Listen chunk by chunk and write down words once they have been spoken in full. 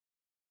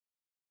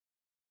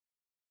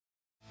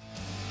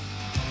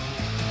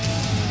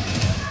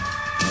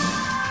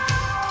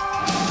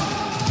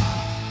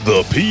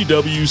The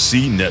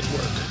PWC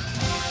Network.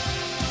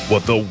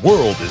 What the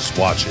world is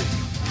watching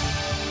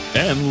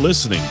and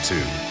listening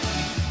to.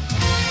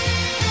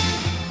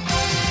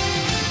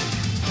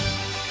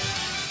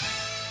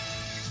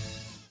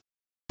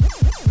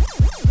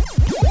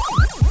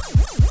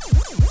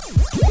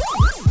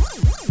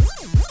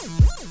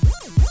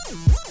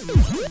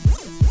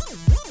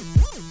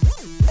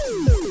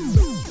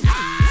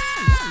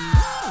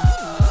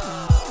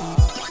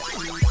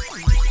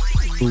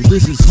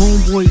 This is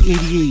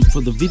Homeboy88 for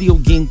the Video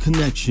Game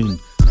Connection.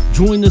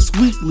 Join us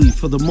weekly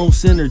for the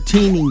most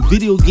entertaining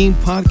video game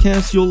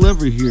podcast you'll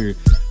ever hear.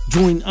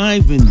 Join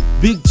Ivan,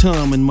 Big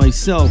Tom, and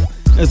myself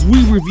as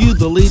we review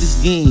the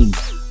latest games,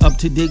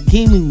 up-to-date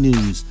gaming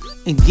news,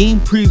 and game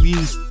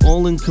previews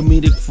all in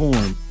comedic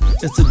form.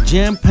 It's a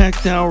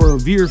jam-packed hour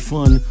of ear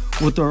fun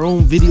with our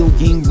own video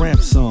game rap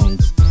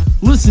songs.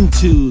 Listen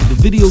to the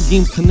Video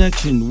Game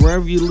Connection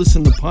wherever you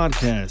listen to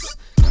podcasts,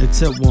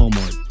 except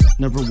Walmart.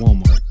 Never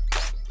Walmart.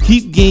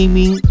 Keep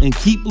gaming and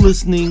keep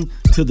listening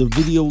to the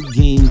Video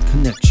Game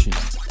Connection.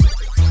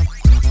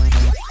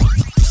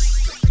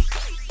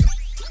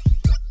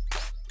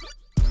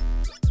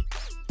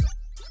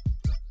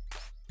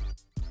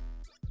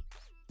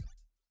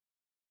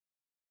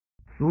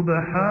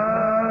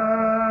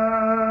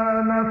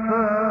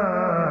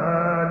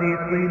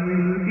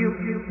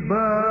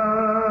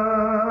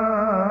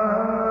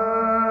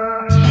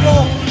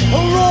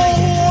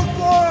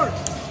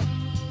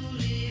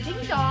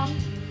 Ding dong.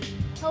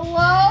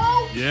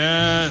 Hello?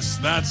 Yes,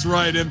 that's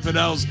right,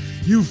 infidels.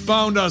 You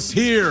found us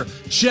here,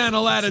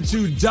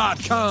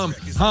 channelattitude.com,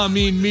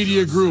 Hameen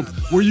Media Group,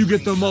 where you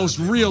get the most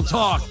real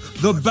talk,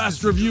 the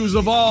best reviews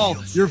of all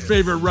your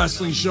favorite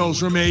wrestling shows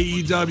from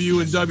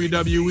AEW and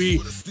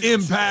WWE,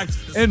 Impact,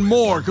 and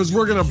more, because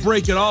we're going to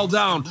break it all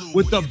down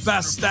with the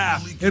best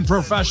staff in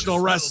professional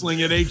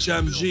wrestling at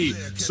HMG.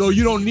 So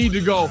you don't need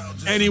to go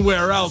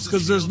anywhere else,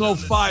 because there's no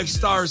 5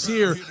 stars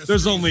here.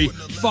 There's only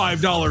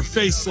 $5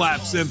 face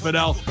slaps,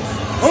 infidel.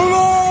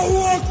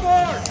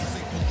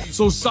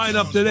 So sign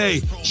up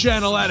today,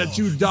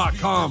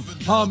 channelattitude.com,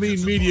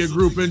 Hameen Media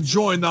Group, and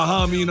join the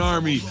Hameen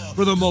Army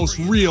for the most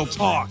real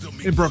talk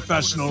in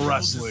professional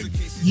wrestling.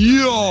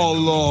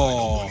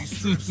 YOLO!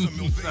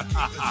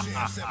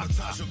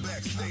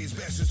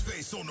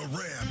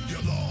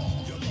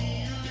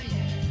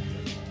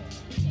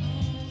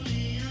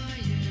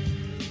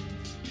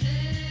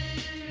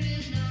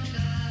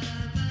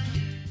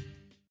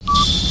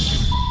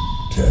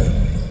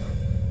 Ten,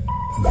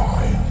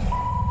 9,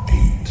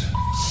 8,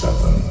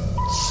 7,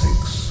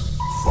 6,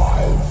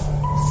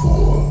 5,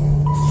 4,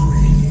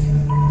 3,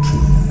 2,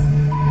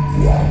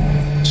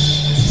 1,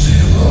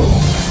 0.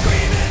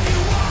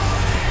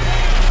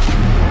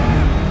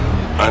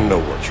 I know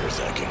what you're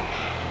thinking.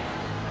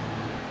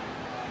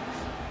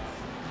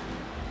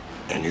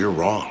 And you're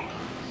wrong.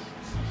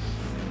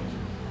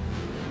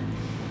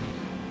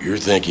 You're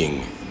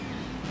thinking,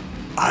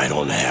 I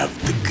don't have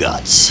the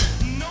guts.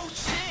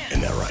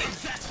 Isn't that right?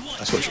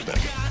 That's what you're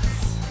thinking.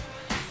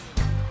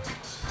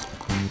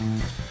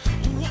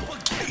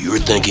 You're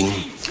thinking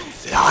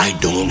that I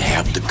don't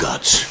have the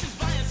guts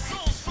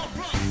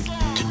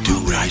to do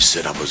what I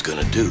said I was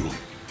gonna do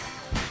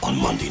on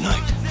Monday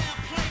night.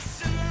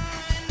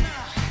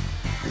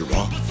 You're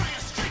wrong.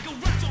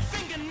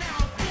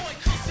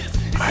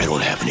 I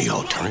don't have any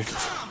alternative.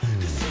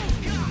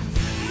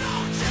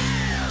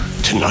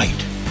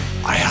 Tonight,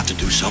 I have to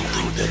do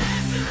something that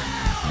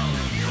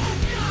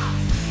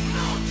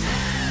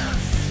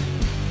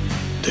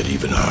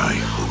even I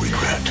will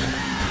regret.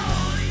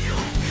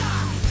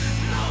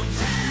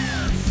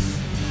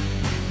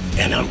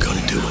 And I'm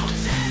gonna do it.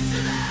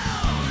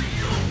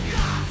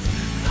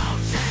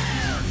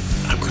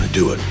 I'm gonna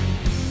do it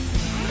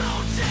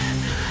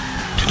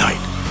tonight.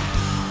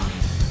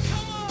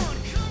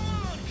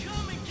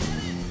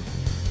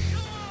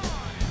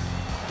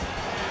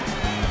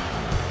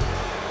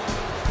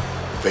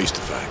 Face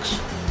the facts.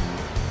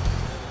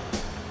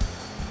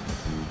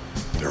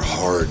 They're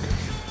hard.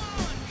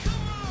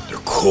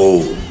 They're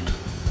cold.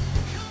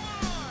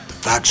 The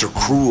facts are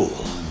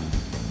cruel.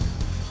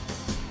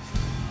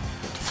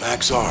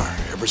 Facts are,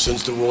 ever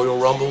since the Royal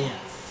Rumble,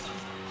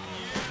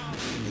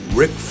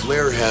 Ric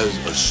Flair has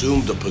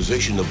assumed a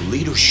position of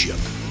leadership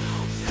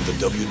in the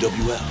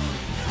WWF.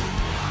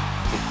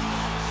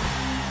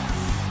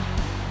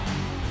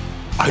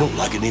 I don't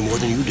like it any more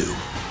than you do.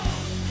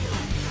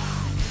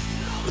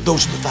 But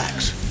those are the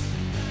facts.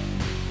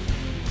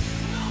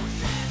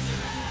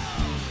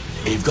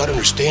 And you've got to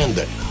understand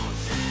that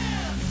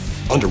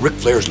under Ric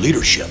Flair's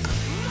leadership,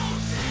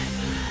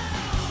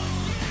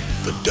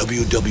 the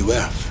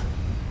WWF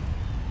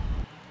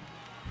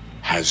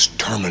has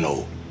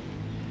terminal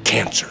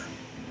cancer.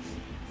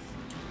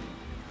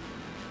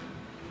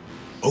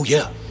 Oh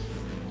yeah,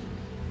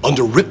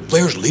 under Ric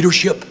Flair's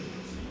leadership,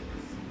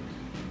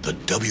 the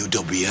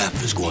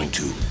WWF is going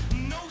to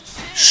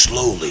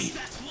slowly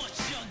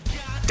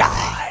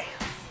die.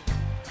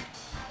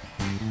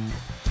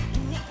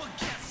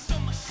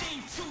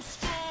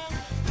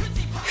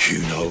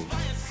 You know,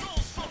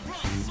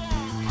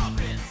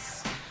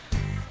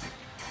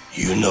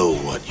 You know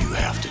what you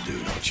have to do,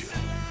 don't you?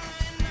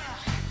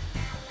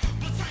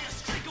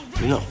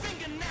 You know.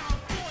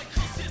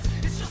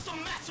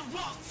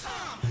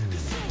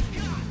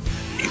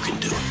 You can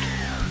do it.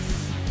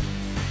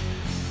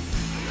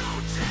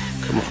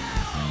 Come on.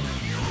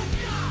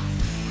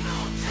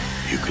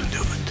 You can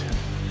do it.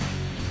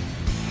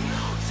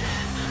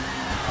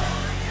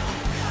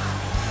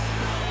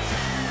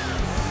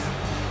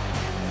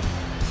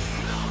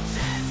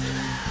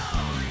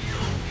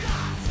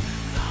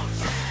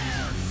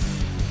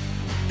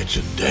 It's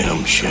a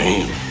damn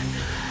shame.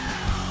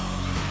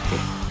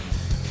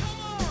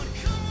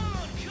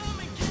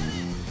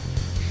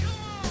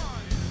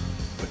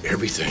 But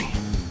everything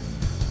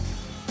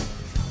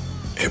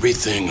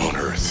on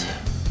earth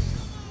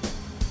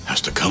has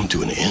to come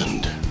to an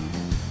end.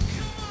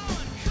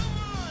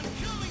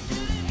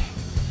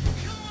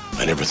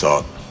 I never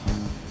thought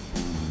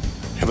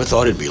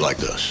it'd be like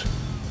this.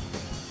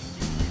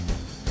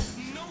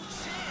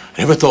 I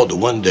never thought that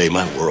one day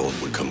my world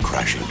would come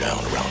crashing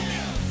down around me.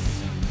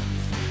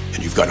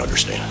 And you've got to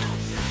understand.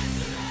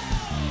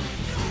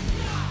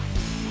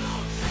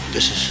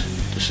 This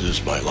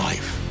is my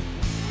life.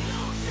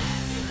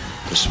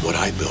 This is what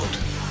I built.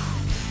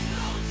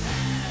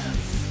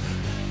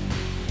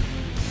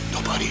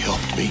 Nobody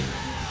helped me.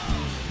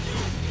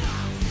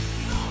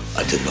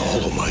 I did it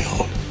all on my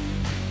own.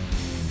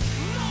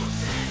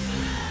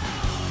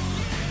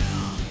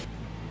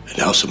 And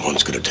now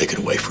someone's gonna take it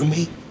away from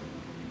me?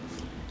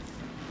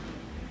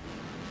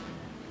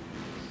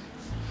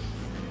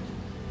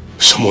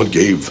 Someone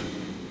gave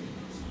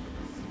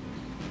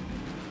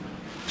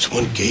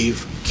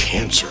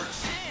cancer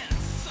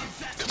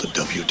to the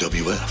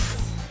WWF.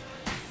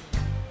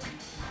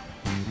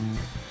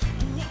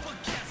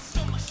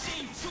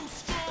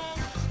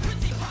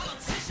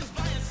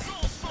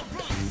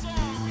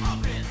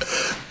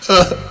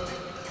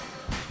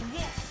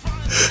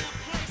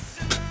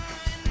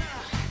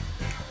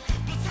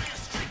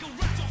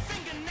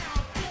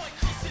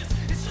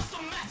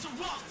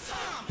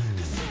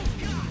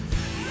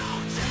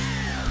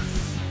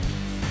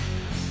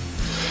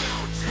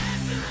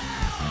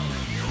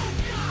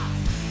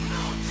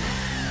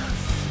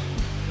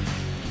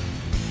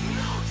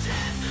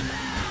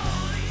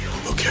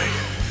 Okay.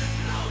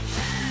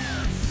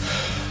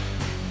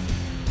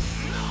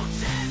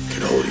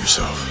 Get a hold of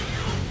yourself.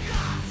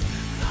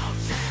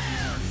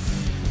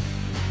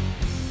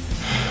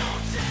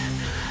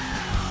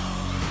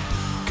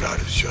 God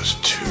is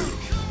just too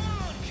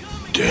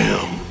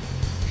damn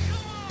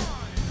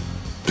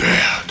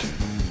bad.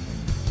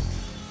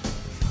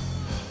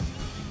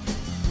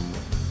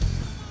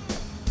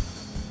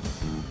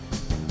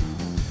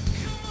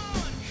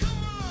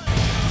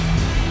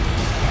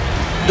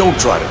 Don't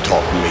try to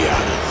talk me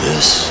out of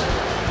this.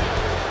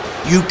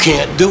 You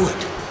can't do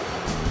it.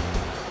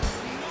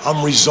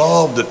 I'm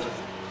resolved that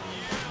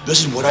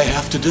this is what I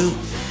have to do.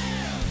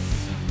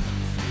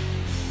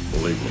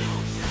 Believe me,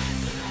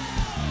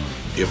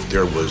 if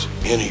there was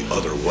any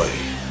other way,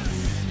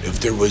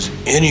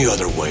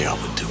 I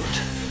would do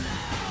it.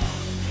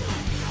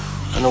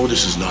 I know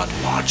this is not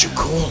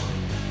logical.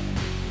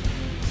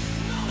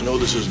 I know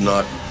this is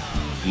not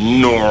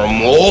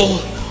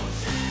normal.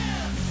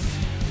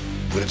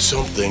 But it's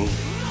something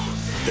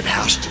that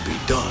has to be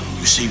done.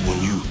 You see,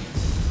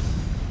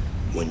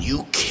 when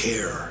you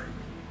care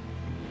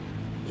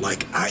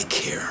like I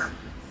care,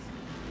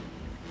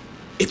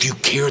 if you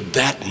care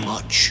that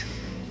much,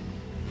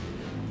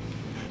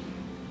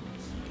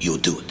 you'll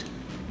do it.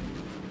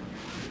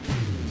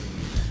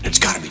 It's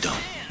gotta be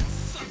done.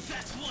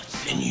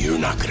 And you're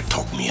not gonna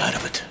talk me out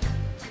of it.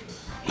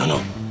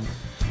 No,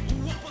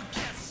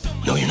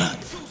 you're not.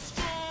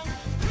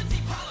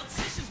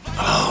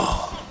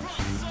 Oh.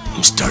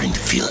 I'm starting to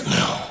feel it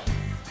now.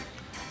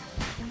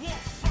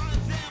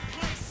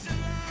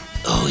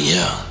 Oh,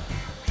 yeah.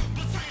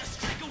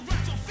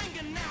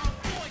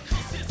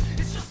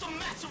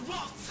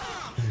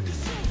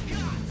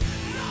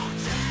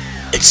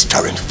 It's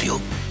starting to feel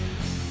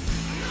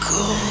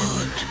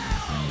good.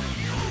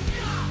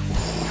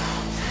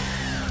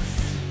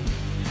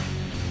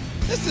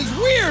 This is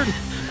weird.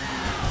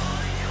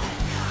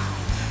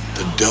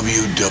 The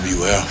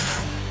WWF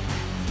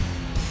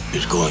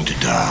is going to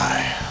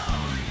die.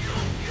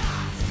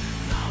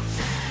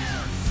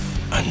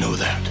 I know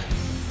that.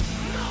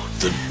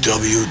 The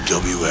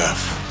WWF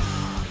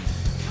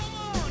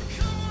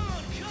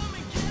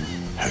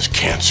has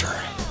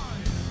cancer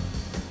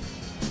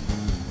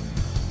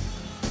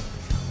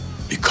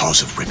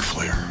because of Ric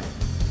Flair.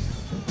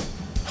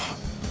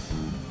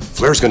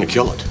 Flair's gonna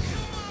kill it.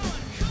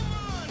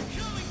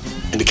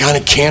 And the kind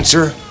of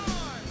cancer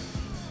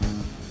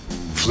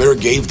Flair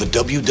gave the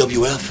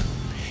WWF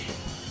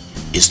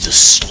is the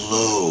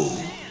slow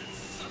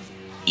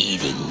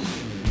eating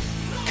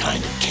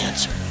kind of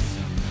cancer.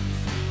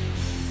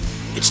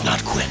 It's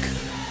not quick.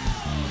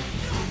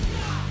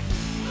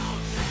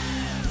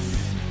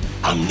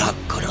 I'm not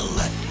gonna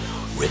let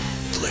Ric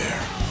Flair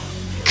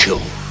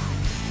kill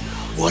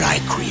what I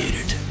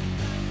created.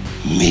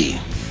 Me.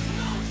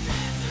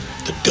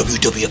 The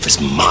WWF is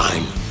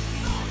mine.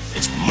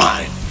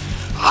 mine.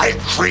 I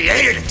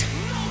created it.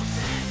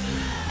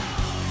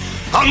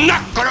 I'm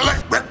not gonna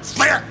let Ric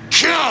Flair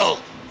kill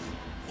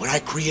what I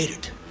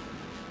created.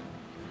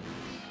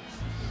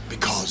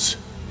 Because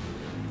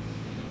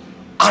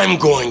I'm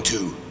going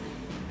to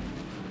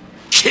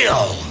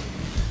kill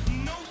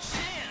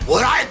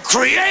what I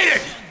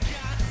created.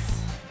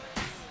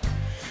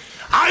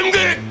 I'm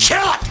gonna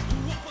kill it.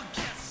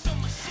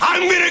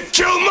 I'm gonna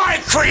kill my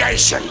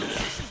creation.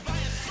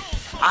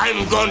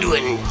 I'm going to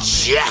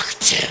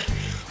inject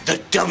the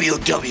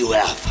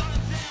WWF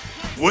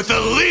with a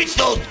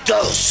lethal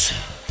dose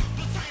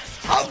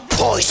of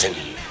poison.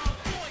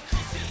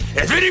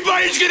 If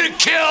anybody's gonna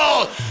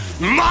kill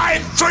my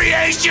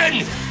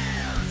creation,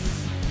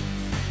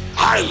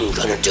 I'm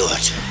gonna do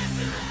it.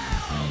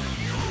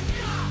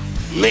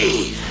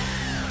 Me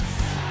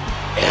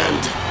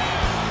and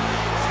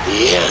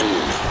the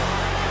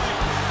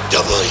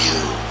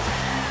NWO.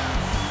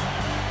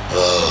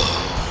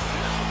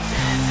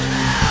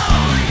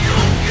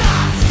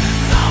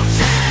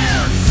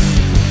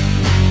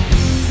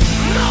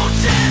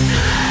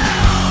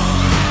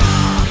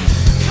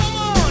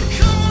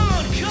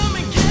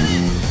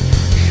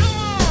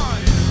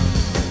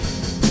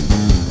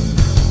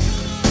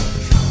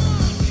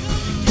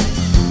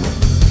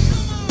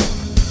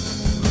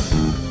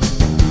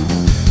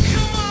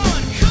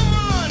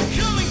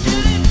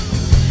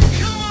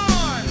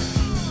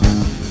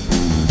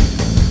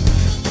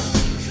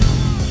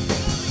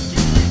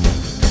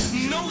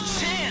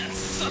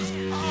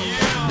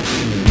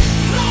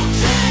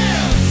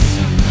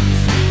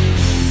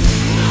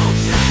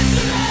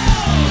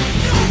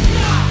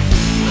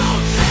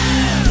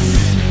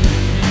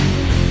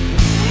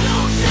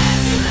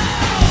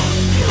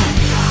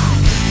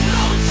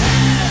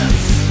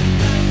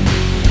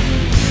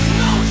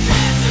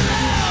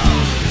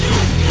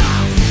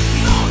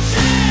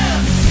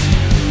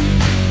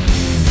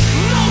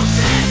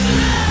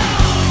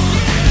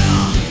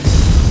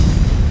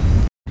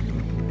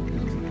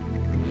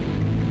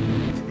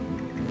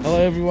 Hello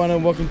everyone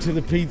and welcome to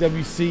the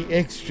PWC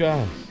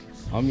Extra.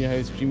 I'm your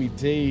host Jimmy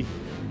T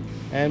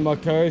and my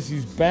co-host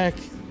is back.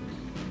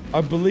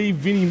 I believe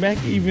Vinnie Mac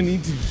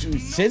even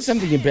said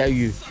something about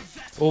you,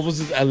 or was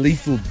it a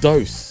lethal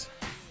dose?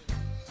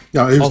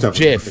 No, he was of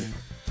Jeff. Talking.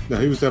 No,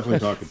 he was definitely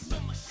talking.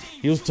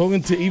 He was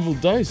talking to Evil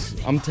Dose.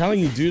 I'm telling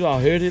you, dude,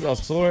 I heard it, I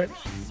saw it.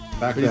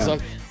 Back but it's then.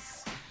 like,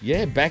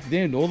 yeah, back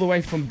then, all the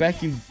way from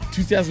back in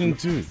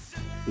 2002.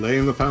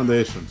 Laying the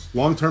foundations.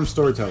 Long-term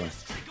storytelling.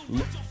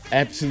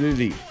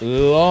 Absolutely.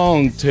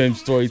 Long-term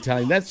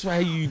storytelling. That's how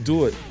you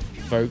do it,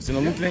 folks. And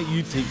I'm looking at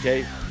you,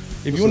 TK.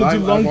 If you want to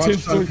do long-term I watched on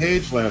storytelling...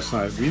 Page last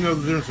night. We know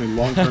the difference between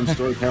long-term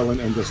storytelling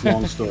and just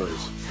long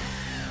stories.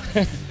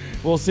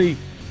 Well, see,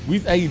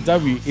 with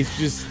AEW, it's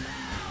just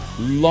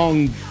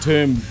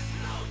long-term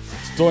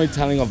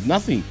storytelling of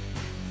nothing.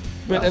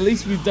 But at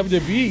least with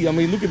WWE, I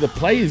mean, look at the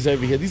players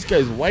over here. This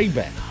goes way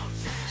back.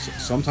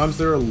 Sometimes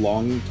there are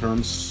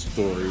long-term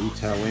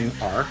storytelling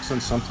arcs,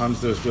 and sometimes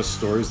there's just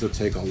stories that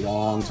take a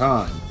long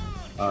time.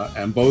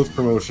 And both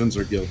promotions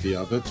are guilty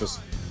of it. Just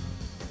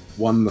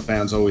one, the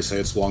fans always say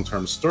it's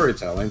long-term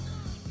storytelling.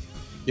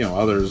 You know,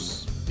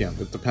 others,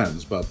 it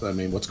depends. But, I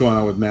mean, what's going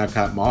on with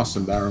Madcap Moss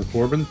and Baron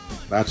Corbin?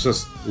 That's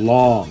just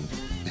long.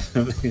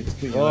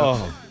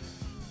 Oh,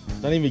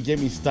 don't even get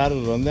me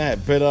started on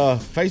that. But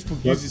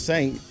Facebook users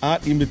saying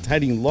art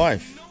imitating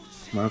life.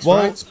 That's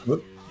right.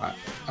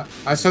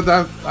 I said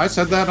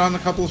that on a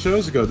couple of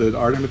shows ago, that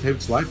art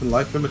imitates life and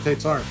life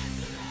imitates art.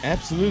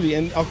 Absolutely,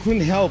 and I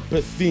couldn't help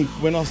but think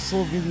when I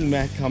saw Vinnie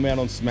Mac come out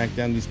on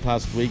SmackDown this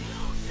past week,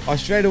 I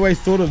straight away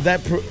thought of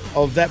that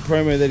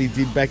promo that he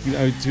did back in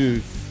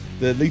 2002,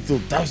 the lethal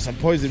dose of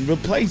poison.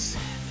 Replace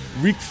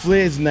Ric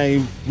Flair's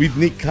name with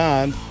Nick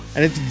Khan,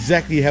 and it's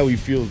exactly how he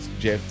feels,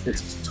 Jeff.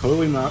 It's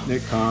totally not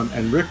Nick Khan,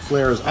 and Ric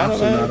Flair is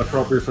absolutely not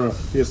appropriate for him.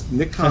 Because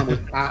Nick Khan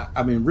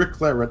would, Ric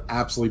Flair would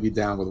absolutely be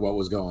down with what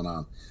was going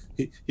on.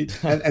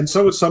 And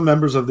so would some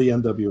members of the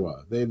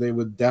NWO. They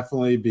would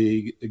definitely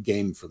be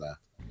game for that.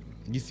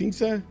 You think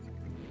so?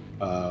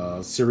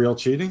 Serial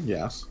cheating,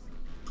 yes.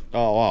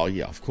 Oh,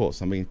 yeah, of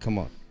course. I mean, come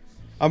on.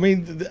 I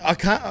mean, I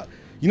can't.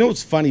 You know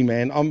what's funny,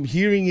 man? I'm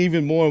hearing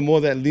even more and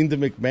more that Linda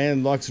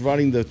McMahon likes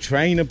riding the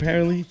train,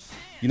 apparently.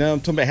 You know,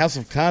 I'm talking about House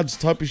of Cards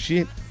type of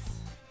shit.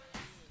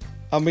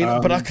 I mean,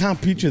 but I can't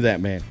picture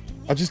that, man.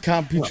 I just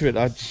can't picture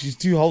it. She's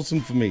too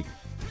wholesome for me.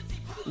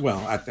 Well,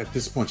 at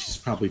this point, she's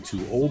probably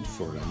too old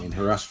for it. I mean,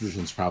 her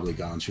estrogen's probably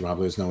gone. She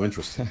probably has no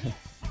interest in it.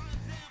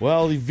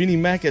 Well, Vinnie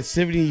Mac at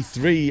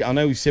 73, I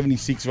know he's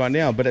 76 right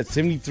now, but at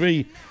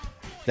 73,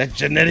 that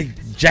genetic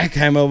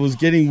jackhammer was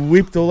getting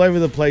whipped all over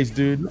the place,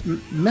 dude.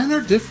 Men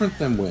are different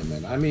than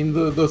women. I mean,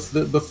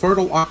 the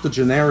fertile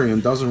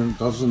octogenarian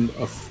doesn't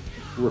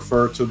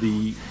refer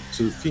to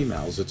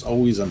females. It's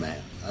always a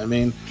man. I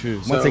mean,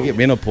 true. Once they get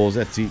menopause,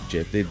 that's it,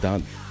 Jeff. They're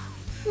done.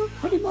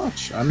 Pretty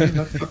much. I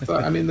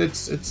mean,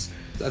 it's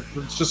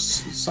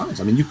just science.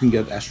 I mean, you can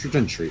get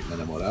estrogen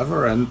treatment and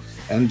whatever, and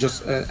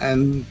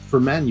for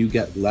men you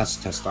get less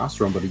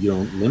testosterone, but you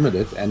don't limit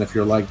it. And if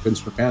you're like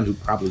Vince McMahon, who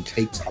probably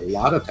takes a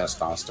lot of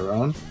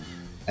testosterone,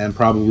 and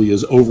probably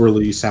is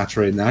overly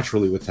saturated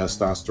naturally with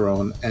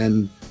testosterone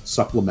and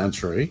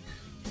supplementary,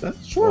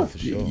 sure,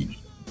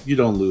 you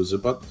don't lose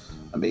it. But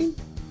I mean,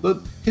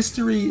 the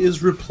history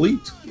is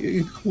replete,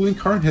 including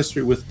current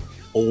history, with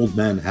old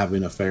men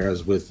having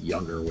affairs with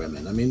younger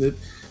women. I mean,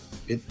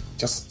 it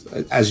just,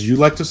 as you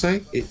like to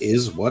say, it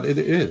is what it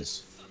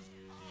is.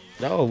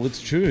 Oh,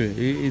 it's true.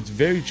 It's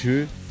very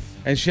true.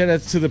 And shout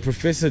outs to the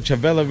Professor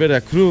Chavela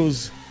Vera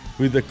Cruz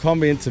with the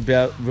comments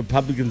about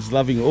Republicans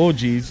loving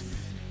orgies.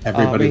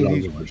 Everybody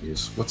loves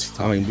orgies. What's he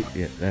talking about?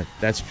 Yeah,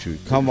 that's true.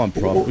 Come on,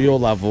 Prof. We all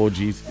love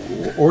orgies.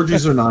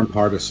 Orgies are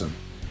nonpartisan.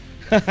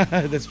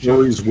 That's true.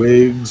 Always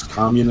Whigs,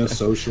 communists,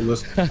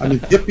 socialists. I mean,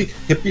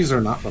 hippies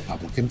are not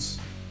Republicans.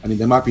 I mean,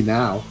 they might be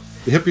now.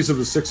 The hippies of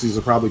the 60s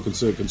are probably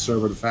considered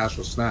conservative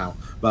fascists now.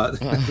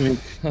 But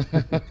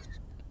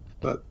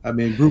I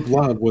mean, Group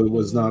Love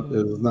was not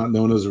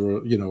known as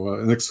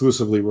an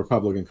exclusively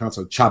Republican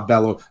concept.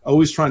 Chabelo,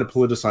 always trying to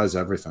politicize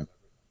everything.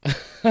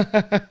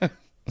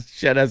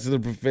 Shout out to the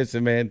Professor,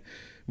 man,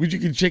 which you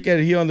can check out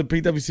here on the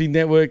PWC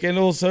Network and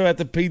also at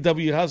the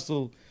PW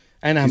Hustle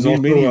and our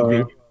media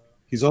group.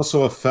 He's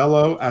also a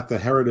fellow at the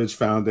Heritage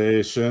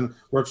Foundation,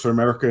 works for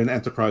American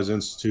Enterprise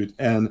Institute,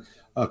 and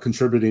a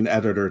contributing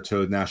editor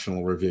to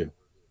National Review.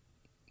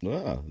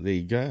 Oh, there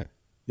you go.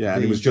 Yeah,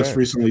 and he was just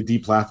recently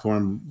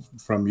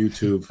deplatformed from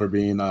YouTube for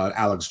being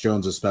Alex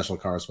Jones' special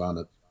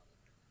correspondent.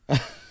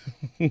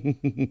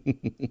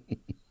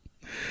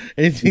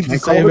 Anything to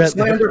say about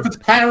slander? It's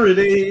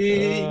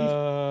parody.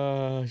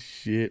 Oh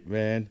shit,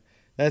 man!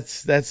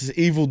 That's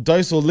evil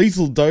dose or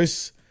lethal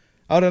dose.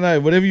 I don't know,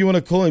 whatever you want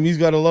to call him. He's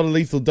got a lot of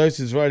lethal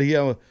doses right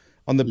here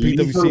on the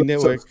PWC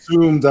Network.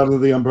 Subsumed under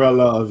the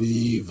umbrella of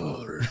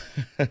evil.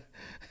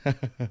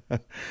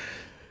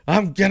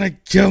 I'm gonna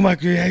kill my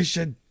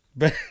creation.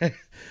 But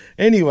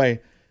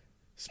anyway,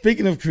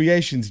 speaking of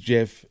creations,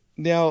 Jeff.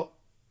 Now,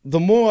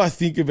 the more I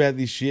think about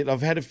this shit,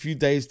 I've had a few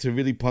days to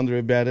really ponder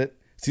about it.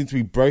 Since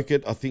we broke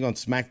it, I think on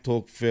Smack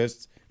Talk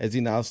first, as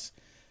in us.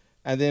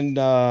 And then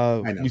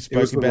we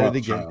spoke about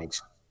it again.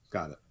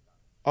 Got it.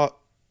 Oh,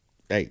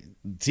 hey,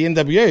 it's the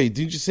NWO.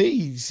 Didn't you see?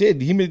 He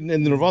said him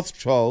and the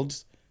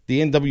Rothschilds,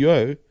 the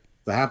NWO.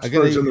 The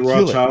Habsburgs and the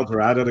Rothschilds are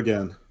at it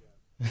again.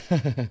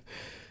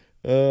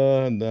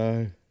 Oh,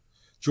 no.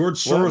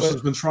 George Soros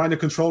has been trying to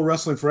control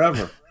wrestling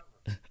forever.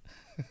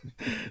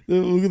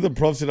 Look at the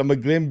prof said, I'm a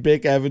Glenn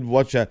Beck avid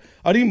watcher.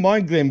 I didn't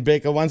mind Glenn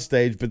Beck at one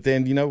stage, but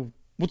then,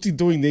 what's he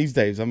doing these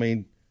days? I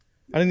mean,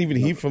 I didn't even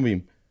hear from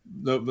him.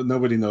 No, but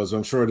nobody knows.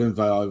 I'm sure it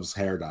involves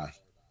hair dye.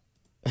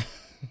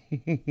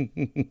 You're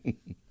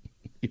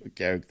a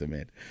character,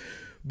 man.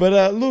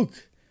 But look,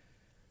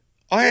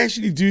 I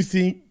actually do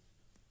think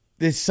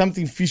there's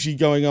something fishy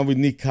going on with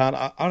Nick Khan.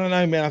 I don't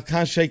know, man. I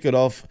can't shake it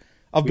off.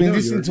 I've been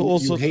listening to all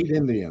sorts. You hate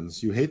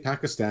Indians. You hate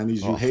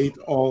Pakistanis.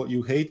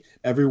 You hate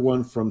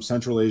everyone from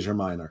Central Asia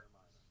Minor.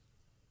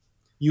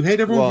 You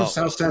hate everyone from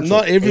South Central.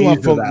 Not everyone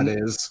Asia, from that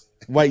is.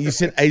 Wait, you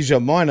said Asia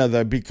Minor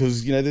though,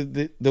 because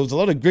there was a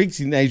lot of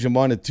Greeks in Asia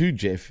Minor too,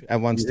 Jeff. At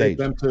one stage, hate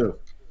them too.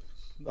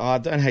 Oh, I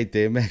don't hate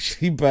them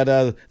actually,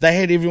 but they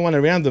hate everyone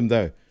around them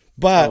though.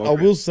 But I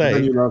will say,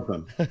 and you love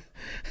them.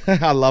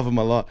 I love them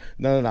a lot.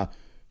 No.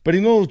 But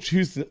in all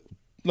truth,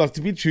 like,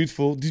 to be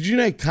truthful, did you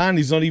know Khan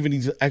is not even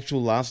his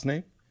actual last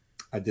name?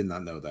 I did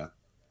not know that.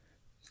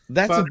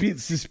 That's a bit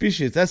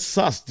suspicious. That's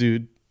sus,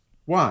 dude.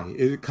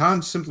 Why?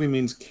 Khan simply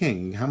means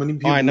king. How many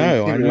people I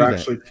know were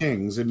actually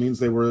kings? It means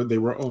they were.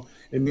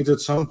 It means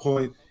at some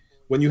point,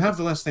 when you have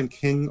the last name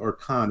King or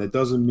Khan, it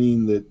doesn't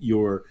mean that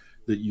you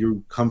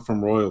come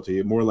from royalty.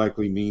 It more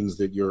likely means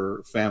that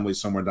your family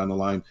somewhere down the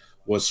line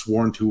was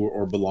sworn to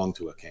or belonged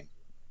to a king.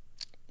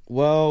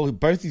 Well,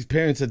 both his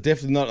parents are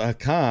definitely not a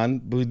Khan,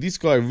 but this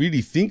guy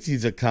really thinks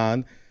he's a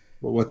Khan.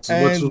 Well, what's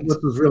his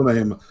real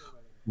name?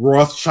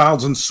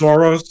 Rothschilds and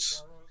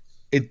Soros?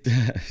 It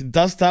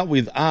does start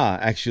with R,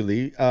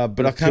 actually,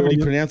 but I can't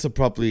really pronounce it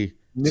properly.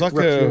 It's like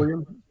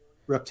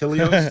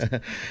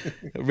Reptilios?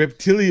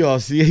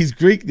 Reptilios. Yeah, he's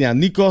Greek now.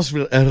 Nikos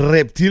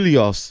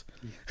Reptilios.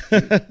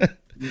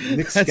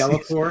 Nick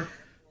Skeletor?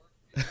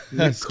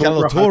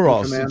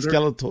 Skeletoros.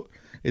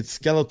 It's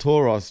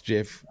Skeletoros,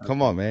 Jeff.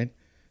 Come on, man.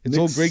 It's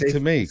all Greek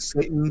to me.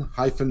 Satan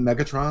hyphen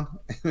Megatron.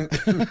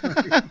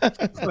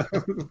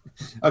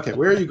 Okay,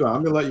 where are you going?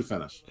 I'm going to let you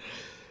finish.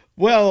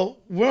 Well,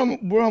 where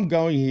I'm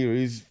going here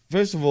is,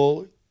 first of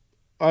all,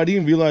 I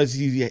didn't realize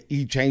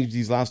he changed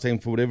his last name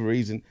for whatever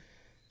reason.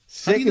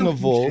 Second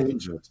of all,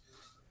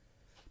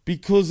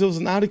 because there was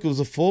an article, it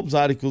was a Forbes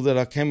article that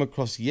I came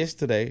across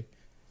yesterday,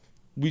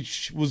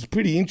 which was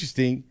pretty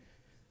interesting.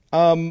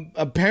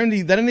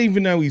 Apparently, they don't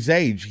even know his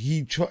age.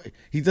 He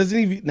doesn't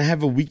even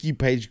have a wiki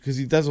page because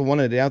he doesn't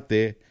want it out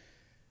there.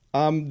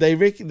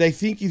 They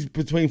think he's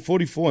between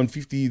 44 and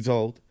 50 years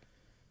old.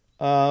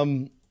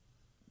 Well,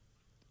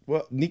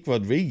 Nick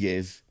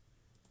Rodriguez.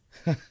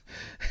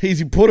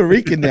 He's in Puerto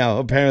Rican now,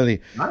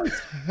 apparently.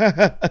 Nice.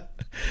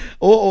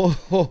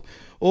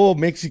 or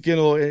Mexican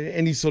or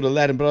any sort of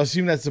Latin, but I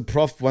assume that's a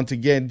prof once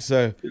again.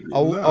 So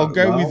I'll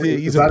go with it.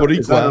 He's a Boricua.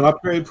 Is that an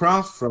upgrade,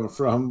 prof,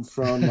 from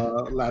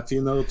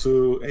Latino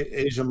to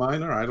Asia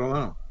Minor? I don't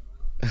know.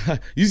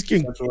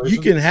 You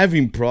can have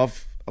him,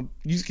 Prof.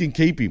 You can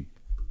keep him.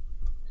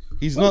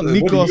 He's not What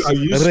Nikos are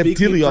you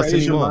Reptilios speaking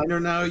anymore. Minor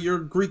now? You're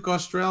Greek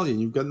Australian.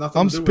 You've got nothing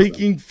I'm to do with it.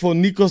 speaking for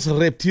Nikos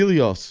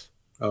Reptilios.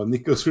 Oh,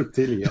 Nikos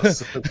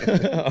Reptilios.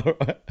 All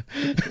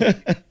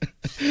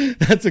right.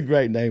 That's a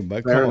great name,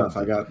 but Fair come enough.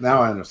 on.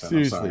 Now I understand.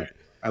 Seriously. I'm sorry.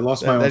 I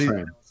lost my own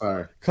train.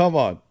 Sorry. Come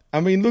on. I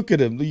mean, look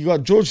at him. You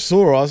got George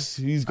Soros.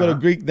 He's got a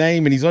Greek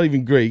name, and he's not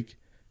even Greek.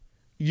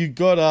 You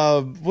got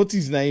what's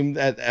his name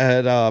at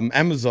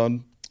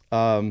Amazon?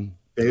 Bezos.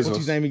 What's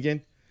his name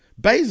again?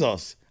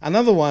 Bezos.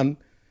 Another one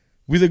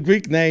with a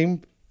Greek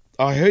name.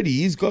 I heard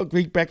he's got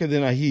Greek background,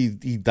 then I hear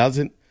he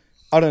doesn't.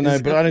 I don't know,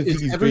 but I don't think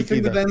he's Greek either.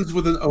 Everything that ends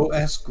with an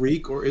OS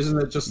Greek, or isn't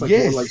it just like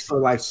Yes. more like sort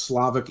of like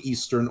Slavic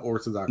Eastern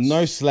Orthodox?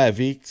 No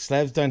Slavic.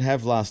 Slavs don't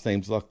have last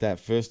names like that,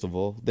 first of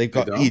all. They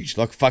got don't? itch,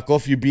 like fuck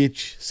off you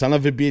bitch, son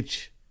of a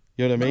bitch.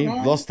 You know what I mean?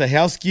 No.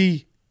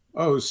 Lostahowski,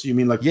 Oh, so you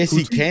mean like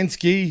Yesi Putin?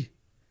 Kansky.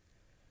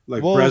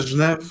 Like Well,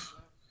 Brezhnev?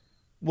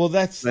 Well,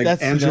 that's Like up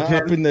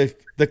Androgen? in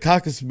the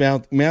Caucasus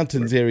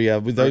Mountains area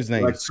with those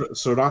names. Like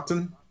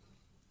Sorotin?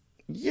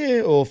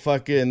 Yeah, or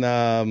fucking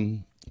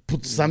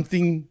put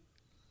something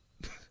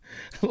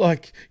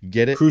like,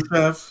 get it?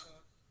 Khrushchev?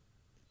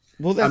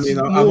 Well, that's I mean,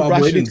 more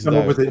I'm waiting Russians to come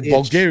up though, with an or itch.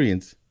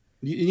 Bulgarians.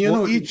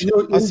 You Itch.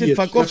 know, I said Ilyich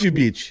fuck off you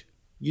just- bitch.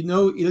 You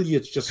know,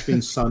 Ilyich just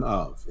means son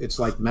of. It's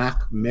like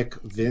Mac,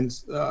 Mick,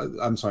 Vince.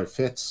 I'm sorry,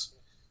 Fitz,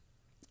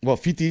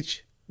 What, Fitich?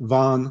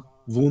 Von,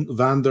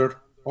 Vander.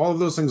 All of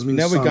those things mean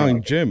Now son we're going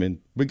of. German.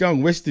 We're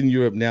going Western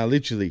Europe now,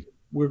 literally.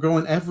 We're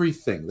going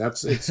everything.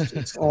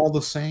 It's all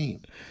the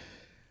same.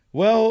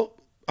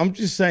 Well, I'm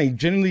just saying,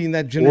 generally in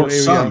that general Or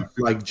area. son,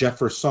 like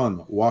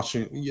Jefferson,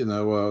 Washington.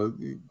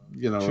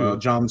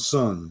 John's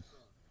son,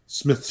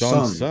 Smith's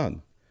John's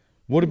son.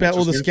 What about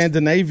all the Just-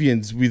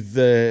 Scandinavians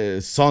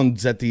with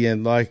sons at the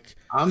end, like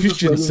I'm just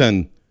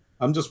Christensen?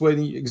 I'm just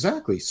waiting.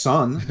 Exactly,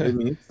 son. I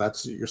mean,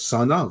 that's your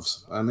son of.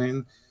 I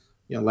mean,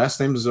 last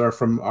names are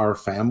from our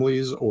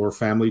families or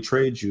family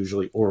trades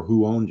usually, or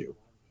who owned you.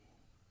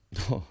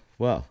 Oh,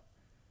 well,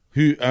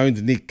 who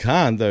owned Nick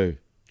Khan though,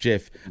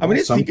 Jeff? I mean,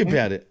 let's think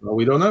about it. Well,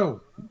 we don't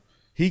know.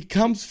 He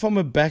comes from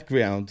a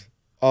background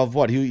of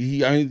what?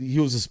 He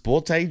was a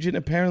sports agent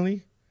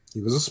apparently, He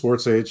was a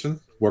sports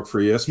agent, worked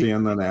for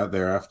ESPN, then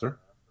thereafter.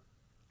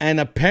 and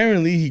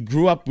apparently he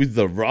grew up with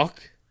The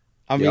Rock.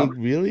 I mean, Yeah.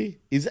 really?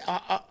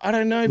 I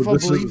don't know if Well, I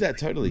this believe is- that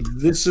totally.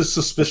 This is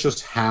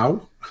suspicious.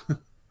 How?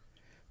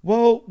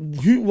 Well,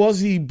 who was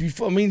he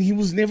before? I mean, he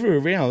was never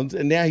around,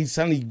 and now he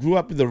suddenly grew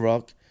up with The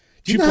Rock.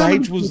 Do you know Triple how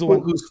many H was the people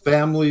one. whose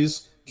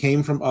families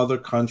came from other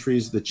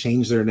countries that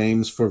changed their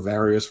names for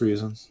various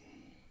reasons.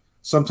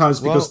 Sometimes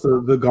because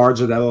the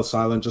guards at Ellis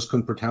Island just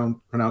couldn't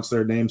pronounce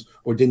their names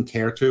or didn't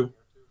care to.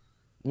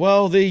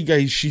 Well, there you go.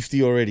 He's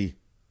shifty already.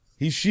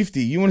 He's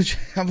shifty. You want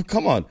to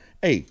come on?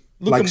 Hey,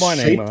 look Like at my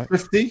name. All right?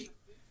 Shape-50?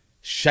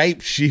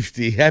 Shape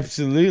shifty,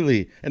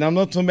 absolutely. And I'm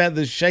not talking about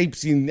the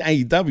shapes in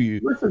AEW.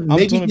 Listen, I'm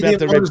maybe talking he about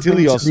the didn't want his name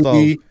Reptilio to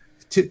be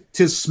style.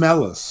 Tis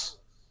Smellus.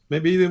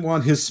 Maybe he didn't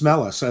want his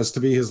Smellus as to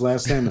be his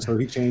last name, and so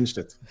he changed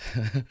it.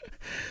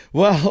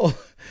 Well,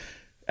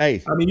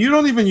 hey, I mean, you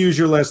don't even use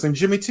your last name,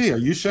 Jimmy T. Are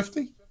you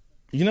shifty?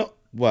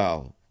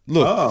 Well,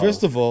 look. Oh.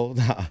 First of all,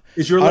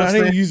 Is your I last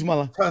don't name even use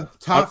my.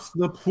 Taf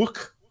the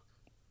Puck?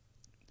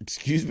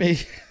 Excuse me.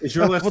 Is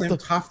your last What name the-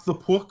 Taf the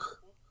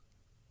Puck?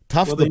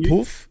 Tough Well, the then you-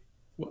 poof?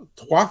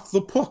 Twaf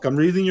the Puck. I'm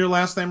reading your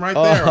last name right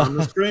there on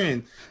the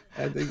screen.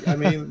 I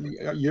mean,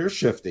 you're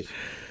shifty.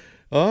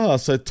 Oh,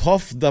 so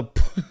tough the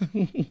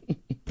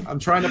I'm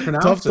trying to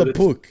pronounce tough it. the It's-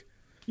 pook.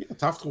 Yeah,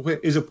 Taf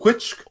the Is it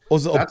Pwitch? Or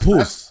is it a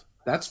puss?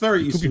 That's very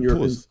could Eastern be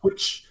European. puss.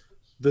 Pwitch.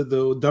 The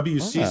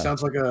WC Ah.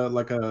 sounds like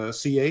a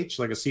CH,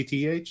 like a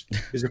CTH.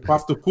 Is it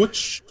Twaf the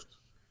Pwitch?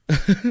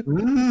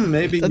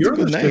 Maybe That's a you're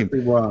good the name. shifty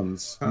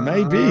ones.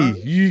 Maybe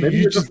you Maybe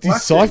you're just deflecting.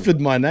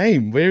 deciphered my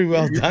name. Very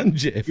well done,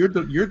 Jeff. You're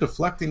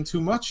deflecting too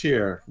much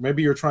here.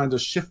 Maybe you're trying to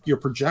shift. You're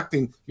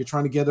projecting. You're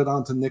trying to get it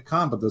onto Nick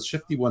Khan, but the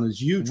shifty one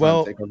is you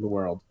trying to take over the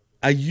world.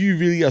 Are you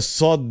really a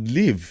sod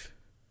live?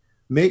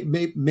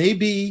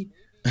 Maybe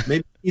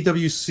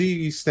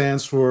PWC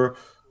stands for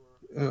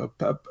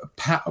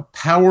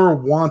power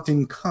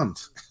wanting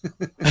cunt.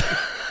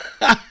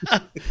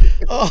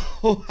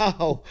 Oh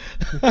wow!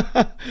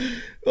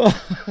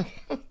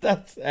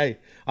 Hey,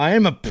 I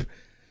am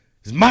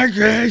it's my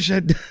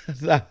creation.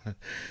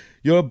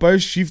 You're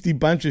both shifty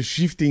bunch of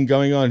shifting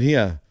going on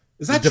here.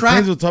 Is that it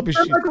depends track? what type of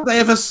shit. Michael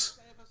Davis?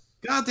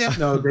 Goddamn!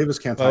 No, Davis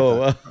can't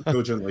type that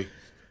cogently.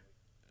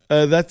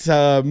 That's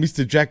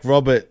Mr. Jack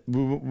Robert.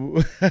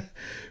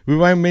 We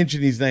won't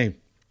mention his name.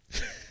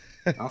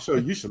 I'll show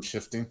you some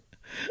shifting.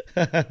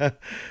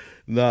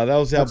 No, that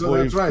was our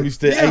boy, That's right.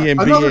 Mr. Yeah,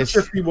 another AMBS.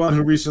 shifty one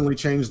who recently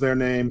changed their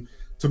name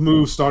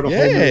to start a whole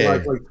new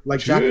life, like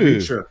Jack true.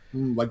 Reacher.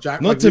 Like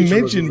Jack. Not like to Reacher was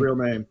mention- his real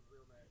name.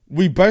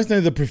 We both know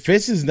the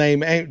professor's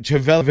name ain't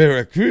Chavel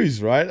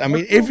Veracruz, right? I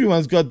mean,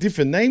 everyone's got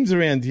different names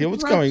around here.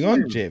 What's going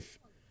on, Jeff?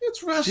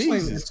 It's wrestling.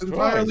 Jesus It's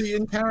entirely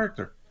in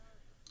character.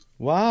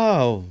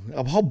 Wow,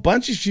 a whole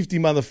bunch of shifty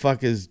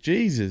motherfuckers.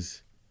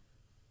 Jesus.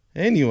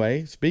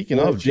 Anyway, speaking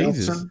Or of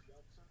Jesus, Jeltsin.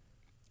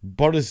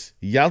 Boris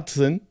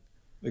Yeltsin.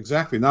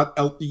 Exactly. Not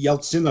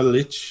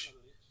Yeltsinovich.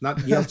 Not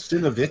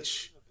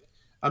Yeltsinovich.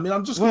 I mean,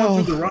 I'm just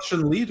going through the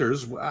Russian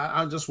leaders.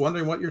 I'm just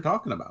wondering what you're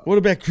talking about. What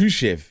about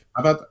Khrushchev?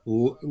 How about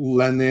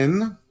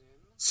Lenin?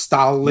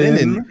 Stalin?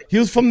 Lenin. He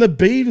was from the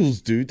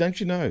Beatles, dude. Don't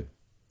you know?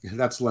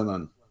 That's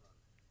Lenin.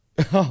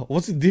 Oh,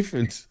 what's the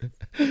difference?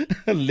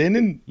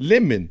 Lenin?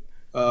 Lemon.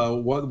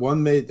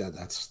 One made that.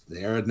 That's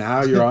there.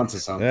 Now you're onto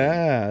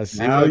something. See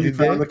now you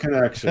found the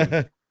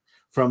connection.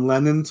 From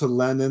Lenin to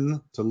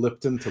Lipton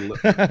to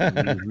Lipton.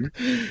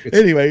 Mm-hmm.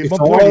 Anyway, it's my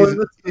all point is. in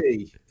the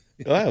tea.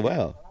 Oh,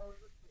 wow.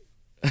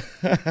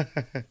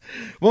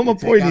 Well, my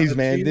point is,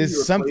 man, T,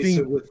 there's something.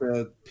 It with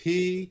a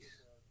P,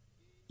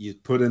 you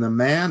put in a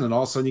man, and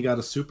all of a sudden you got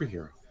a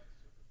superhero.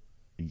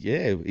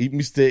 Yeah,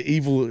 Mr.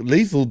 Evil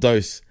Lethal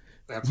Dose.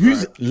 That's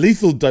Who's right.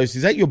 Lethal Dose?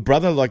 Is that your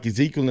brother, like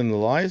Ezekiel and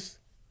Elias?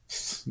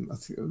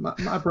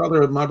 My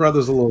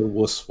brother's a little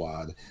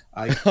wusswad.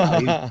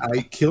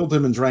 I killed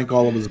him and drank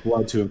all of his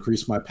blood to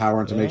increase my power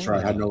and to make sure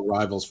I had no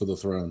rivals for the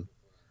throne.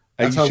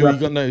 That's Are you sure you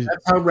got no?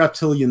 That's how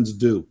reptilians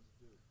do.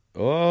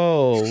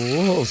 Oh,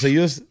 whoa. So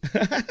you're.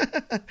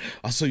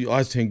 I saw your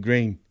eyes turn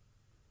green.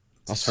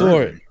 I saw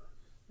it.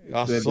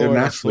 They're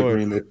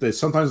naturally green.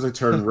 Sometimes they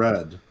turn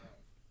red.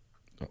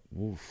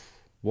 Oof.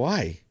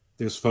 Why?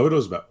 There's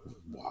photos about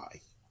why.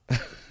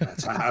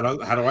 That's how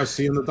do I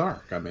see in the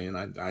dark? I mean,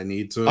 I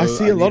need to. I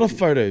see a lot of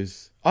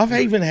photos. I've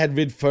even had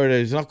red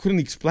photos, and I couldn't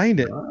explain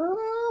it.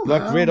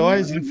 Like red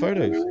eyes in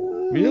photos.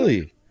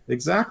 Really?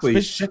 Exactly.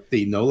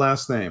 Shitty, no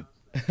last name.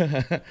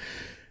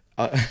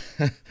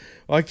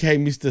 Okay,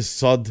 Mr.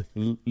 Sod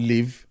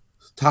live.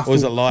 Tough or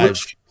is it live?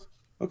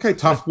 Okay,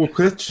 tough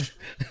pitch.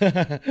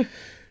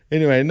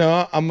 Anyway,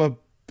 no, I'm a.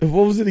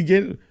 What was it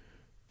again?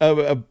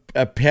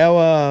 A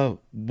power.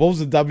 What was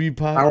the W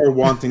part? Power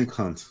wanting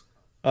cunt.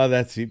 Oh,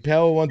 that's it.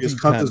 Power wanting Because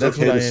cunt cunt. is That's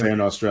okay what I to am. say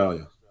in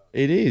Australia.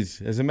 It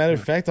is. As a matter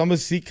of fact, I'm a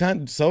sick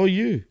cunt. So are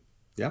you.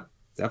 Yeah,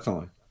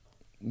 definitely.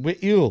 We're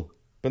ill,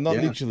 but not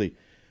Yeah. literally.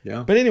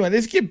 Yeah. But anyway,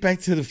 let's get back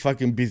to the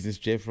fucking business,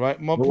 Jeff.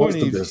 Right? My What point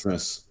was the is,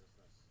 business?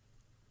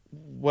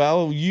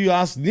 well, you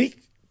asked Nick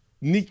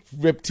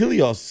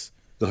Reptilios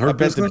The Hurt about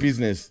business? the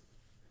business.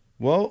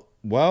 Well,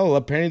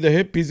 apparently the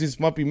Hurt business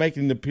might be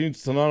making an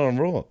appearance tonight on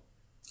Raw.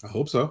 I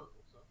hope so.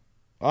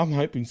 I'm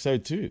hoping so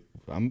too.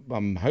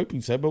 I'm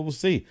hoping so, but we'll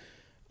see.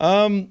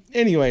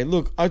 Anyway,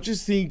 look, I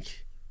just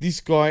think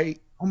this guy.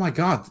 Oh my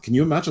God! Can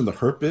you imagine the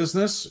Hurt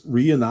Business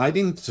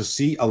reuniting to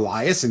see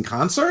Elias in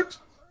concert?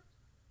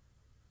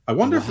 I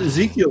wonder if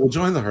Ezekiel will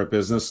join the Hurt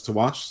Business to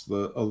watch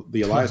the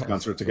Elias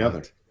concert together.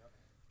 God.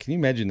 Can you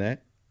imagine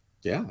that?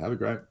 Yeah, that'd be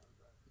great.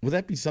 Would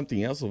that be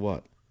something else or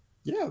what?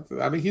 Yeah,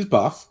 I mean he's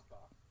buff.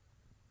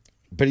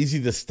 But is he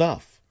the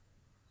stuff?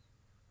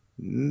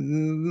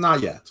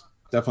 Not yet.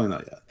 Definitely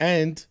not yet.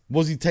 And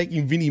was he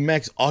taking Vinnie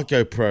Mac's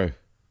Ico Pro?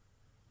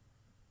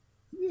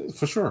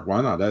 For sure.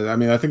 Why not? I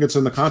mean, I think it's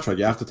in the contract.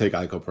 You have to take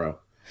Ico Pro.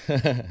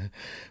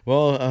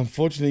 Well,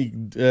 unfortunately,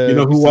 you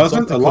know who Mr.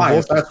 wasn't? Dr.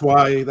 Elias.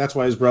 Kowalski. That's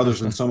why his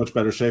brother's in so much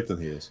better shape than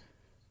he is.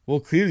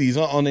 Well, clearly he's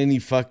not on any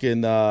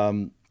fucking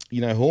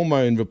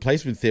hormone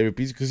replacement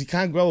therapies because he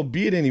can't grow a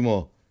beard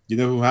anymore. You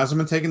know who hasn't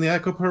been taking the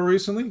Ico Pro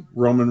recently?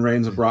 Roman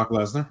Reigns and Brock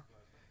Lesnar.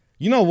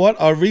 You know what?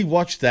 I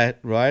rewatched that,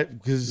 right?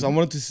 Because I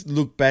wanted to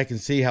look back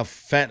and see how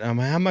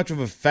much of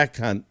a fat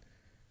cunt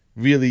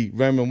really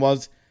Roman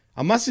was.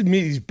 I must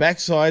admit his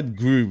backside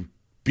grew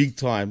big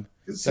time.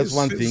 That's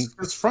one thing.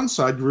 His front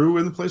side grew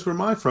in the place where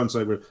my front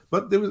side grew.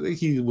 But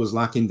he was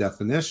lacking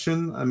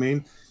definition. I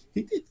mean,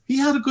 he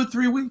had a good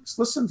 3 weeks.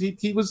 Listen,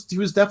 he was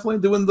definitely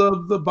doing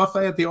the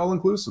buffet at the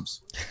all-inclusives.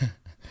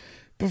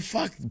 But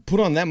fuck, put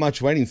on that much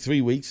weight in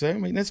 3 weeks, though? I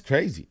mean, that's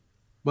crazy.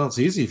 Well, it's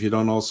easy if you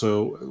don't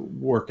also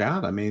work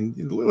out. I mean,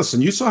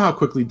 listen, you saw how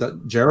quickly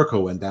Jericho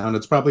went down.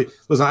 It's probably,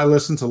 listen, I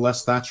listened to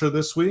Les Thatcher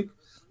this week.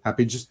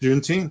 Happy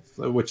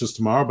Juneteenth, which is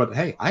tomorrow. But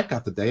hey, I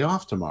got the day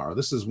off tomorrow.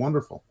 This is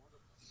wonderful.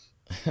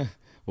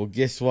 Well,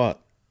 guess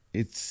what?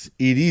 It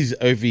is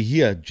over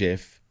here,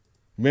 Jeff.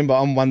 Remember,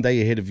 I'm 1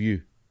 day ahead of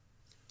you.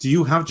 Do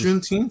you have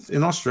Juneteenth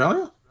in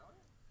Australia?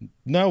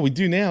 No, we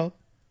do now.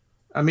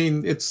 I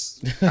mean,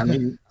 it's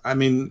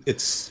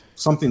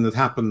something that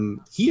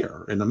happened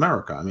here in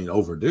America. I mean,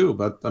 overdue,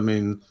 but I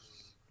mean,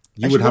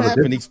 you Actually, would have what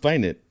happened?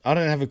 Explain it. I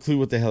don't have a clue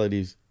what the hell it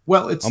is.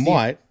 Well, it's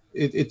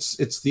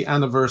it's the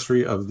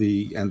anniversary of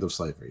the end of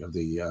slavery, of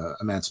the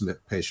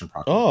Emancipation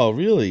Proclamation. Oh,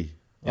 really?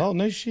 Yeah. Oh,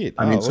 no shit.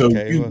 I mean, so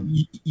okay.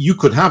 you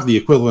could have the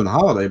equivalent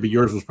holiday, but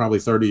yours was probably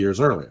 30 years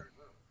earlier.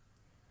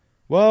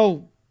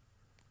 Well,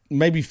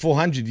 maybe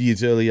 400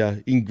 years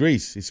earlier in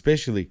Greece,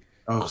 especially.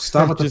 Oh,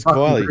 stop with the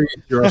fucking Greece.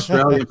 You're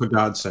Australian, for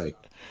God's sake.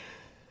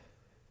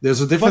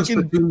 There's a difference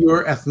between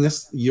your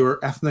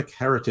ethnic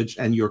heritage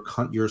and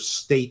your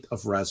state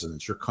of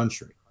residence, your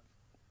country.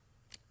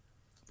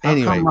 How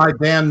come my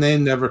damn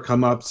name never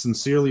come up?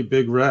 Sincerely,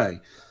 Big Ray.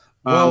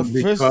 Well,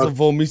 first of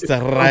all,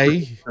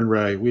 Mr.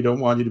 Ray, we don't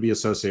want you to be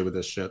associated with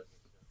this shit.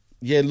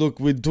 Yeah, look,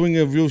 we're doing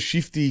a real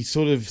shifty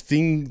sort of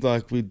thing.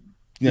 Like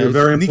You're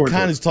very Nick important.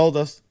 Khan has told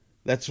us.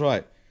 That's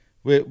right.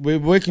 We're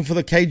working for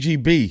the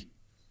KGB.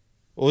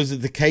 Or is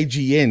it the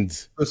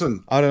KGNs?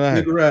 Listen, I don't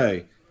know. Big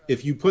Ray,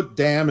 if you put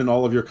damn in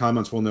all of your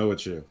comments, we'll know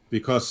it's you,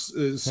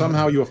 because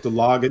somehow you have to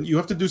log in. You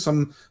have to do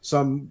some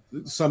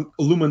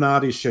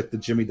Illuminati shit that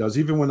Jimmy does.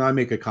 Even when I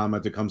make a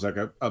comment, it comes up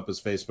as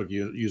Facebook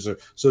user.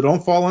 So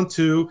don't fall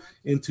into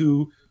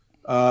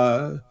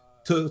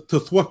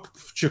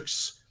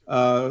Thwupchik's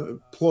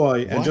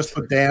ploy and just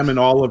put damn in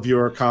all of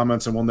your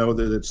comments, and we'll know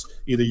that it's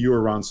either you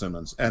or Ron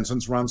Simmons. And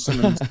since Ron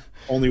Simmons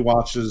only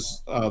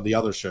watches the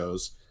other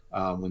shows,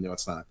 we know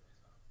it's not.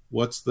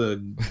 What's the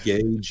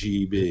gay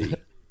GB?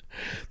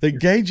 The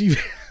gay GB.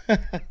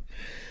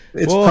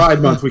 It's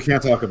Pride Month. We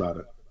can't talk about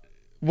it.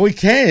 We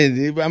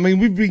can. I mean,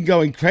 we've been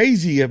going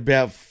crazy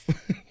about.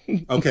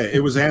 Okay,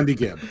 it was Andy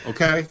Gibb.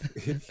 Okay.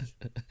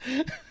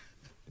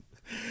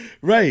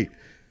 Ray,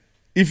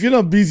 if you're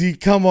not busy,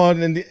 come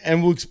on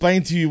and we'll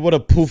explain to you what a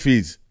poof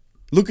is.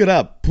 Look it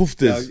up.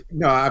 Poofters.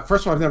 No,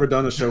 first of all, I've never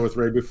done a show with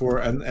Ray before,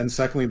 and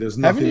secondly, there's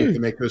nothing that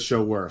can make this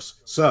show worse.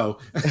 So,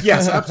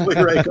 yes,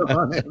 absolutely, Ray, come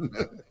on in.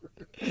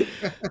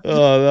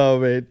 Oh, no,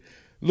 man.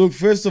 Look,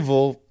 first of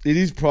all, it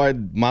is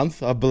Pride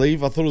Month, I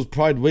believe. I thought it was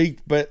Pride Week,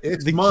 but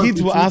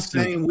kids were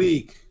asking. Same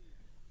week.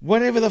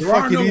 Whatever the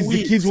fuck it is,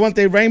 the kids want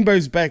their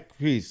rainbows back,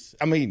 Chris.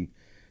 I mean,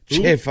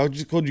 Who? Jeff. I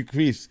just called you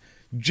Chris.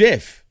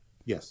 Jeff.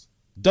 Yes.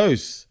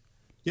 Dose.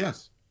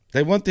 Yes.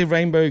 They want their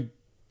rainbow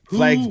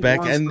flags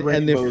back, and the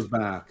rainbows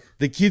back.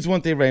 The kids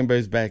want their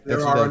rainbows back.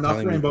 There are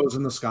enough rainbows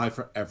in the sky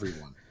for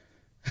everyone.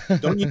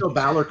 Don't you know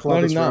Balor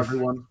Club is for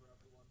everyone?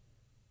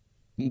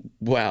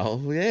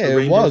 Well, yeah,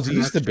 it was. It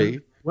used to be.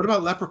 What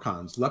about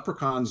leprechauns?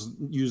 Leprechauns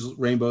use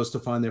rainbows to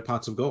find their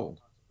pots of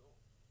gold.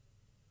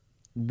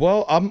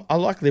 Well, I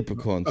like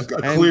leprechauns.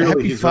 Clearly,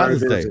 happy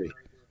Father's Day.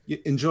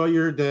 Enjoy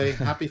your day.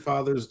 Happy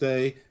Father's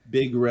Day,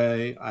 Big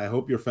Ray. I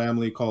hope your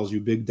family calls you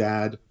Big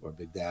Dad or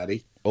Big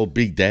Daddy. Oh,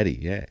 Big Daddy,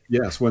 yeah.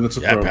 Yes, when it's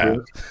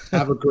appropriate.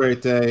 Have a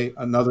great day.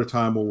 Another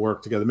time we'll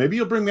work together. Maybe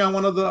you'll bring me on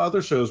one of the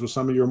other shows with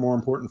some of your more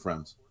important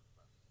friends.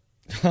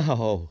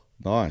 Oh,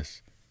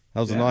 nice.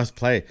 That was a nice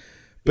play.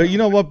 But you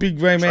know what, Big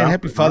Ray, man?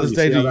 Happy Father's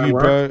Day to you,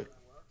 bro.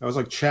 That was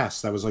like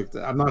chess. That was like,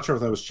 I'm not sure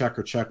if that was check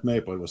or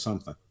checkmate, but it was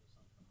something.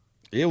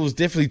 It was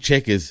definitely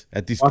checkers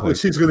at this point.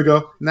 She's going to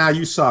go, nah,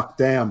 you suck.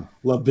 Damn.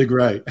 Love Big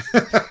Ray.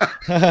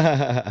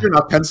 You're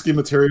not Penske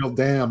material.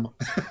 Damn.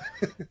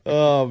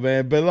 Oh,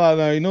 man. But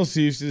no, in all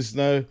seriousness,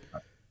 no.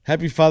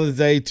 Happy Father's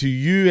Day to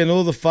you and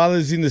all the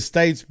fathers in the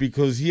States,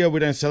 because here we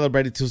don't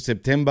celebrate it till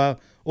September.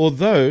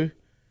 Although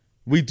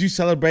we do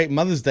celebrate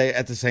Mother's Day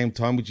at the same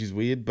time, which is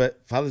weird.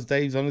 But Father's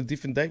Day is on a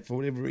different date for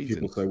whatever reason.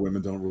 People say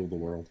women don't rule the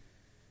world.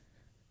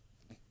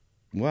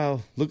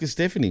 Well, look at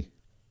Stephanie.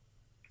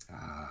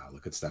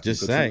 Look at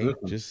Stephanie.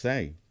 Just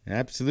saying.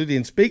 Absolutely.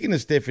 And speaking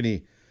of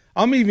Stephanie,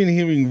 I'm even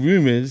hearing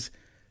rumors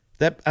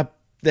that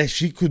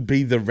she could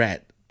be the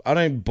rat. I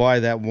don't buy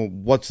that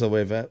one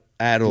whatsoever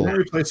at all. Can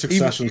we play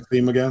Succession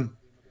theme again?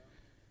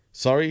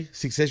 Sorry?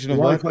 Succession of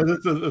what? Play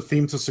the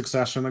theme to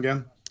Succession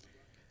again?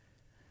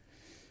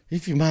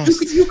 If you must.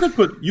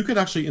 You could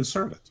actually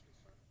insert it.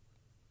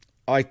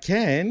 I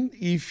can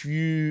if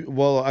you...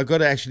 Well, I got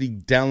to actually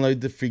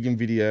download the friggin'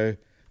 video,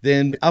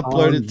 then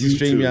upload it to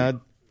StreamYard.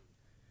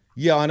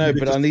 Yeah, I know,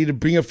 but I need to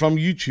bring it from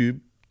YouTube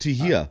to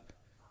here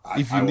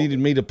if you needed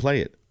me to play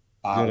it.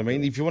 You know what I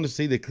mean? If you want to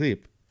see the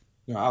clip.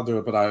 Yeah, I'll do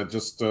it, but I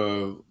just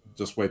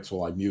wait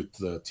till I mute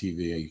the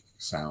TV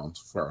sound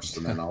first,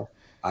 and then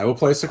I will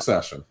play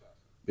Succession.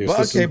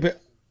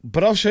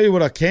 But I'll show you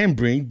what I can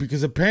bring,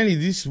 because apparently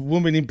this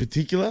woman in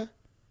particular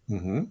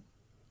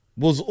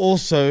was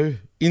also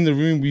in the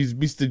room with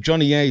Mr.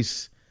 Johnny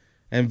Ace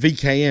and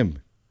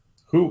VKM.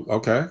 Who?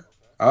 Okay.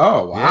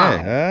 Oh, wow.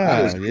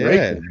 Yeah. That is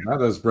breaking.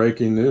 That is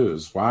breaking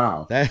news.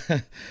 Wow.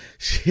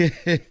 She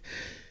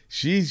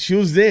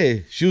was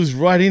there. She was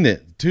right in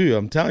it, too.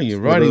 I'm telling you,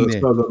 right in there.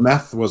 So the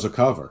meth was a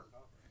cover.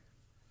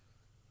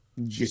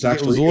 She's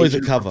actually it was always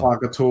a cover.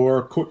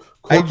 Provocateur,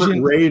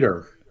 corporate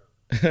raider.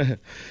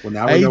 Well,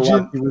 now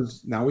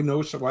we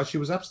know why she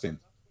was Epstein.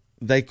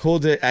 They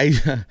called her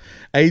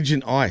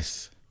Agent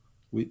Ice.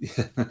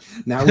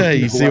 Now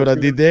you see what I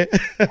did there?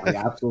 I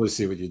absolutely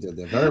see what you did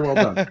there. Very well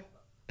done.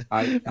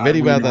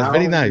 Very well done.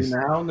 Very nice. We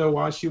now know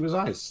why she was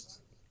iced.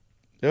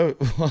 Oh.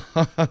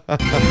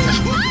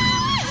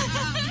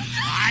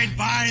 I'd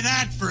buy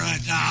that for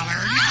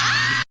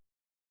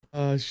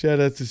 $1. Shout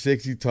out to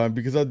Sexy Time,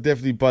 because I'd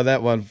definitely buy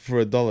that one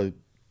for $1.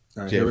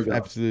 Right, Jeff,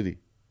 absolutely.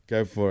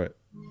 Go for it.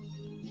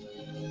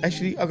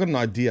 Actually, I got an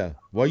idea.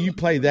 While you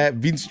play that,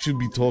 Vince should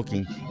be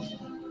talking.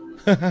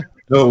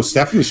 No,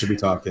 Stephanie should be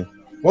talking.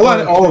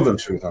 Well, all of them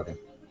should be talking.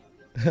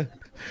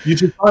 You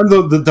should find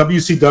the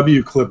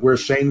WCW clip where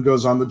Shane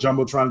goes on the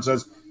Jumbotron and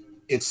says,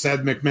 "It said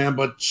McMahon,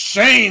 but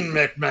Shane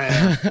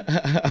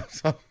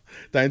McMahon."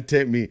 Don't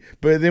tempt me.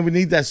 But then we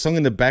need that song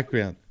in the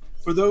background.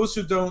 For those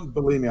who don't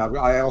believe me,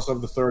 I also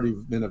have the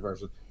 30-minute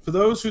version. For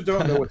those who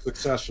don't know what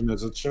Succession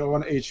is, it's a show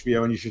on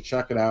HBO, and you should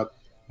check it out.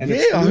 And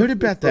I heard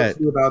about that.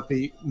 About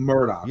the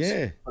Murdochs.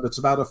 Yeah. But it's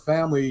about a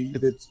family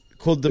that's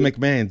called the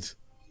McMahons.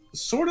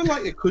 Sort of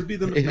like it could be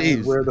the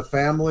McMahons, where the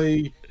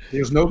family,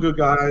 there's no good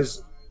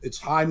guys. It's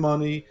high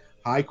money,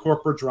 high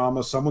corporate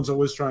drama. Someone's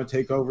always trying to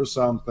take over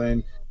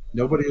something.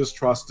 Nobody is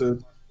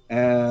trusted,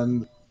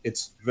 and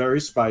it's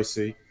very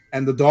spicy.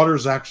 And the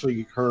daughter's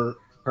actually her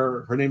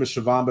name is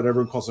Siobhan, but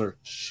everyone calls her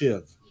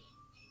Shiv.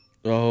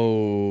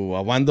 Oh,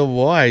 I wonder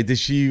why. Does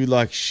she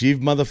like shiv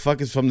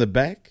motherfuckers from the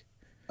back?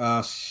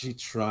 She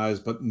tries,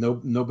 but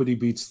nobody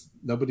beats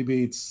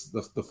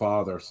the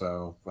father.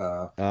 So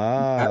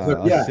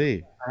I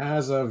see.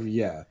 As of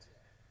yet,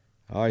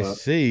 I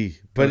see.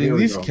 But in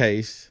this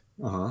case,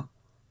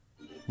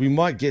 we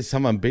might get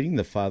someone beating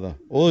the father.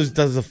 Or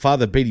does the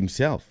father beat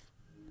himself?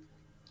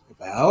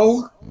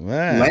 Well,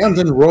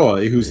 Landon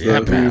Roy, who's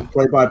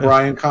played by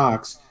Brian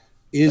Cox,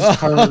 is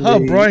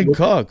currently Brian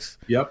Cox.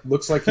 Yep,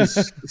 looks like he's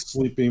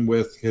sleeping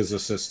with his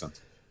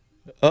assistant.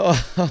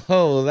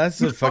 Oh,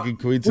 that's a fucking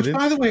coincidence. Which,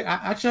 by the way,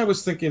 I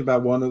was thinking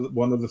about one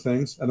of the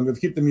things, and I'm going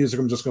to keep the music.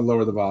 I'm just going to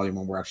lower the volume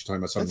when we're actually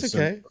talking about something. That's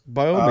okay,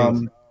 by all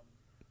means.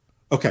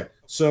 Okay,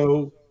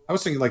 so I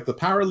was thinking like the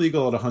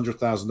paralegal at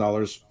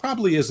 $100,000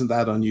 probably isn't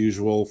that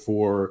unusual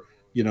for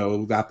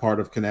that part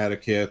of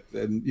Connecticut,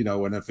 and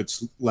and if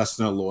it's less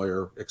than a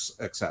lawyer,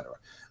 etc.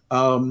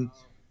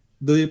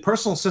 The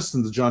personal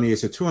assistant to Johnny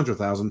Ace at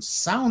 $200,000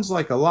 sounds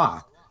like a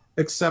lot,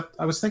 except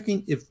I was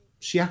thinking if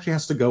she actually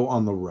has to go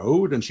on the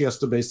road and she has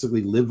to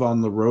basically live on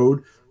the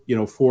road,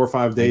 4 or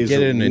 5 days.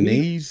 Get in her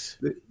knees.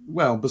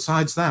 Well,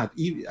 besides that,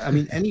 I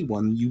mean,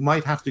 anyone, you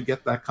might have to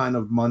get that kind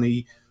of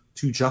money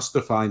to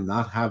justify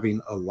not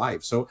having a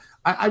life. So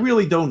I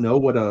really don't know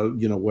what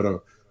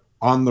a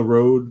on the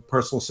road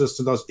personal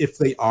assistant does, if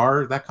they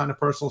are that kind of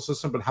personal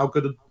assistant, but how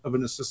good of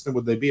an assistant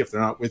would they be if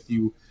they're not with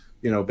you,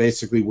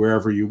 basically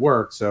wherever you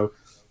work. So,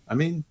 I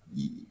mean,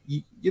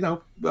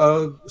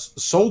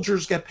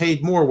 soldiers get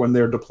paid more when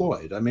they're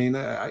deployed. I mean,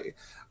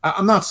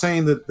 I'm not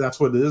saying that that's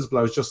what it is, but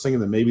I was just thinking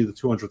that maybe the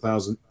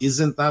 $200,000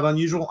 isn't that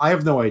unusual. I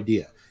have no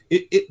idea.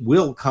 It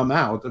will come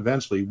out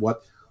eventually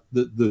what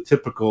the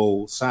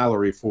typical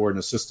salary for an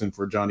assistant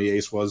for Johnny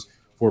Ace was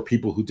for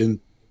people who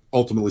didn't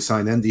ultimately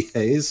sign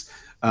NDAs.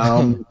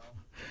 What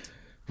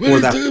do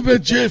you think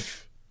about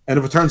Jeff? And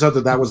if it turns out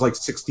that was like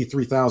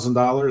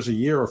 $63,000 a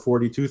year or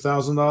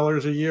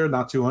 $42,000 a year,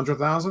 not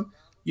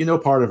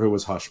 $200,000, part of it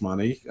was hush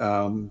money.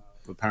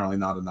 Apparently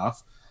not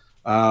enough.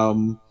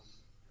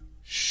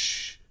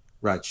 Shh.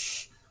 Right.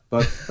 Shh.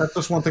 But that's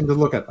just one thing to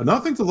look at.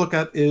 Another thing to look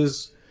at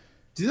is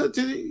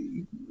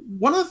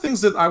one of the things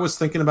that I was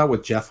thinking about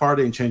with Jeff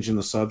Hardy and changing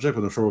the subject,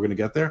 but I'm sure we're going to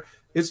get there,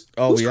 is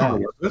whose car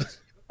was it?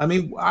 I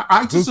mean,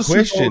 I just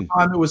assumed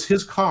all the time it was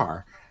his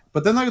car.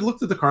 But then I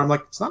looked at the car. I'm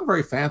like, it's not a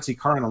very fancy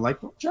car. And I'm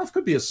like, well, Jeff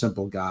could be a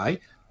simple guy.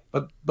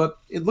 But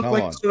it looked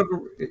like sort of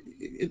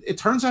it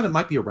turns out it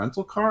might be a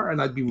rental car. And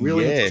I'd be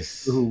really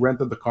interested who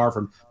rented the car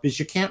from, because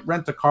you can't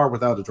rent a car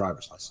without a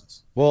driver's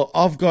license. Well,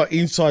 I've got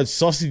inside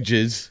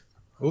sausages.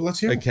 Oh, let's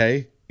hear it.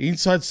 Okay.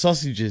 Inside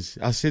sausages.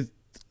 I said,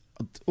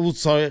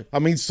 also, I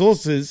mean,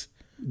 sauces.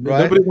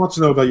 Right? Nobody wants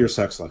to know about your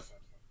sex life.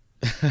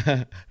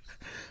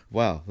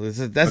 Wow. That's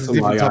a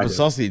different type of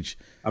sausage.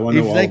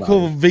 If they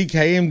call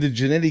VKM the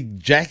genetic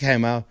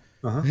jackhammer,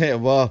 yeah,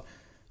 well,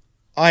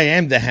 I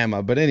am the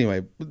hammer. But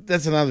anyway,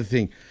 that's another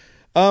thing.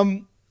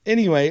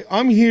 Anyway,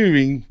 I'm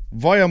hearing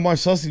via my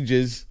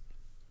sausages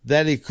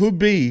that it could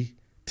be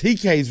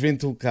TK's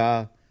rental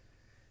car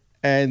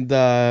and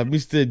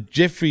Mr.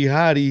 Jeffrey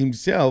Hardy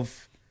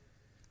himself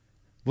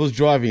was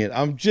driving it.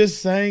 I'm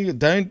just saying,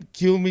 don't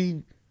kill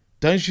me.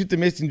 Don't shoot the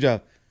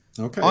messenger.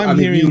 Okay. I'm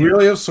hearing. You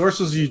really have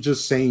sources? Or you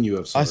just saying you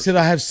have sources? I said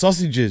I have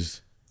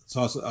sausages.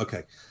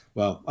 Okay.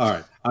 Well, all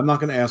right. I'm not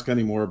going to ask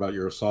any more about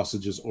your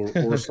sausages or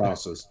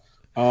sauces.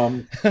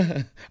 I've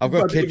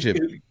got ketchup.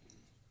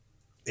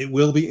 It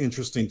will be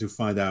interesting to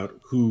find out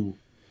who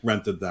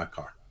rented that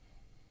car.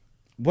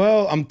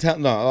 Well, I'm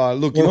telling. No,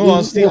 look, in all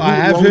honesty, I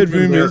have heard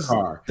rumors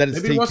that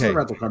it's maybe TK. It wasn't a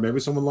rental car. Maybe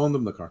someone loaned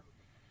them the car.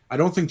 I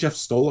don't think Jeff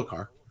stole a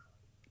car.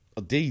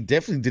 He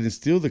definitely didn't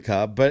steal the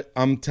car, but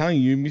I'm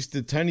telling you,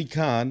 Mr. Tony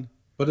Khan.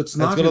 But it's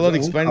not got a lot of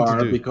explaining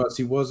to do because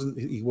he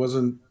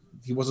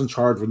wasn't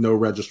charged with no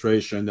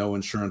registration, no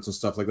insurance, and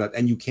stuff like that.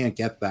 And you can't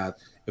get that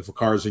if a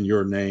car is in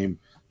your name.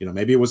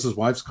 Maybe it was his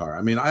wife's car.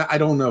 I mean, I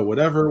don't know.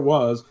 Whatever it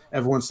was,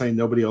 everyone's saying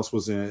nobody else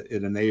was an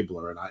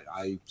enabler, and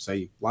I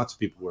say lots of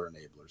people were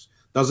enablers.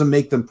 Doesn't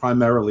make them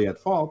primarily at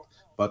fault,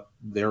 but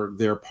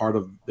they're part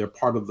of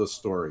the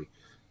story.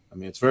 I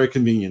mean, it's very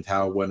convenient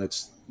how when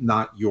it's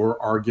not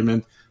your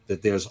argument,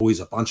 that there's always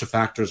a bunch of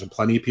factors and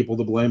plenty of people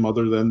to blame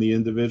other than the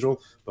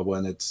individual. But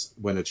when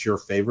it's your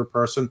favorite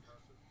person,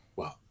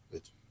 well,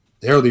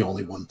 they're the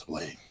only one to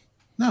blame.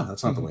 No,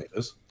 that's not the way it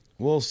is.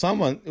 Well,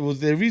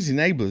 there is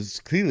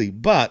enablers, clearly.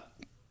 But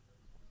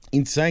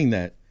in saying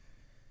that,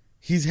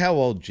 he's how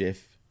old,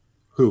 Jeff?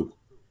 Who?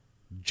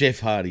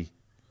 Jeff Hardy.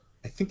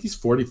 I think he's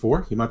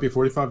 44. He might be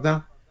 45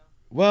 now.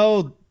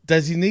 Well,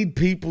 does he need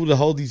people to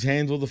hold his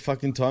hands all the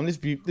fucking time? Let's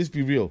be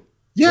real.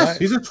 Yes, right?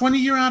 He's a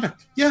 20-year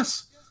addict.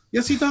 Yes,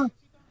 he does.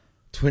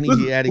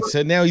 20-year addict.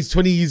 So now he's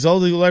 20 years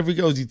old all over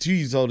again, or is he 2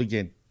 years old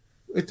again?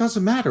 It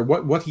doesn't matter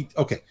what he.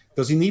 Okay,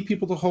 does he need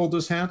people to hold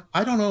his hand?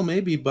 I don't know,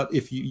 maybe, but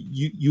if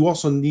you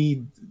also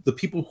need the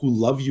people who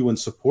love you and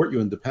support you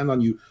and depend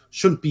on you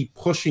shouldn't be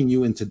pushing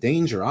you into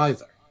danger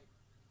either.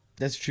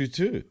 That's true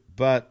too,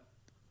 but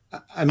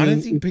I mean, I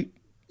don't think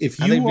if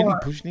are you they really are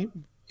pushing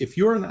him? if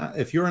you're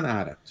an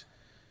addict,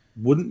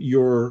 wouldn't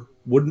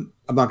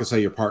I'm not gonna say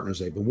your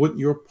partner's but wouldn't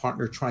your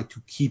partner try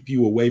to keep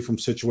you away from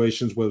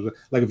situations where,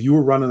 like, if you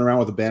were running around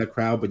with a bad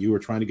crowd but you were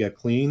trying to get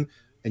clean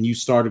and you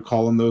started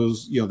calling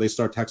those, they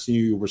start texting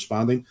you, you're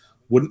responding,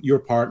 wouldn't your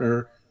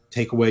partner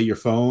take away your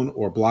phone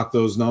or block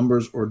those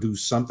numbers or do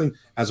something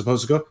as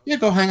opposed to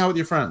go hang out with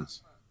your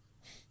friends?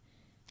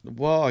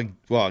 Well,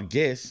 I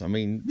guess. I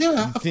mean,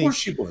 Yeah, of course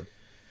she would.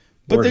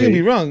 But Or don't get he-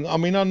 me wrong. I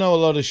mean, I know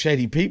a lot of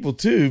shady people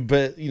too,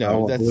 but believe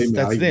me,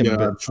 that's them. Yeah,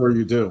 But, I'm sure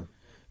you do.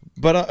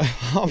 but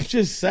I'm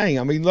just saying.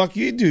 I mean, like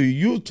you do.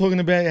 You're talking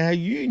about how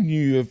you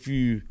knew a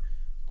few,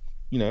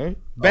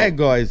 bad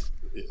guys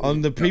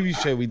on the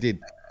previous show we did.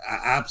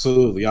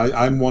 Absolutely.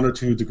 I'm 1 or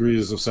 2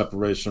 degrees of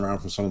separation around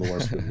from some of the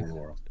worst people in the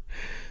world.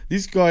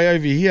 This guy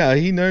over here,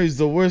 he knows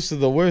the worst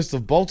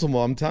of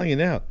Baltimore. I'm telling you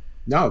now.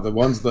 No, the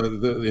ones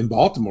in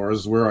Baltimore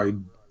is where I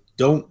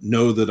don't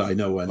know that I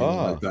know anyone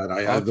like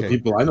that. The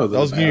people I know that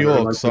was New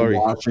York. Sorry,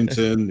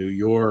 Washington, New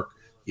York,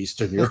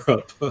 Eastern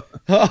Europe.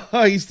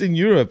 Eastern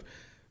Europe.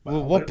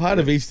 Well, what part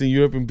of Eastern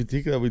Europe in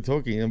particular are we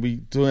talking? Are we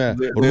doing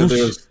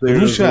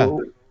Russia?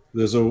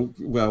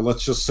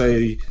 Let's just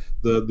say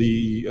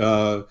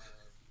the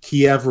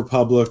Kiev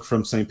Republic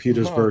from St.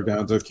 Petersburg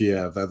down to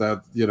Kiev. And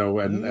a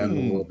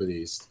little bit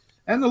east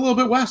and a little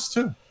bit west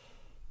too.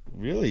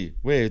 Really?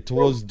 Where?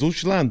 Towards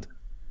Deutschland?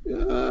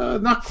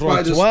 Not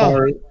quite as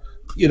far.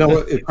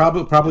 It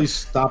probably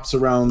stops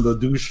around the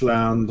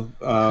Deutschland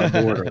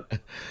border.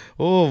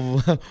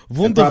 Oh,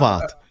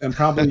 wunderbar. And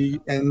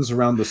probably ends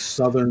around the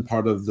southern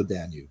part of the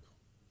Danube.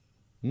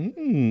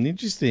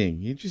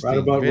 Interesting. Right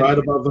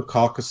above the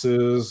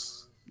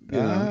Caucasus.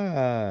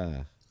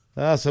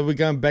 So we're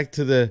going back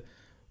to the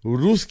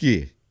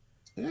Ruski.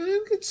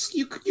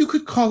 You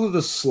could call it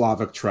a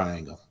Slavic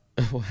triangle.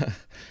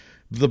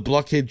 The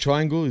blockhead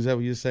triangle, is that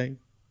what you're saying?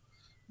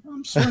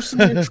 I'm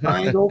sourcing a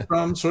triangle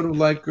from sort of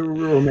like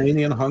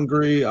Romania and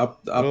Hungary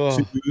up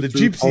to the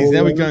gypsies. Poland.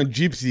 Now we're going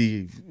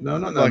gypsy. No,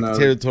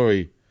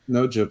 territory.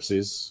 No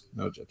gypsies.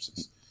 No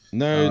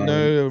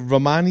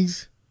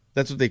Romanis.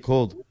 That's what they're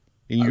called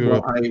in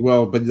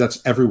Europe. But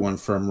that's everyone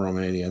from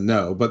Romania.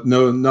 No, but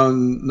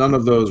none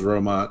of those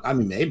Roma. I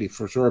mean, maybe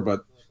for sure,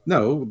 but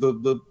no,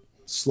 the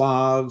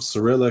Slavs,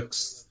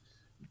 Cyrillics,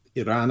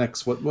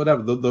 Iranics,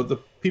 whatever the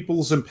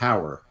peoples in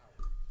power.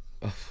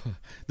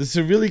 The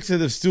Cyrillics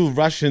are still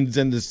Russians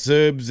and the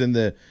Serbs and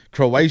the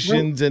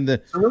Croatians and the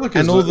Cyrillic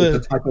and is all the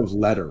type of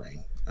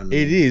lettering. I mean,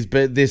 it is,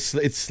 but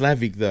it's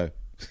Slavic though.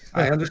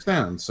 I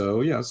understand.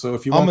 So yeah. So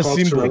if you want to call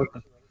it Cyrillic,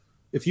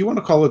 if you want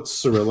to call it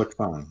Cyrillic,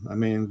 fine. I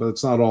mean, but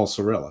it's not all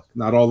Cyrillic.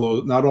 Not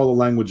all the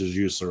languages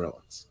use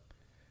Cyrillics.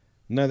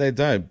 No, they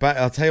don't. But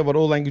I'll tell you what,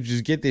 all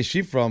languages get their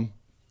shit from.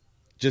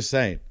 Just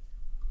saying.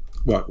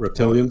 What,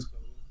 reptilians?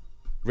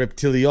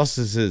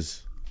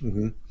 Reptiliosises.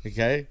 Mm-hmm.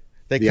 Okay.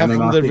 They come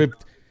from the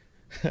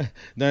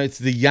No, it's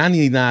the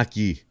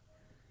Yaninaki.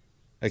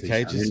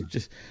 Okay,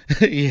 just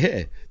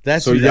yeah.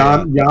 That's so.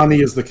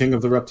 Yanni is the king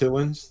of the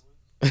reptilians.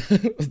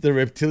 The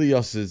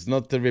reptilioses,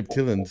 not the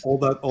reptilians.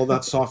 All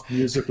that soft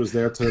music was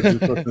there to do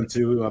put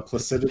into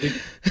placidity.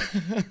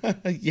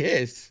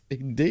 Yes,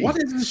 indeed.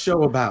 What is this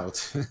show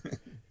about?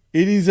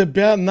 It is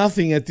about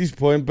nothing at this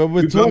point, but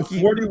we've talking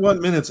 41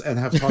 minutes and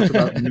have talked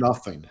about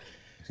nothing.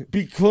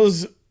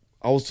 Because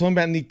I was talking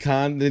about Nick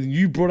Khan, then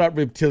you brought up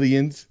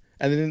reptilians,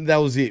 and then that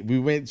was it. We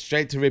went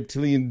straight to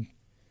reptilian.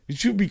 It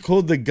should be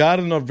called the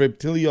Garden of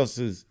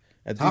Reptilioses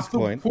at this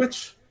point.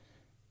 Which?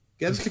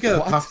 Get it together,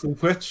 Tafton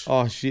Twitch.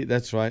 Oh shit,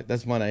 that's right.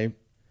 That's my name.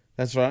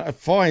 That's right. I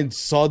find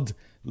Sod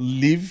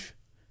Live.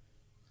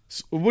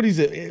 What is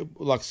it?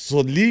 Like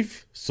Sod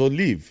Live? Sod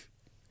Live.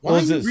 Why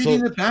are you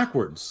reading it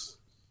backwards?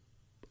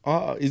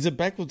 Is it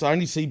backwards? I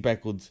only see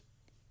backwards.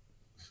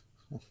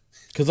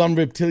 Because I'm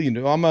reptilian.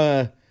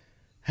 How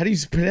do you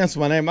pronounce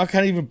my name? I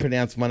can't even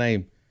pronounce my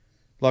name.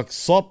 Like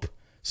Sop,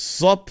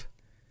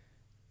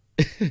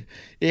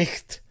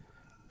 Echt,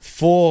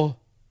 For.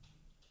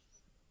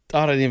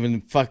 I don't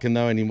even fucking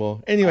know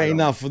anymore. Anyway,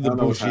 enough of the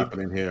bullshit. What's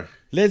happening here?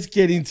 Let's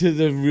get into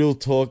the real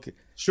talk.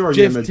 Sure,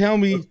 Jeff,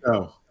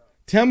 Yimid.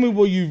 tell me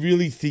what you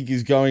really think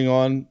is going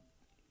on,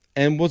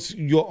 and what's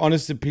your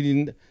honest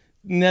opinion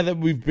now that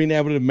we've been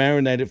able to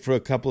marinate it for a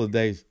couple of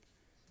days.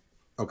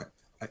 Okay.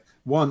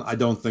 One, I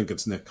don't think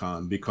it's Nick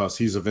Khan because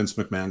he's a Vince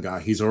McMahon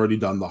guy. He's already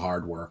done the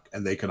hard work,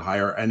 and they could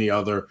hire any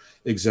other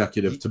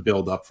executive to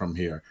build up from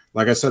here.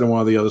 Like I said in one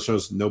of the other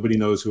shows, nobody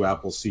knows who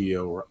Apple's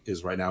CEO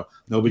is right now.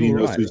 Nobody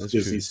knows who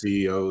Disney's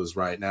CEO is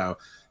right now.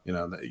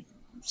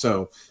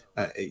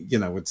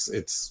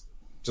 It's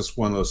just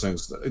one of those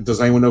things.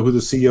 Does anyone know who the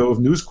CEO of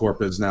News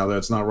Corp is now that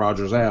it's not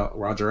Roger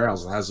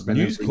Ailes? It hasn't been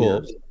News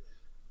Corp.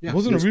 Yeah,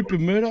 wasn't it Rupert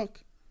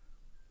Murdoch?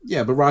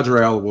 Yeah, but Roger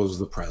Ailes was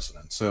the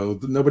president, so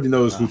nobody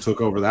knows who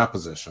took over that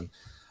position.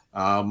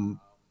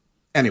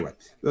 Anyway,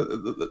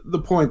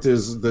 the point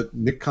is that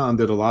Nick Khan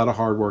did a lot of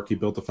hard work. He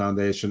built the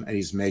foundation, and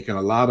he's making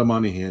a lot of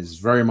money. He's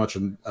very much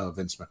a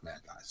Vince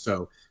McMahon guy.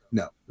 So,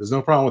 no, there's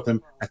no problem with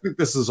him. I think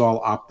this is all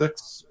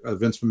optics.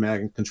 Vince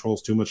McMahon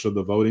controls too much of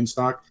the voting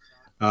stock.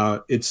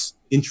 It's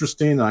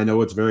interesting. I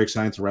know it's very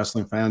exciting to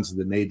wrestling fans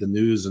that made the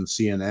news and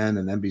CNN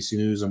and NBC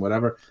News and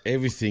whatever.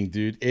 Everything,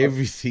 dude.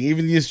 Everything.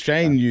 Even the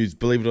Australian news,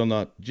 believe it or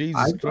not.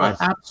 Jesus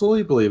Christ. I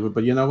absolutely believe it.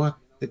 But you know what?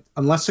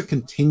 Unless it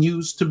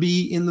continues to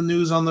be in the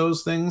news on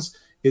those things,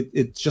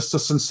 it's just a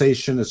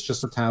sensation. It's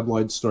just a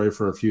tabloid story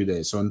for a few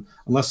days. So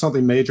unless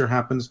something major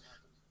happens,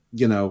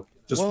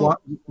 just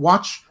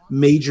watch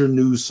major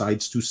news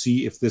sites to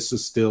see if this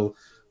is still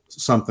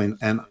something.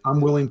 And I'm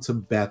willing to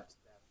bet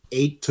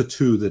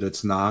 8-2 that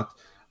it's not.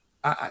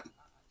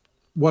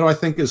 What do I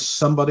think is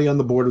somebody on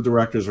the board of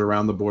directors or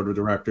around the board of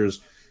directors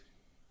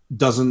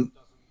doesn't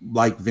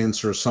like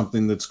Vince or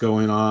something that's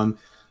going on.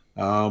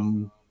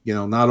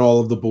 Not all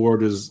of the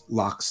board is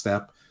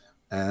lockstep,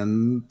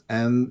 and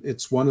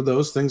it's one of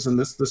those things. And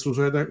this was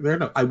where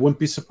they're. I wouldn't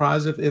be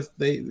surprised if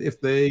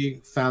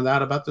they found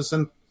out about this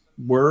and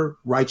were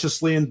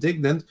righteously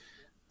indignant.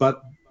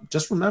 But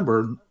just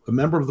remember, a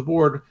member of the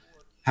board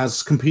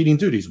has competing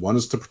duties. One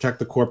is to protect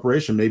the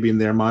corporation. Maybe in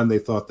their mind they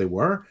thought they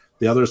were.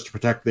 The other is to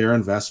protect their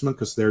investment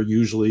because they're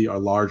usually a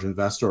large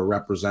investor or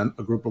represent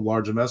a group of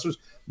large investors.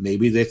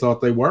 Maybe they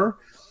thought they were.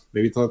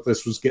 Maybe thought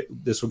this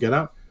would get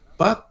out.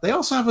 But they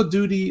also have a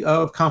duty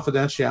of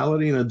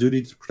confidentiality and a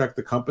duty to protect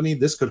the company.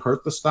 This could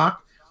hurt the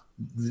stock.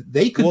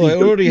 They could. Well, it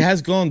already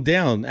has gone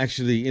down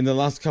actually in the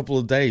last couple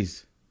of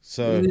days.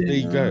 So there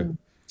you go.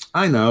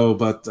 I know,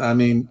 but I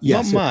mean,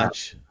 yes, not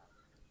much.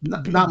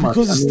 Not much.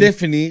 Because of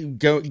Stephanie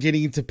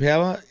getting into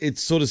power,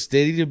 it's sort of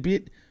steadied a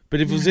bit.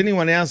 But if it was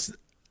anyone else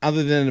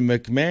other than a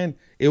McMahon,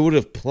 it would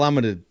have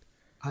plummeted.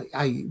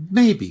 I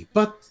maybe,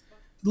 but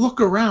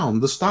look around.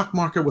 The stock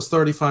market was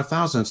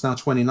 35,000. It's now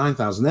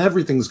 29,000.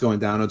 Everything's going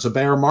down. It's a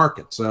bear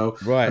market. So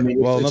right. I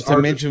mean, not to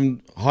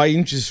mention high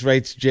interest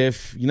rates,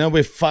 Jeff.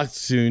 We're fucked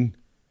soon.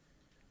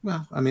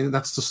 Well, I mean,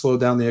 that's to slow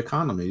down the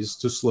economies,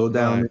 to slow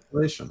down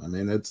inflation. I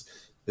mean,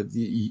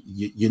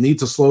 you need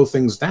to slow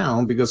things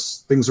down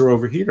because things are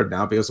overheated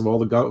now because of all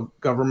the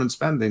government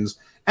spendings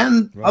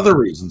and other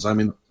reasons. I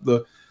mean,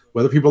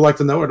 whether people like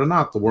to know it or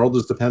not, the world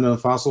is dependent on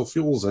fossil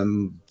fuels,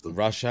 and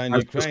Russia and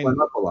Ukraine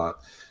went up a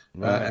lot.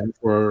 And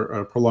for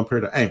a prolonged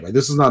period. Anyway,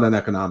 this is not an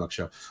economic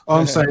show. All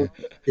I'm saying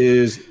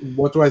is,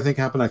 what do I think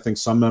happened? I think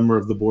some member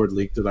of the board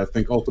leaked it. I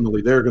think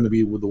ultimately they're going to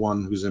be the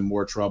one who's in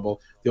more trouble.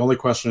 The only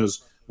question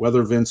is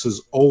whether Vince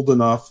is old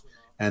enough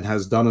and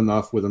has done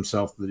enough with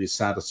himself that he's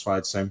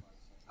satisfied saying,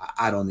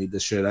 I don't need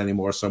this shit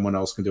anymore. Someone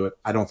else can do it.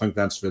 I don't think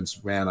that's Vince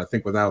McMahon. I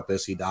think without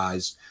this, he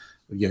dies.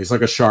 He's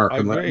like a shark. I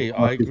agree.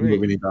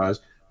 When he dies.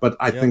 But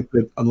I think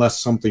that unless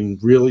something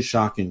really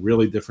shocking,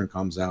 really different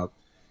comes out,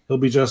 he'll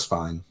be just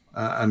fine.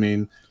 I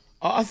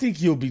think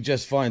he'll be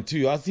just fine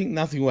too. I think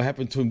nothing will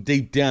happen to him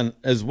deep down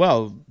as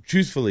well,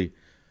 truthfully.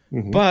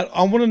 Mm-hmm. But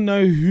I want to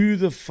know who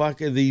the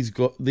fuck are these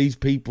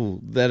people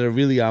that are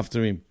really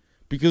after him,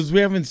 because we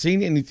haven't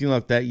seen anything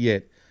like that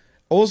yet.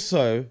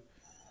 Also,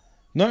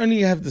 not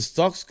only have the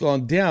stocks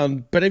gone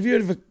down, but have you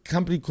heard of a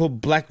company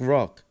called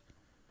BlackRock?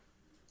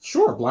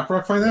 Sure,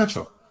 BlackRock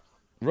Financial.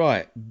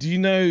 Right. Did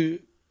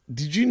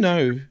you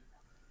know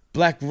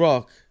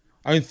BlackRock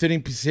owned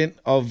 13%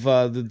 of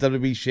the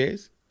WB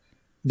shares?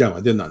 No,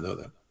 I did not know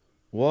that.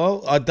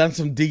 Well, I've done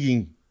some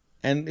digging,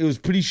 and it was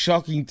pretty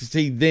shocking to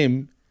see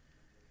them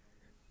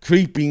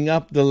creeping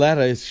up the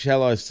ladder,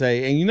 shall I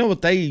say. And you know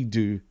what they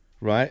do,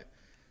 right?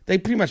 They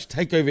pretty much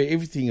take over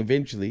everything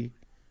eventually,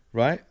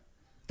 right?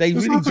 There's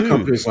really lots do. Of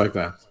companies like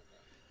that.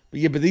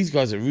 But these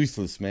guys are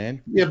ruthless,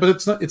 man. Yeah, but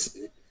it's not.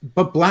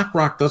 But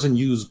BlackRock doesn't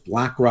use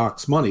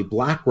BlackRock's money.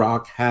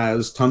 BlackRock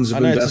has tons of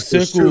investors.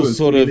 It's a circle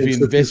sort of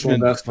investment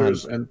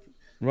investors, fund.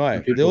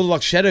 Right. They're all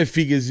like shadow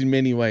figures in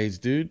many ways,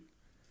 dude.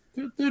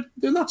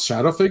 They're not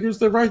shadow figures.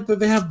 They're right.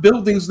 They have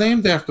buildings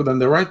named after them.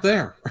 They're right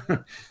there.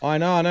 I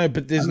know.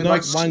 But there's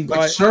one guy.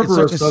 Like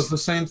Cerberus does the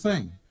same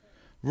thing.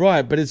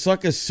 Right, but it's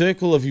like a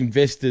circle of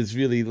investors,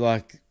 really.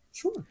 Like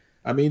sure.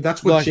 I mean,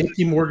 that's what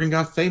J.P. Morgan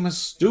got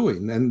famous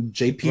doing, and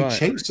J.P.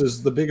 Chase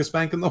is the biggest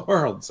bank in the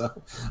world. So,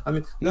 I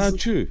mean,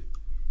 true.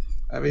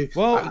 I mean,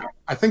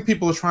 I think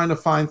people are trying to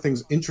find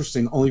things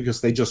interesting only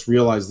because they just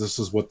realize this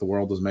is what the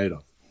world is made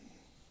of.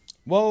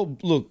 Well,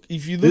 look,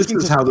 if you look this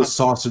is how the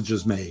sausage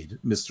is made,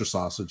 Mr.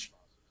 Sausage.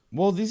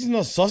 Well, this is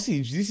not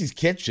sausage. This is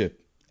ketchup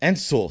and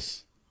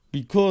sauce.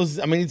 Because,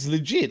 I mean, it's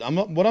legit.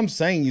 What I'm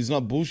saying is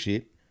not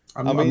bullshit.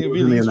 I'm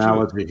really the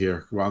analogy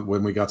here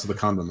when we got to the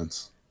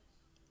condiments.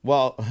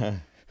 Well,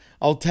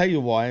 I'll tell you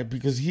why.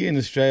 Because here in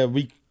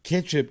Australia,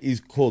 ketchup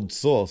is called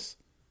sauce.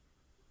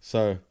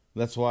 So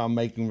that's why I'm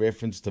making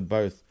reference to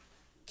both.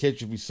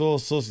 Ketchup is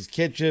sauce, sauce is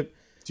ketchup.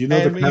 Do you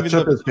know the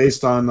ketchup is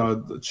based on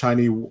the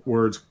Chinese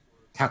words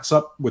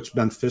catsup, which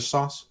meant fish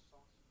sauce?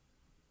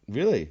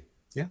 Really?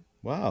 Yeah.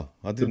 Wow.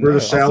 I didn't know. The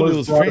British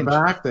sailors brought French. It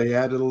back. They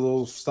added a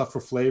little stuff for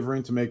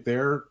flavoring to make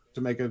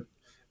it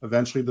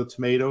Eventually, the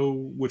tomato,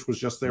 which was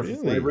just there for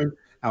Really? flavoring,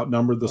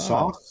 outnumbered the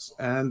Wow. sauce,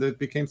 and it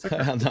became thicker.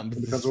 Outnumbered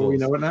the Because of what we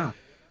sauce. know it now.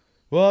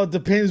 Well, it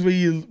depends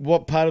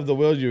what part of the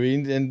world you're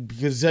in, and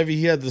because over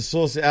here the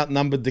sauce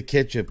outnumbered the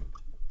ketchup.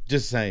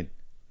 Just saying.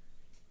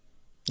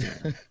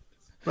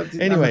 But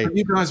Anyway.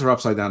 you guys are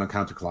upside down and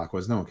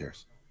counterclockwise. No one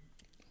cares.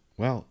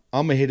 Well,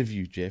 I'm ahead of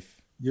you,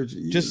 Jeff. You're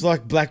Just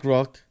like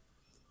BlackRock,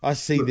 I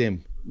see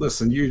them.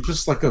 Listen, you're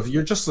just a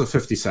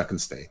 50-second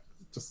state.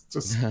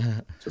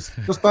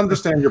 Just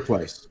understand your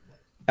place.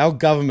 Our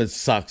government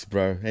sucks,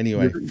 bro.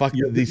 Anyway, fuck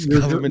this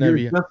government over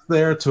here. You're just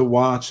there to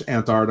watch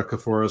Antarctica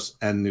for us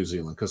and New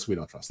Zealand because we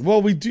don't trust them.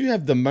 Well, we do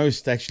have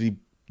the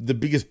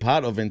biggest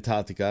part of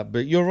Antarctica,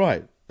 but you're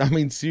right. I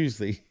mean,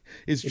 seriously,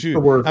 it's true.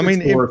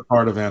 It's the worst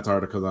part of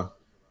Antarctica, though.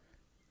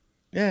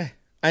 Yeah,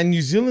 and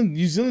New Zealand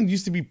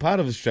used to be part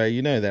of Australia.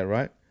 You know that,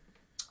 right?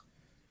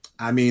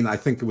 I mean, I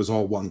think it was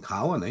all one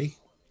colony.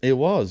 It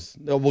was.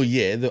 Well,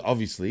 yeah,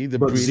 obviously.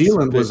 But Brits,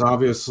 Zealand was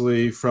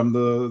obviously from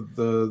the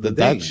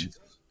Dutch. Danes.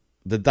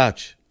 The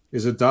Dutch.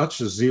 Is it Dutch?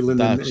 Is Zealand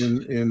Dutch.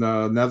 in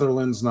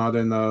Netherlands, not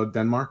in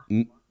Denmark?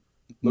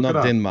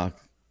 Not Denmark.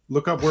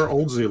 Look up where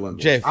Old Zealand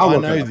was. Jeff, I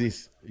know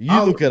this.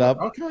 You look it up.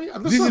 Okay.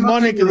 This is my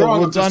neck of the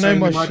woods. I know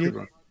my shit.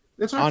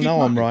 I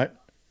know I'm right.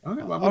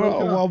 Okay,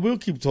 well, we'll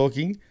keep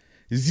talking.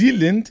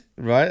 Zealand,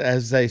 right,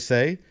 as they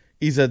say,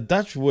 is a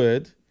Dutch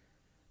word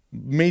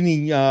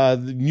meaning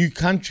new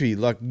country,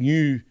 like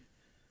the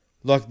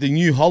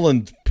New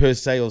Holland per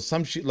se, or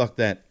some shit like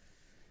that.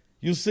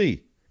 You'll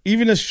see.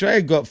 Even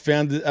Australia got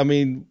founded. I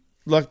mean,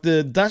 like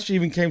the Dutch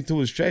even came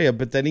to Australia,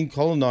 but they didn't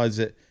colonize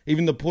it.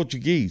 Even the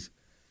Portuguese.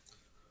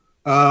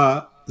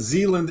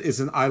 Zealand is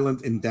an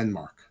island in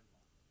Denmark.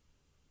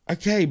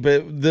 Okay,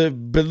 but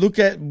look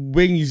at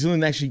where New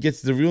Zealand actually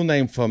gets the real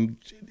name from.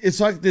 It's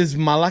like there's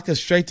Malacca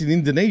Strait in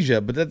Indonesia,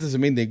 but that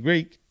doesn't mean they're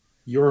Greek.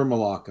 You're a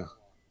Malacca.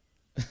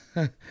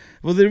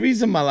 Well, there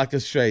is a Malacca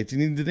Strait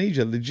in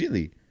Indonesia,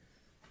 legitly.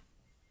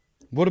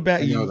 What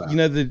about you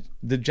know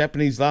the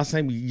Japanese last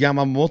name,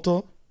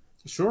 Yamamoto?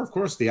 Sure, of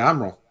course, the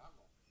Admiral.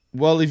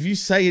 Well, if you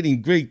say it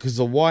in Greek, because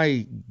the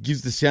Y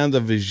gives the sound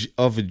of a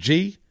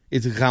G,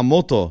 it's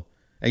Ramoto.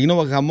 And you know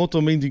what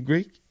Ramoto means in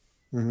Greek?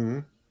 Mm-hmm.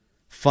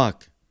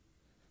 Fuck.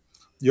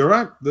 You're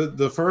right.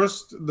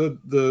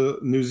 The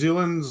New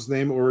Zealand's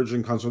name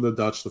origin comes from the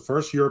Dutch. The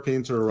first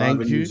European to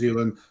arrive in New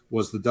Zealand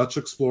was the Dutch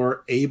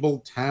explorer Abel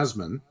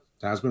Tasman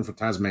for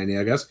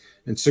Tasmania, I guess,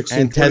 in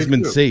 1622. And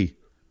Tasman Sea.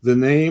 The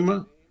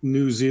name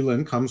New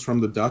Zealand comes from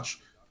the Dutch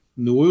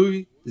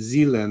Nieuw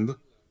Zealand,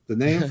 the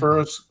name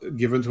first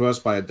given to us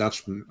by a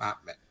Dutch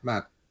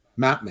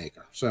map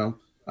maker. So,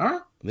 all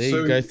right. There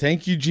you go.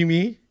 Thank you,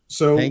 Jimmy.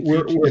 So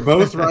we're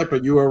both right,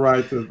 but you are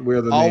right that where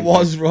the name I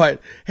was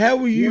right. How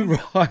were you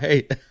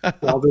right?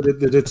 Well,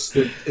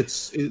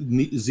 it's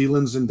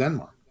Zealand's in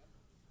Denmark.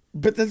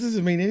 But that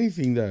doesn't mean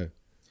anything, though.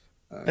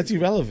 That's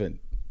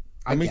irrelevant.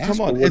 I mean, guess,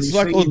 come on. when It's you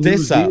like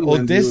say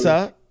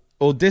Odessa.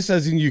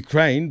 Odessa's in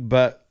Ukraine,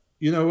 but...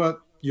 You know what?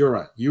 You're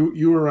right.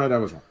 You were right. I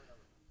was wrong.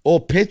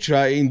 Or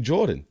Petra in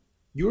Jordan.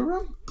 You were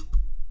right.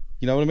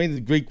 You know what I mean?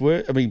 The Greek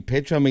word, I mean,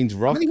 Petra means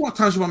rock. How many more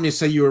times do you want me to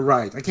say you were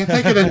right? I can't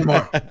take it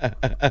anymore.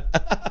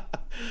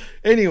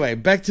 Anyway,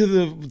 back to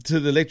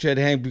the lecture at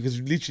hand, because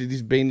literally this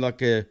has been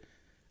like I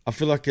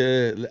feel like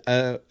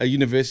a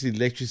university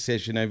lecture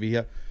session over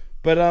here.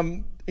 But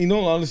in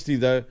all honesty,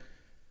 though,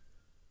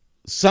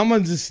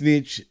 someone's a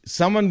snitch,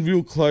 someone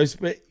real close.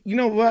 But you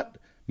know what?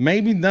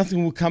 Maybe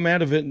nothing will come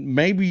out of it.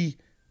 Maybe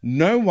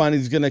no one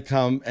is going to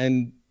come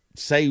and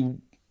say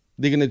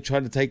they're going to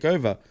try to take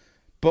over.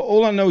 But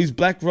all I know is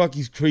BlackRock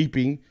is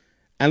creeping,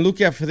 and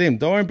look out for them.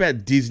 Don't worry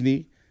about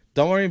Disney.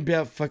 Don't worry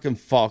about fucking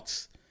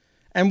Fox.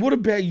 And what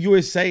about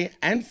USA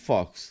and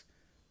Fox?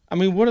 I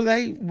mean, what do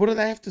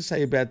they have to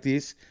say about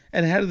this,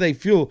 and how do they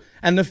feel?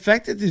 And the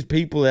fact that there's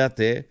people out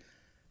there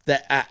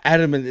that are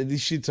adamant that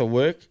this shit's a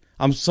work,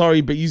 I'm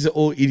sorry, but you're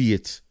all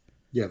idiots.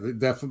 Yeah,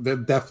 they're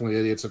definitely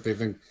idiots if they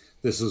think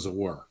this is a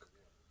work.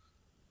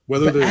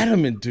 But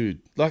adamant, dude.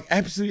 Like,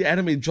 absolutely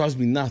adamant. It drives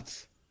me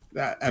nuts.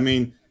 I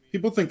mean,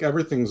 people think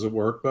everything's a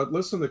work, but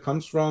listen, it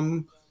comes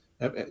from,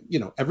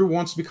 everyone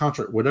wants to be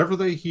contrary. Whatever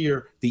they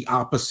hear, the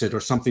opposite or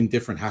something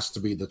different has to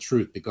be the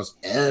truth, because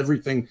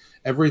everything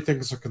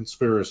is a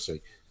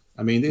conspiracy.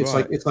 I mean, it's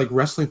right. It's like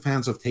wrestling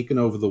fans have taken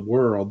over the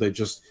world. They've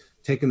just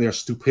taken their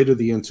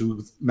stupidity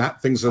into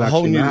things that a actually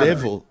whole new matter.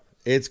 level.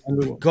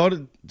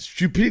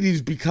 Stupidity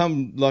has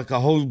become like a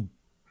whole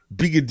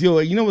bigger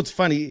deal. You know what's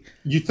funny?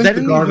 You think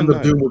the Garden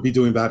of Doom would be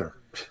doing better?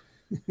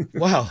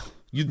 Wow.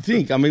 You'd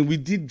think. I mean, we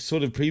did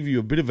sort of preview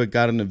a bit of a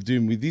Garden of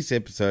Doom with this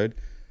episode.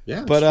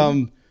 Yeah. But,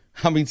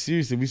 I mean,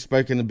 seriously, we've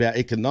spoken about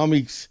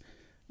economics,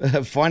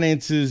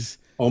 finances,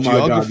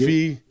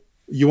 geography. God.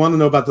 You want to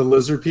know about the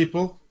lizard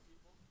people?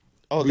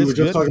 Oh, we were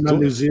just talking about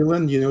New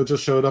Zealand.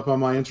 Just showed up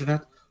on my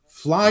internet.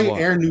 Fly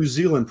Air New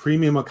Zealand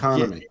premium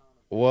economy. Yeah.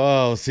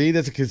 Whoa, see,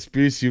 that's a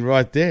conspiracy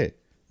right there.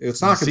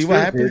 It's not conspiracy. See what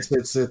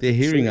happens? They're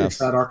hearing us.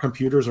 That our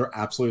computers are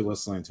absolutely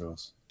listening to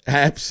us.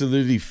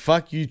 Absolutely.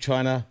 Fuck you,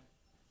 China.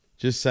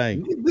 Just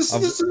saying. This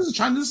is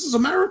China. This is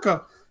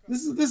America.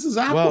 This is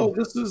Apple. Well,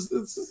 this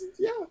is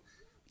yeah.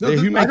 No,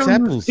 who makes I don't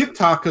apples? use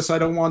TikTok because I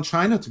don't want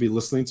China to be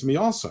listening to me.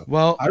 Also,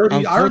 Well, I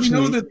already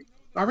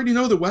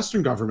know that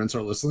Western governments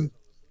are listening.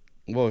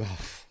 Well,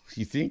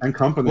 you think? And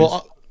companies.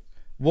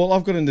 Well,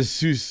 I've got an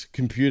Asus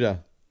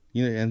computer,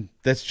 and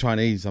that's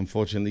Chinese,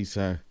 unfortunately.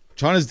 So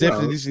China's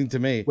definitely listening to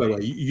me.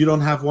 Wait, you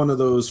don't have one of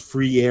those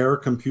free air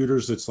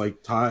computers that's like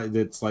has an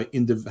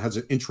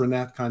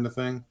intranet kind of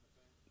thing?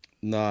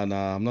 No,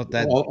 I'm not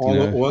that.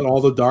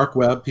 All the dark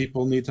web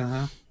people need to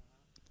have.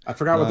 I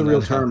forgot what the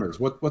real term is.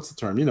 What's the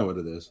term? You know what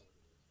it is.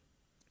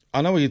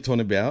 I know what you're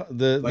talking about.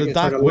 The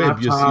dark like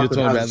web. You're talking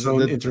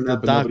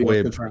about the dark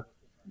web.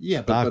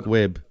 Yeah, dark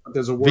web. But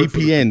there's a word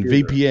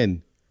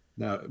VPN.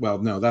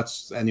 No,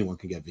 that's anyone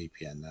can get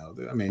VPN now.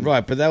 I mean,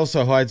 right, but that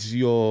also hides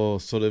your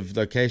sort of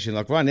location.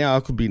 Like right now, I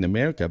could be in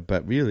America,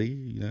 but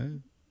really,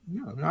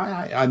 No,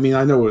 I mean,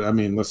 I know. I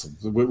mean, listen,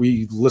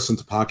 we listen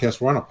to podcasts.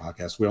 We're on a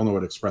podcast. We all know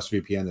what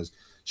ExpressVPN is.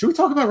 Should we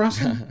talk about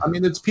wrestling? I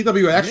mean, it's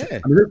PWX. Yeah.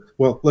 I mean,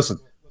 well, listen,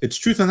 it's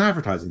truth in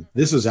advertising.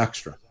 This is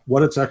extra.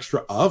 What it's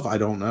extra of, I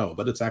don't know,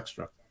 but it's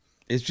extra.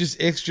 It's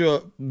just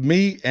extra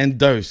me and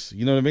dose.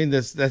 You know what I mean?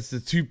 That's the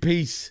two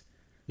piece.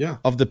 Yeah.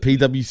 Of the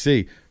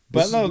PWC.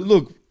 But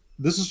look.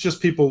 This is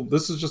just people.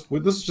 This is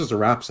just a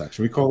rap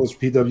section. We call this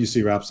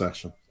PWC rap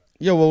section.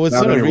 Yeah, well, it's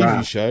not a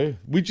review show.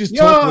 We just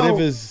talk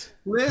whatever's.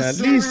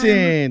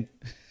 Listen.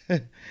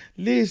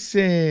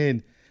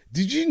 Listen.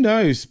 Did you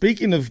know?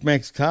 Speaking of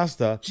Max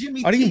Caster,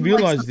 Jimmy I didn't King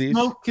realize likes to this.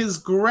 Smoke his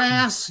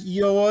grass,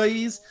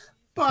 yoys.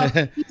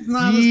 But he's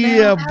not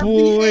yeah, as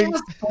boy.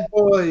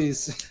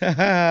 Boys.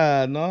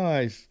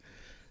 Nice.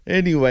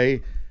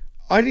 Anyway,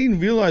 I didn't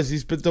realize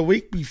this, but the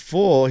week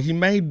before, he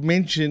made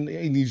mention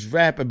in his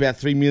rap about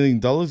 $3 million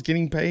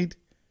getting paid.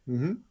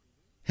 Mm-hmm.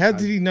 How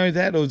did he know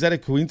that, or was that a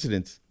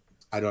coincidence?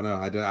 I don't know.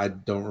 I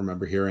don't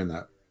remember hearing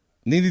that.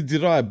 Neither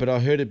did I, but I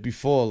heard it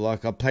before.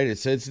 Like, I played it,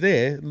 so it's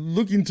there.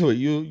 Look into it.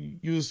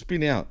 You'll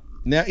spin out.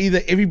 Now,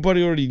 either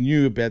everybody already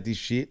knew about this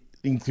shit,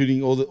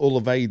 including all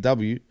of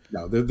AEW.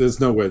 No, there's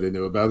no way they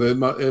knew about it.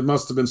 It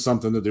must have been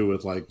something to do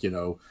with, like,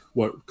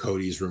 what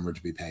Cody's rumored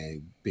to be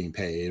being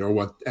paid, or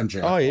what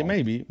MJF. Oh yeah,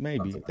 maybe.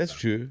 That's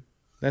true.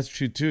 That's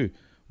true too.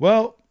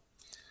 Well,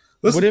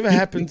 listen, whatever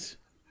happens,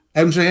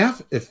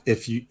 MJF,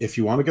 if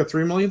you want to get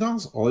 $3 million,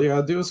 all you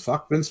gotta do is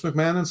fuck Vince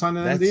McMahon and sign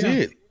an NDA. That's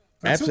it.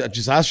 Absolutely.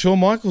 Just ask Shawn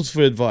Michaels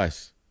for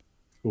advice.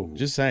 Ooh.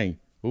 Just saying.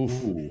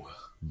 Ooh.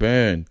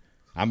 Burn.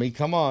 I mean,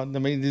 come on. I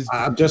mean,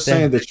 I'm just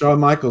saying that Shawn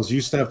Michaels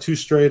used to have two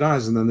straight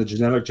eyes, and then the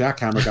genetic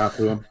jackhammer got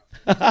to him,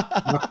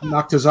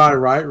 knocked his eye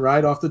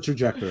right off the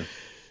trajectory.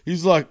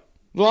 He's like,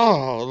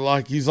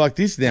 he's like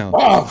this now.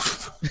 Oh.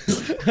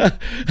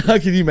 How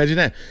can you imagine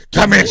that?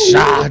 Come here,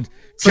 Shawn.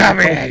 Come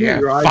here,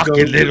 you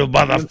fucking little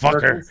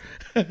motherfucker.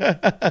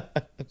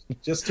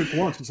 Just took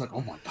once. He's like,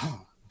 oh my God.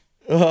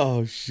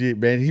 Oh shit,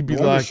 man. He'd be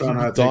like, Shawn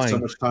had to take so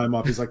much time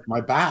off. He's like,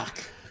 my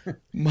back.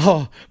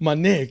 My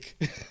neck.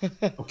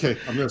 Okay,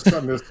 I'm gonna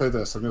say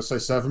this. I'm gonna say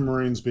 7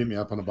 Marines beat me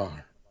up on a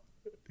bar.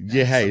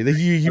 Yeah, hey,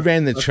 he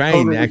ran the train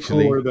totally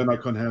actually. Cooler than I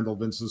couldn't handle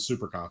Vince's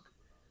supercock.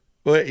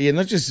 Well, yeah,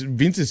 not just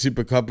Vince's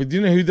supercock, but do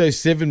you know who those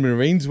 7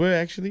 Marines were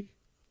actually?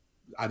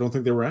 I don't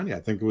think there were any.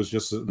 I think it was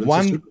just Vince's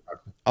one. supercock.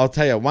 I'll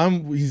tell you,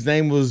 one. His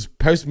name was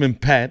Postman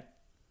Pat.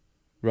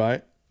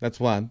 Right,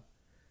 that's one.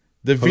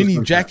 The Vinny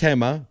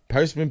Jackhammer,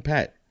 Postman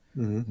Pat.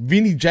 Mm-hmm.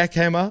 Vinny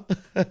Jackhammer.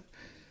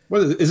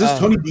 What is this?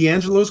 Tony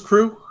D'Angelo's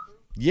crew?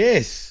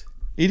 Yes,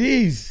 it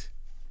is.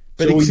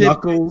 But Joey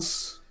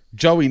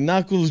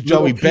Knuckles,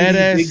 Joey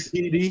Badass,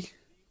 Big Petey.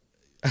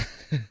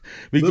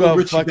 We Little got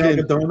Richie fucking Bag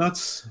of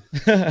Donuts.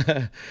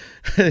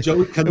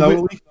 Joey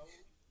Cannoli.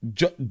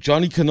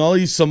 Johnny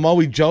Cannoli,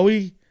 Samoa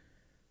Joey.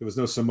 There was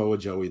no Samoa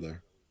Joey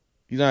there.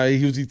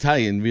 He was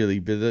Italian, really,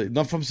 but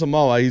not from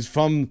Samoa. He's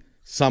from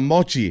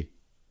Samochi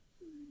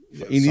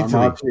in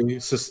Italy.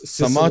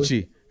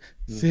 Samochi.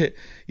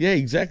 Yeah,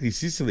 exactly,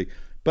 Sicily.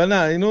 But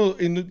no,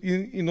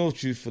 in all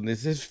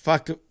truthfulness,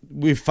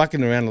 we're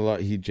fucking around a lot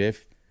here,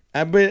 Jeff.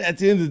 But at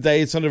the end of the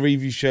day, it's not a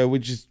review show. We're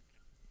just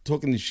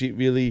talking the shit,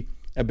 really,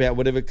 about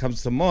whatever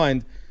comes to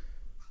mind.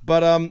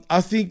 But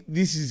I think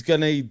this is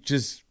gonna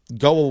just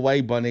go away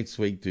by next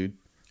week, dude.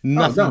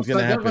 Nothing's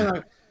gonna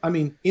happen. I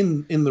mean,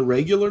 in the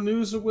regular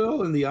news, it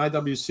will. In the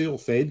IWC, will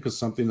fade because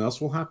something else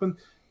will happen.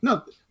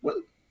 No,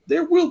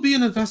 there will be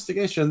an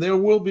investigation. There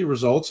will be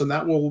results, and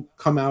that will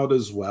come out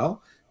as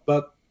well.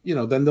 But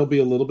then there'll be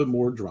a little bit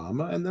more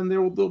drama, and then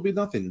there'll be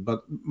nothing.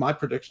 But my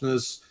prediction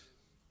is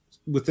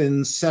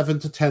within 7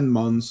 to 10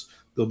 months,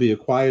 there'll be a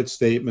quiet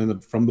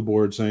statement from the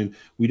board saying,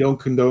 we don't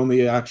condone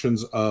the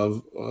actions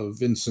of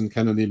Vincent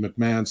Kennedy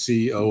McMahon,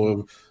 CEO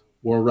of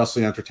World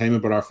Wrestling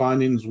Entertainment, but our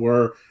findings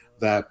were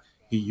that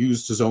he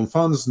used his own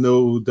funds.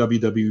 No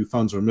WWE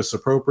funds were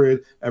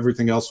misappropriated.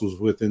 Everything else was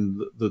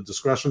within the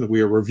discretion.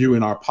 We are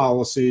reviewing our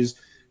policies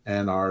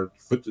and our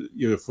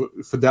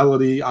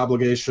fidelity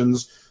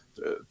obligations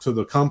to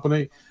the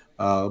company,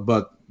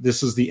 but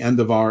this is the end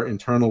of our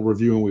internal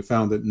review, and we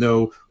found that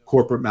no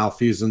corporate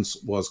malfeasance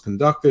was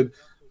conducted.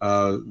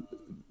 Mr.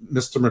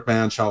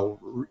 McMahon shall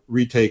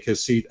retake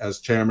his seat as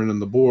chairman of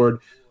the board,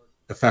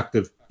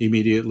 effective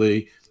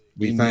immediately.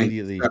 We thank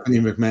Immediately. Stephanie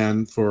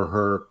McMahon for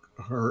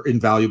her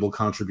invaluable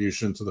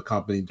contribution to the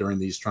company during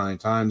these trying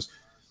times.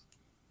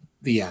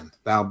 The end.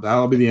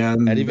 That'll be the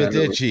end.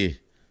 Arrivederci.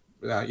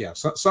 Yeah,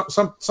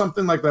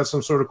 something like that,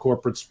 some sort of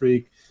corporate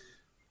speak.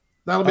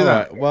 That'll be All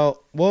that. right.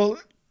 Well,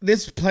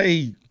 let's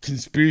play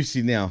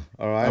conspiracy now.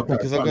 All right, Okay,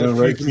 because I've I'm got a gonna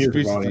few raise music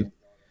conspiracy on it. things.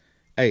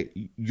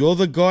 Hey, you're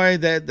the guy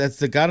that's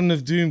the Garden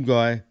of Doom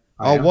guy.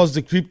 I I am. was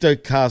the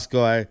CryptoCast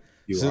guy.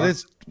 You so are.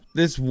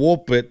 let's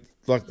warp it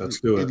like Let's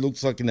do it.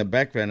 looks like in the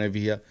background over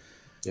here.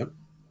 Yep,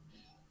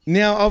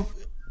 Now,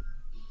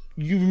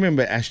 you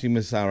remember Ashley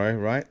Massaro,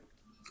 right?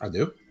 I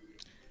do.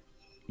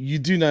 You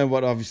do know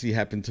what obviously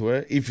happened to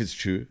her, if it's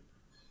true.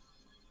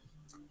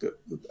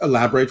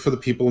 Elaborate for the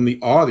people in the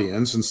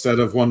audience instead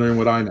of wondering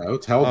what I know.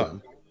 Tell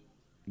them.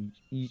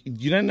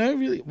 You don't know,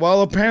 really?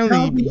 Well, apparently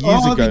Tell the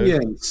years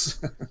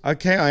audience. ago.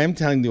 Okay, I am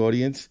telling the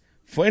audience.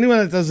 For anyone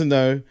that doesn't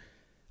know,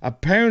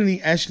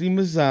 apparently Ashley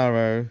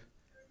Massaro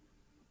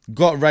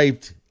got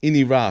raped in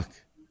Iraq.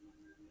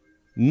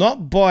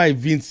 Not by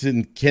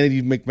Vincent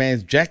Kennedy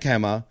McMahon's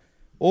jackhammer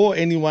or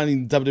anyone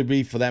in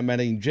WWE for that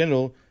matter in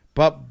general,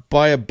 but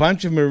by a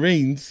bunch of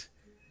Marines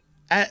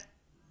at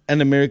an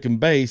American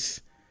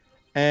base,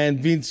 and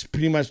Vince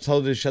pretty much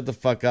told her to shut the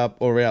fuck up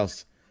or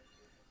else.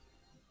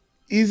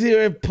 Is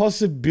there a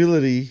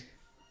possibility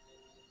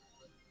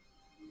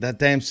that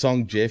damn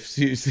song, Jeff?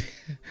 Seriously,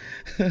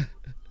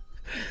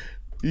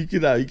 you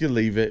can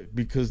leave it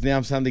because now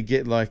I'm starting to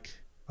get like,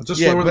 I'll just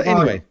yeah. lower the But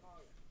anyway, volume.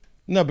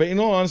 no. But in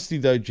all honesty,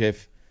 though,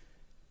 Jeff,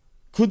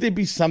 could there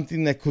be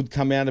something that could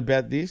come out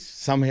about this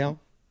somehow?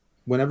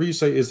 Whenever you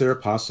say, "Is there a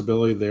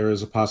possibility?" There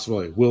is a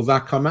possibility. Will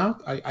that come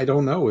out? I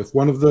don't know. If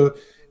one of the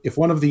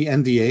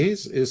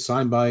NDAs is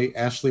signed by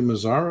Ashley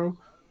Massaro,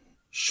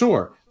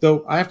 sure.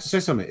 Though I have to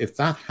say something. If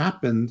that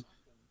happened,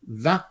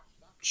 that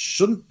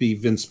shouldn't be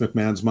Vince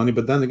McMahon's money.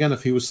 But then again,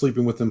 if he was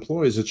sleeping with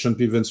employees, it shouldn't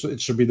be Vince. It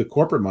should be the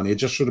corporate money. It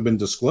just should have been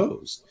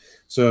disclosed.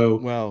 So,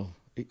 Well,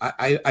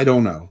 I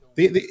don't know.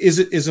 Is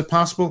it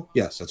possible?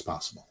 Yes, it's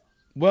possible.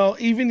 well,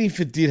 even if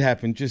it did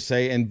happen, just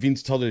say, and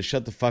Vince told her to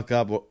shut the fuck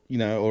up, or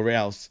or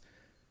else.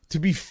 To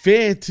be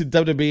fair to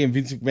WWE and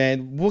Vince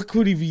McMahon, what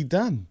could he have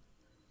done?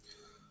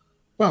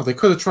 Well, they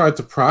could have tried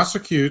to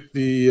prosecute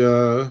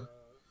the.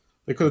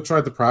 They could have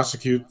tried to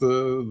prosecute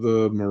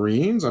the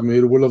Marines. I mean,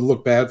 it would have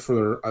looked bad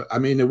for. I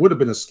mean, it would have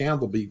been a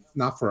scandal,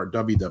 not for our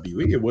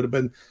WWE. It would have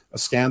been a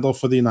scandal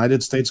for the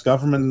United States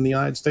government and the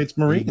United States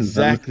Marines.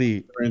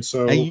 Exactly. And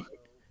so,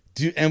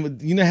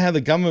 and you know how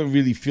the government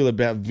really feel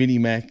about Vinnie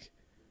Mac?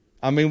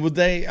 I mean, would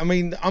they? I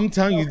mean, I'm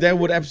telling you, they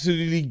would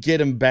absolutely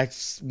get him back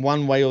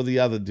one way or the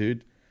other,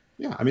 dude.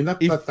 yeah, I mean that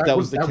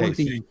would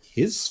be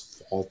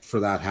his fault for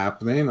that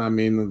happening. I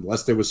mean,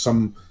 unless there was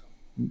some.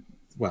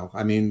 Well,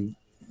 I mean.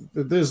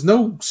 There's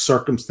no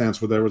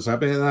circumstance where there was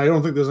happening, and I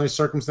don't think there's any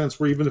circumstance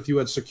where even if you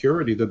had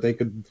security that they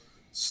could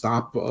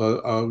stop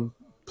a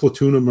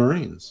platoon of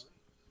Marines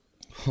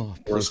or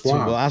a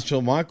squad. Well, ask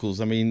Shawn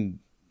Michaels. I mean,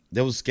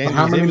 there was scandals.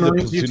 How many with the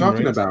Marines are you platoon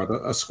talking Marines.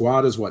 about? A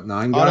squad is what,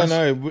 9 guys? I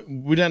don't know.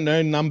 We don't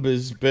know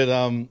numbers, but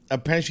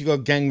apparently she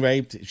got gang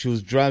raped. She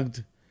was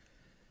drugged,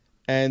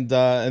 and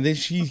then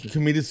she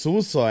committed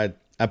suicide.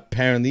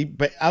 Apparently,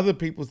 but other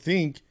people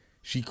think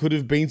she could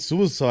have been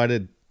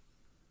suicided.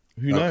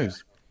 Who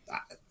knows?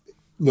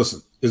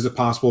 Listen, is it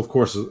possible? Of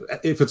course.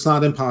 If it's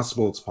not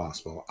impossible, it's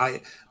possible.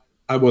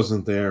 I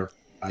wasn't there.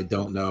 I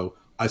don't know.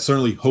 I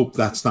certainly hope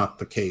that's not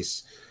the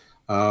case.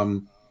 I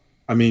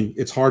mean,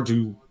 it's hard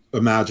to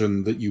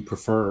imagine that you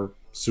prefer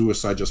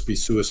suicide just be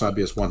suicide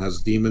because one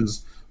has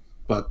demons.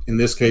 But in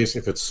this case,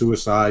 if it's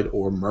suicide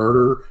or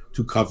murder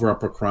to cover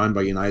up a crime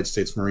by United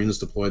States Marines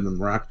deployed in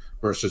Iraq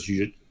versus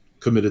you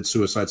committed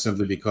suicide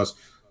simply because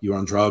you're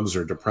on drugs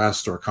or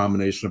depressed or a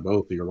combination of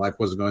both, or your life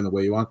wasn't going the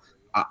way you want,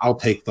 I'll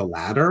take the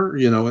latter,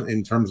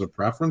 in terms of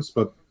preference.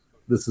 But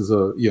this is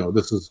a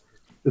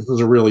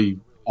really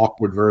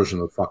awkward version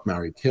of fuck,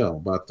 marry, kill.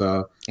 But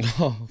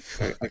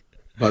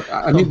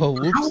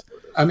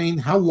I mean,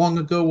 how long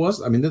ago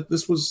was? I mean, that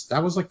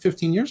was like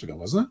 15 years ago,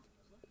 wasn't it?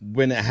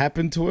 When it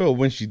happened to her, or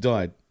when she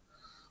died?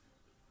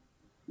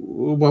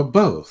 Well,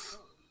 both.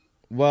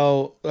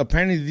 Well,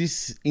 apparently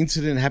this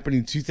incident happened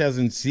in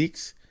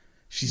 2006.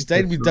 She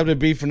stayed with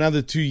WWE for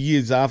another 2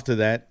 years after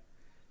that.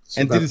 So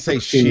and didn't say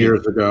 16 shit.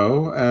 years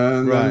ago,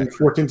 and Right. then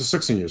 14 to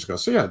 16 years ago.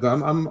 So yeah,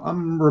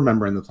 I'm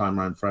remembering the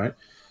timeline right.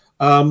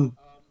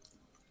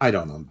 I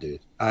don't know,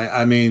 dude.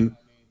 I mean,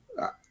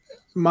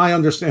 my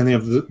understanding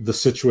of the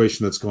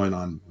situation that's going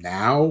on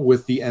now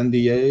with the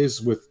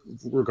NDAs, with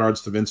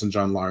regards to Vince and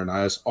John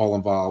Laurinaitis, all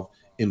involve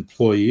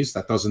employees.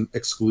 That doesn't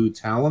exclude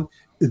talent.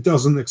 It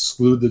doesn't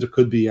exclude that it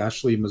could be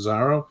Ashley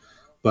Massaro,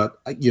 but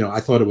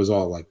I thought it was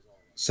all like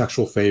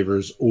sexual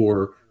favors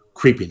or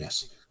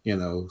creepiness.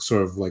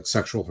 Sort of like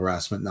sexual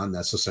harassment, not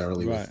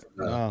necessarily with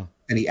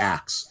any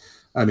acts.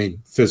 I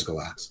mean, physical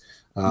acts.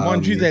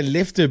 Mind you, they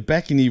left her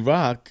back in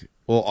Iraq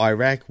or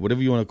Iraq,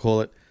 whatever you want to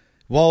call it.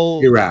 Well,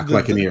 Iraq,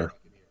 like an ear.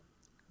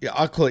 Yeah,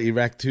 I call it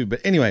Iraq too.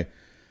 But anyway,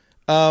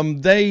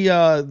 they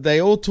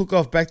all took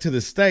off back to the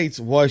States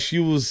while she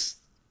was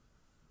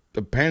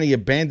apparently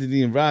abandoned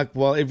in Iraq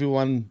while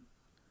everyone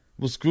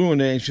was screwing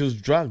her and she was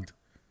drugged.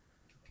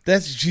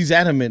 She's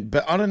adamant,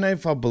 but I don't know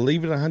if I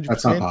believe it 100%.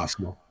 That's not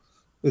possible.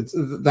 It's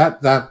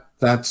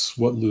that's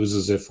what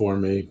loses it for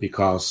me,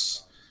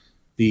 because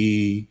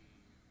the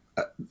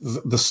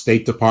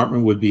State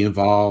Department would be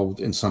involved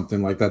in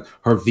something like that.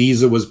 Her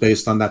visa was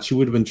based on that. She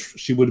would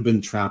have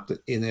been trapped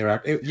in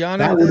Iraq.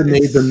 That would have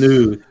made the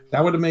news.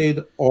 That would have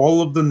made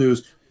all of the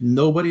news.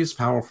 Nobody is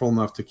powerful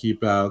enough to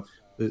keep out.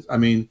 I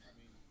mean,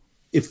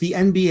 if the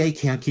NBA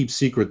can't keep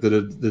secret that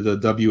a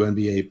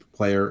WNBA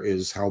player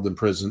is held in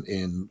prison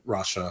in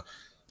Russia,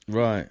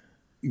 right?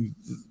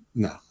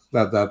 No.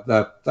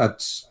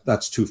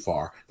 That's too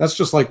far. That's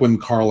just like when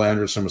Carl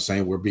Anderson was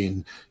saying we're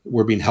being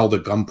held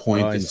at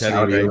gunpoint in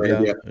Saudi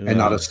Arabia, and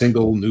not a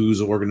single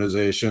news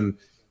organization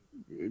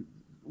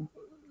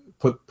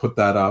put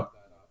that up.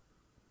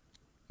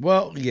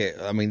 Well, yeah,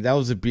 I mean, that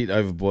was a bit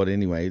overboard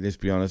anyway, let's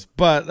be honest.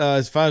 But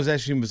as far as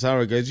Ashley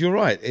Massaro goes, you're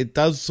right. It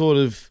does sort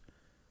of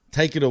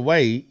take it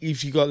away if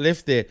she got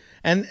left there.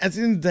 And at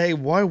the end of the day,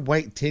 why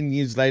wait 10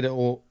 years later,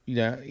 or,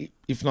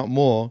 if not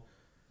more,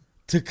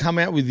 to come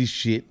out with this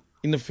shit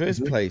in the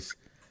first place?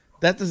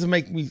 That doesn't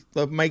make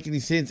any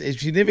sense. And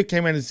she never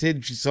came out and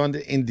said she signed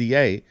an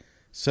NDA.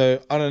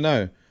 So, I don't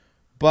know.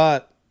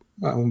 But...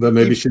 Well, then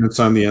maybe she didn't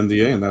sign the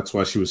NDA, and that's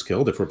why she was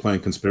killed, if we're playing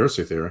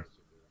conspiracy theory.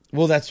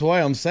 Well, that's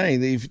why I'm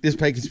saying that if this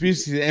play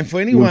conspiracy, and for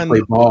anyone,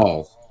 play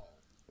ball.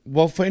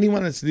 Well, for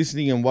anyone that's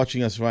listening and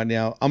watching us right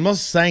now, I'm not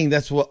saying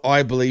that's what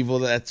I believe or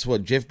that's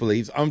what Jeff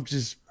believes. I'm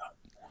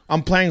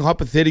playing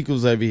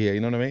hypotheticals over here.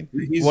 You know what I mean?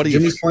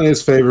 Jimmy's playing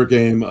his favorite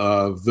game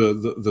of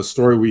the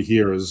story we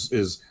hear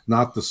is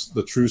not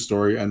the true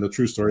story, and the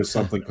true story is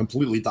something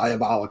completely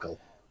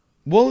diabolical.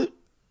 Well,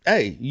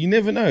 hey, you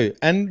never know.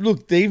 And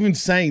look, they're even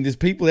saying there's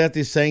people out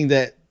there saying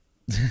that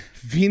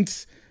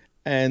Vince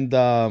and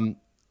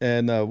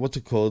what's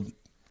it called,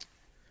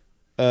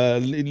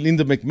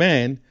 Linda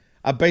McMahon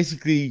are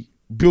basically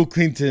Bill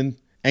Clinton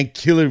and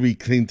Hillary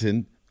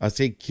Clinton. I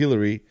said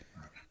Hillary,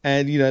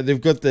 and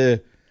they've got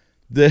the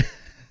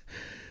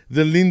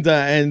Linda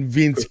and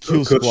Vince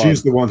kill squad.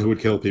 She's the one who would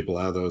kill people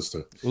out of those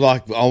two.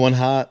 Like Owen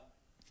Hart,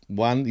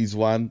 one is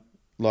one.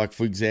 Like,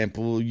 for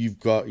example, you've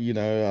got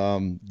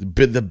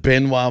the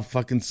Benoit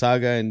fucking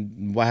saga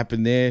and what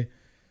happened there.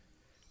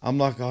 I'm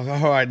like, all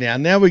right,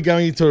 now we're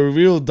going into a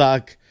real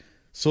dark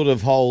sort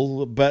of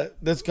hole, but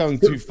that's going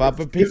too far.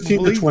 But people 15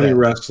 believe to 20 that.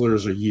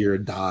 wrestlers a year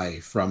die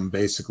from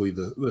basically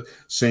the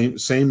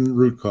same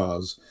root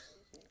cause: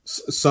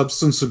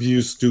 substance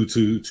abuse due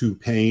to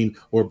pain,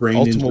 or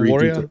brain injury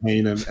due to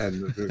pain, and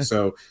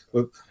so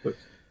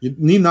you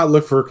need not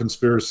look for a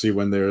conspiracy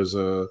when there's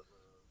a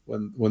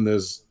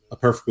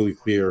perfectly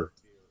clear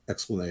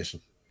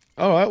explanation.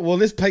 All right, well,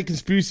 let's play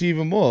conspiracy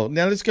even more.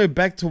 Now let's go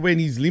back to when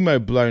his limo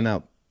blown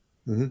up.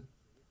 Mm-hmm.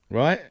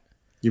 Right?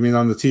 You mean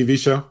on the TV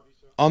show?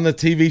 On the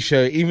TV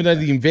show, even though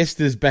the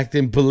investors back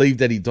then believed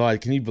that he died.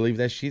 Can you believe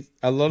that shit?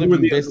 A lot of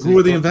investors. Who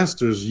are the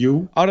investors?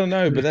 You? I don't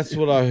know, but that's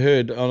what I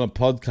heard on a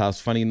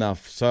podcast, funny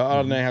enough. So I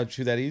don't know how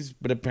true that is,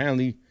 but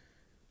apparently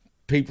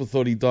people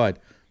thought he died.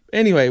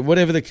 Anyway,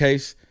 whatever the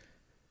case,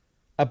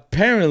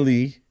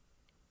 apparently,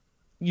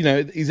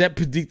 is that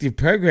predictive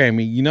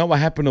programming? You know what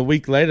happened a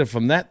week later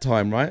from that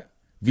time, right?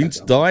 Vince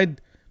died,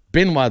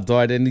 Benoit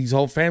died, and his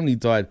whole family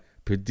died.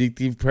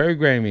 Predictive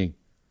programming.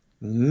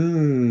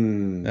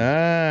 Dun,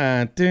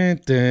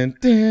 dun,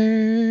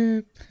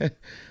 dun.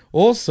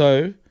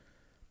 Also,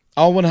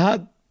 Owen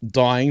Hart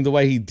dying the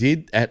way he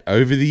did at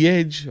Over the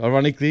Edge,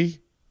 ironically.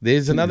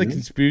 There's another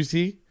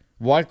conspiracy.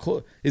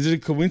 Is it a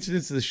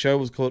coincidence that the show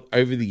was called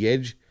Over the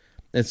Edge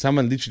and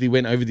someone literally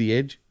went over the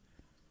edge?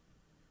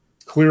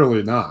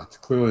 Clearly not.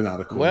 Clearly not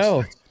a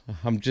coincidence. Well,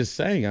 I'm just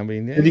saying. I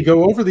mean, yeah. Did he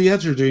go over the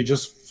edge, or did he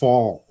just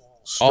fall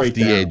straight off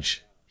the down?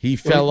 edge? He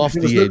fell off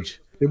the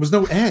edge. There was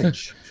no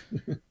edge.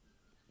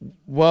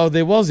 Well,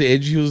 there was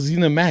edge. He was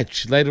in a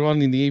match later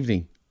on in the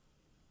evening.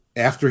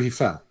 After he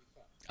fell?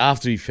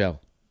 After he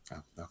fell.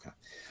 Oh, okay.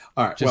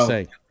 All right. Just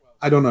saying.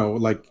 I don't know.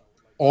 Like,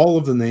 all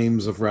of the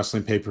names of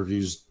wrestling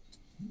pay-per-views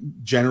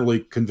generally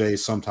convey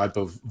some type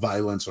of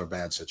violence or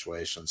bad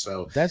situation.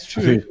 So that's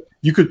true. I mean,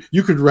 you could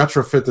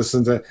retrofit this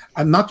into.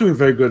 I'm not doing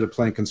very good at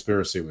playing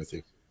conspiracy with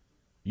you.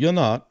 You're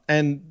not,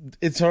 and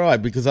it's all right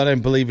because I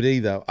don't believe it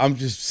either. I'm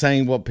just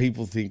saying what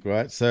people think,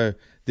 right? So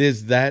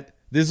there's that.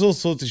 There's all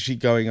sorts of shit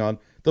going on.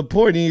 The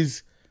point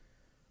is,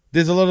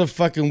 there's a lot of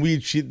fucking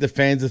weird shit the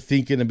fans are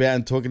thinking about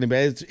and talking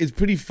about. It's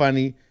pretty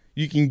funny.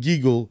 You can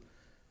giggle,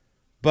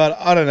 but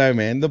I don't know,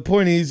 man. The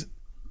point is,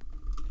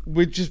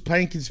 we're just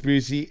playing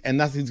conspiracy, and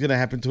nothing's going to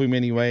happen to him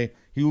anyway.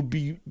 He will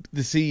be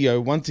the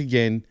CEO once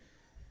again,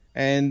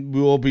 and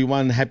we'll all be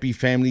one happy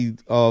family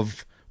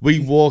of We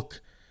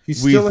Walk. He's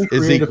still in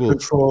creative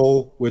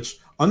control, which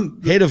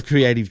head of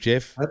creative,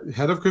 Jeff.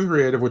 Head of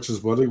creative, which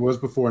is what he was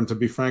before. And to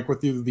be frank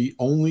with you, the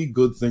only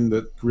good thing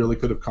that really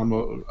could have come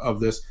of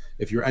this,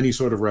 if you're any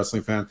sort of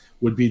wrestling fan,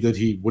 would be that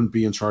he wouldn't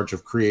be in charge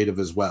of creative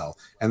as well.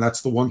 And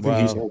that's the one thing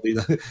he's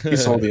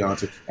holding on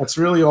to. That's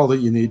really all that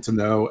you need to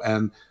know.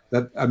 And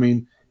that, I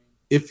mean,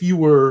 if you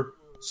were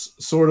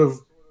sort of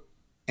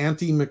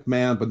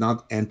anti-McMahon, but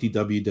not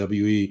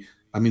anti-WWE.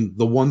 I mean,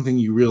 the one thing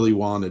you really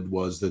wanted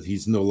was that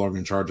he's no longer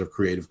in charge of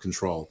creative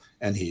control,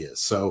 and he is.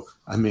 So,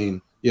 I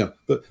mean,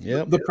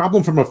 the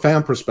problem from a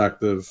fan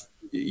perspective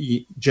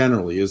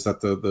generally is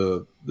that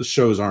the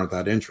shows aren't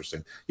that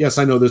interesting. Yes,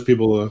 I know there's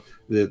people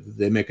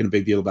they're making a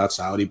big deal about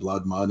Saudi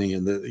blood money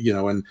and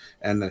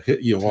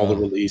all the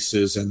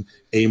releases and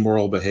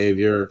amoral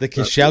behavior. The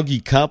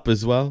Khashoggi Cup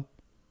as well.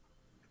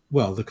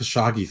 Well, the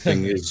Khashoggi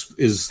thing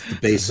is the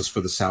basis for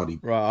the Saudi.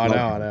 Right, I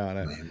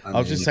know. I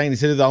was just saying,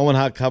 instead of the Owen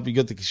Hart Cup, you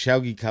got the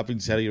Khashoggi Cup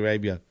in Saudi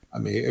Arabia. I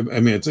mean,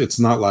 it's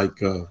not like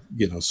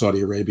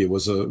Saudi Arabia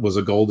was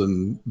a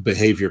golden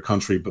behavior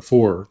country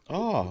before.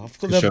 Oh, I've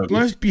got the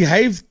most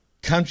behaved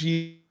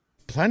country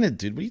planet,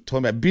 dude. What are you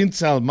talking about? Bin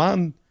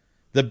Salman,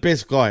 the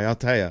best guy, I'll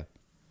tell you.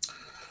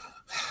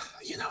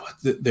 You know what?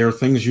 There are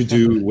things you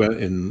do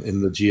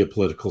in the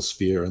geopolitical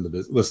sphere and the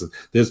business. Listen,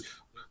 there's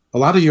a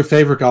lot of your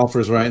favorite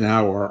golfers right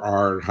now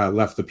are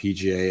left the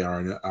PGA,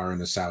 are in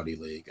the Saudi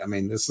league. I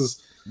mean, there's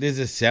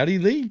a Saudi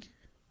league.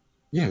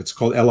 Yeah, it's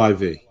called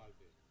LIV.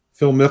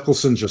 Phil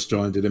Mickelson just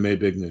joined it and made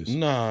big news.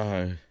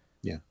 No.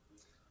 Yeah.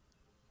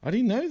 I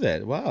didn't know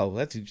that. Wow,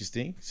 that's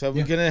interesting. So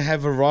we're going to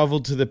have a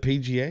rival to the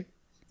PGA?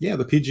 Yeah,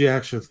 the PGA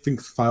actually, I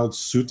think, filed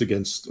suit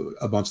against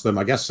a bunch of them,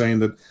 I guess, saying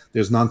that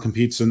there's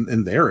non-competes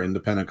in their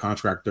independent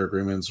contractor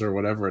agreements or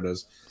whatever it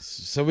is.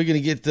 So we're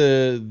going to get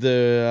the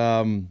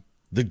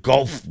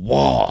golf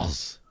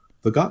wars.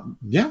 The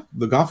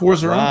golf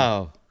wars are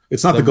on.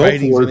 It's not the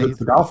golf wars, it's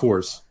the golf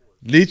wars.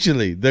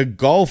 Literally, the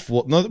golf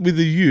war, not with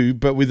a U,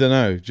 but with an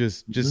O.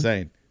 Just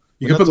saying.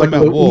 You can put like a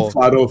little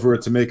flat over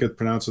it to make it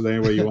pronounce it any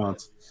way you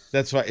want.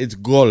 That's right. It's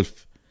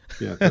golf.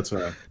 Yeah, that's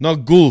right.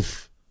 Not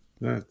golf.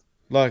 Right.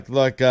 Like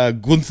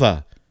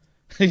Gunther.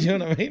 You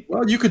know what I mean?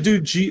 Well, you could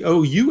do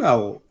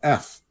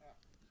GOULF.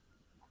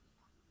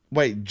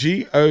 Wait,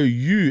 GOULF?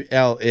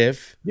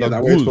 Yeah, like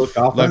that way it's both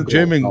golf like and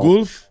German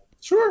golf?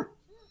 Sure.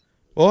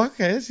 Oh,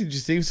 okay, that's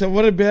interesting. So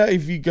what about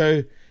if you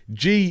go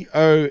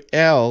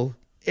GOLFOR,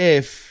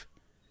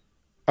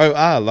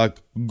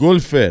 like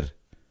golfer?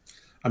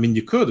 I mean,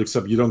 you could,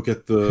 except you don't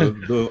get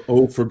the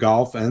O for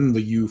golf and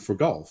the U for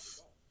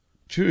golf.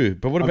 True,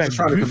 but what about just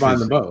trying to combine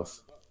them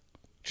both?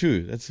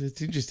 True, it's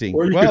interesting.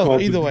 Or you could call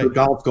it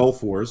the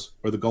golf wars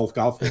or the golf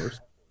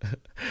wars.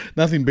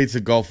 Nothing beats the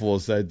golf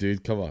wars, though,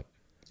 dude. Come on.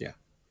 Yeah,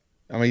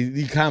 I mean,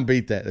 you can't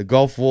beat that. The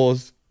golf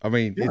wars. I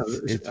mean, yeah,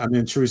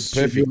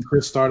 should you and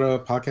Chris start a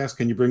podcast?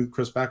 Can you bring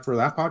Chris back for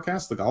that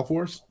podcast, the golf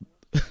wars?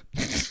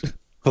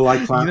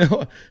 Polite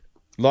clap.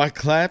 Like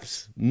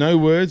claps, no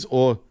words,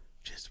 or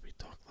just we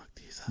talk like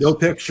this. No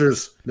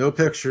pictures. No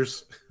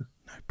pictures.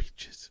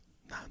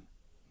 None.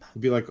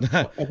 It'd be like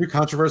every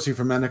controversy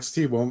from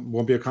NXT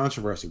won't be a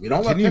controversy. We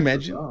don't. Can you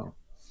imagine?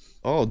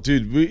 Oh,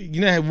 dude,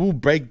 we'll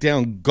break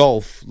down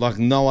golf like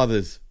no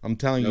others. I'm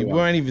telling you, we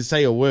won't even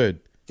say a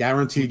word.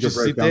 Guaranteed to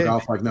break down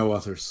golf like no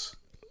others.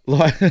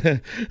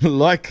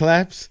 Like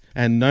claps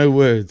and no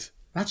words.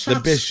 That's the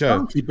best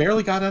show. He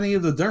barely got any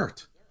of the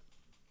dirt.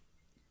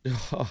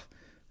 Oh,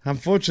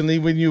 unfortunately,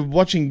 when you're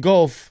watching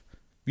golf,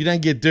 you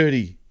don't get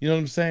dirty. You know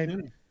what I'm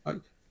saying?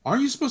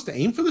 Aren't you supposed to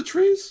aim for the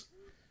trees?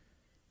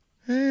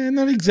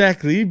 Not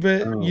exactly,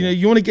 but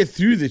you want to get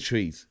through the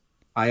trees.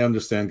 I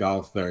understand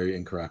golf very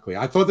incorrectly.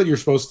 I thought that you're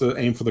supposed to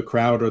aim for the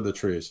crowd or the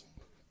trees.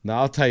 No,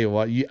 I'll tell you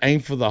what. You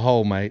aim for the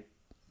hole, mate.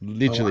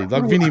 Literally,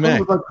 like Vinnie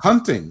Mac. It was like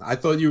hunting. I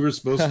thought you were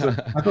supposed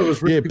to. I thought it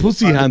was rich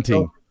pussy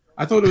hunting.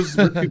 I thought it was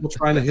rich people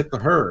trying to hit the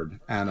herd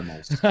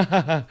animals.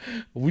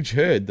 Which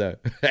herd, though?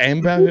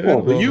 Amber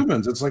herd? The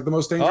humans. It's like the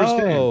most dangerous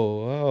game.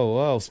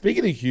 Oh.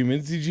 Speaking of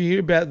humans, did you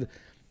hear about...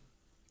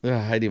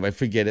 anyway,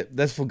 forget it.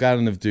 That's for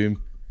Garden of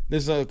Doom.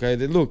 Okay.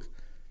 Look,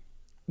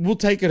 we'll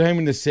take it home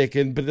in a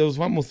second, but there was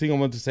one more thing I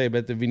wanted to say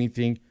about the Vinny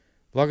thing.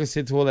 Like I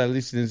said to all our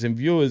listeners and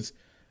viewers,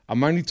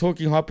 I'm only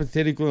talking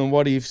hypothetical and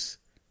what ifs.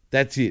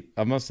 That's it.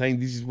 I'm not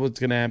saying this is what's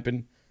going to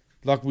happen.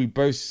 Like we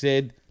both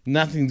said,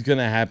 nothing's going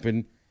to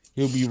happen.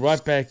 He'll be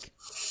right back.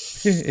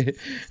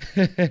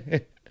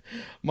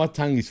 My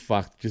tongue is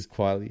fucked, just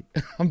quietly.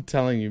 I'm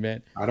telling you,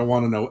 man. I don't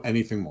want to know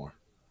anything more.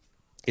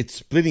 It's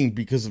splitting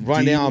because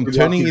right now I'm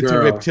turning into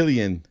a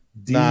reptilian.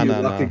 No.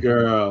 Lucky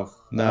girl.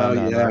 No.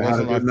 Had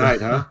a good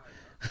night, huh?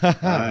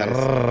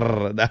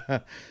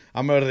 Nice.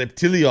 I'm a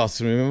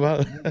reptilios,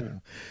 remember? Yeah.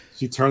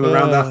 She turned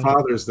around that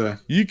Father's Day.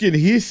 You can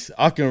hiss,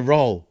 I can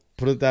roll.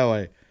 Put it that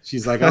way.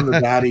 She's like, I'm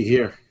the daddy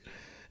here.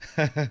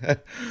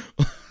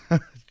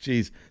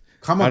 Jeez.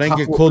 Come on, I don't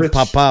get called pitch.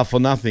 Papa for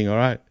nothing, all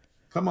right?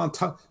 Come on,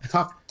 tough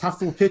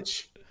little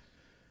pitch.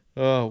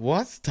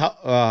 What?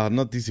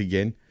 Not this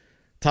again.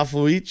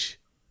 Tuffle-itch?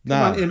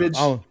 Come on, Image.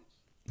 Oh.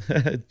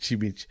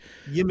 Chimich.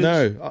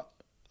 No,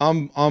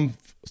 I'm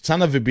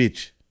son of a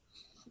bitch.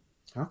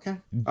 Okay.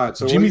 All right,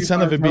 so Jimmy,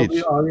 son of a bitch.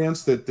 The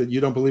audience that you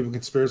don't believe in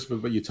conspiracy,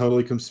 but you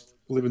totally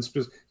believe in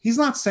conspiracy. He's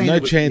not saying no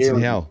chance in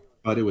hell.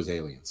 But it was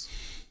aliens.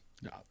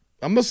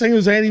 I'm not saying it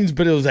was aliens,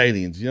 but it was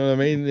aliens. You know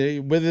what I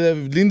mean? Whether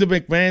Linda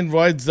McMahon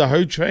rides the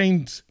hoe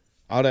trains,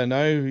 I don't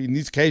know. In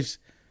this case,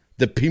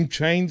 the pimp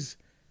trains.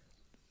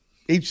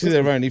 Each to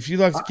their own. If she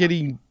likes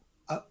getting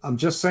I'm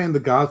just saying the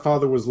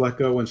Godfather was let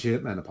go when she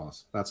hit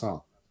menopause. That's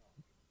all.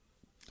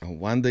 I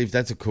wonder if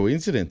that's a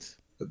coincidence.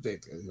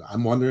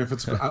 I'm wondering if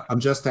it's. I'm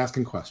just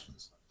asking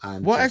questions.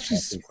 Well, actually,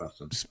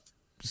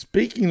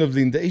 speaking of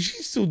Linda, is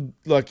she still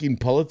like in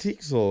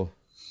politics or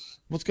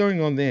what's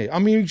going on there? I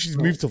mean, she's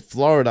moved to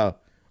Florida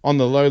on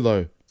the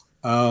low.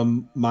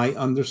 My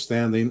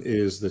understanding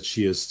is that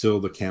she is still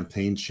the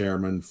campaign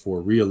chairman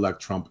for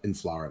re-elect Trump in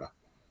Florida.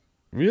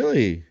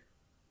 Really?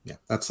 Yeah,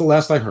 that's the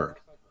last I heard.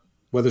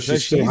 Whether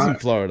she's still in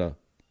Florida.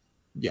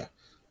 Yeah.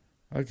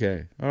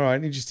 Okay. All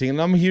right. Interesting.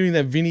 And I'm hearing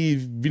that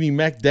Vinnie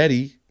Mac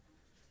Daddy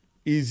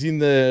is in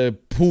the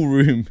pool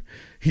room.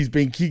 He's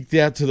been kicked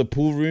out to the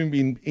pool room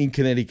in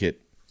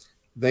Connecticut.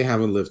 They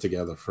haven't lived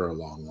together for a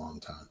long, long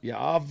time. Yeah,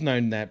 I've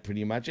known that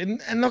pretty much.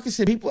 And like I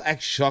said, people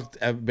act shocked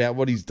about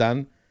what he's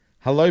done.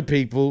 Hello,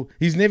 people.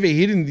 He's never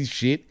hidden this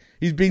shit.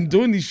 He's been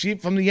doing this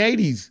shit from the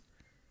 80s.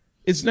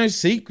 It's no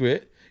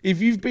secret.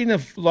 If you've been a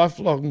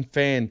lifelong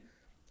fan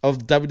of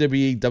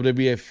WWE,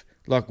 WWF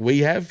like we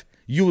have,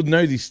 you would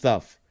know this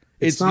stuff.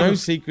 It's no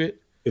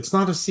secret. It's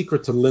not a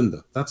secret to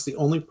Linda. That's the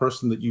only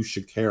person that you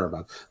should care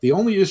about. The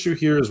only issue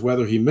here is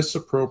whether he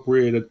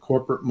misappropriated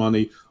corporate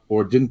money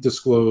or didn't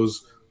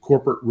disclose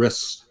corporate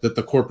risks that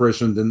the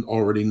corporation didn't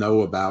already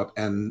know about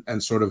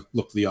and sort of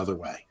look the other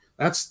way.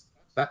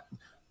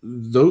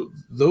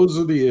 Those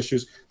are the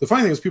issues. The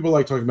funny thing is people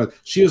like talking about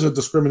she has a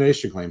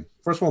discrimination claim.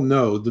 First of all,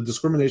 no, the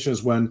discrimination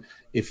is when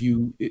if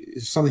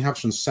something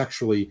happens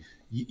sexually,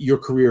 your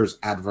career is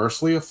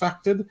adversely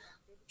affected.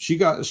 She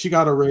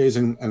got a raise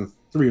and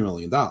 $3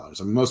 million. I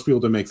mean, most people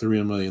don't make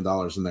 $3 million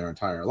in their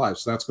entire life,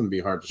 so that's going to be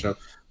hard to show.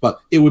 But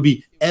it would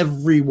be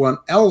everyone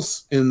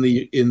else in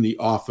the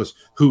office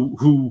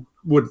who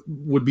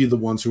would be the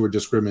ones who were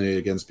discriminated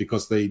against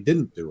because they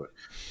didn't do it.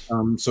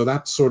 So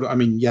that's sort of, I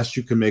mean, yes,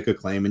 you can make a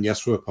claim, and yes,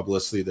 for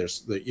publicity,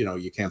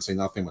 you can't say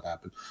nothing would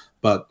happen.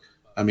 But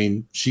I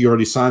mean, she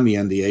already signed the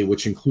NDA,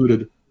 which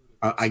included,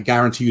 I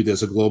guarantee you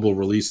there's a global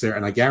release there.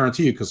 And I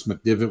guarantee you, because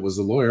McDivitt was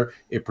the lawyer,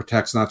 it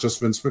protects not just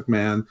Vince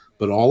McMahon,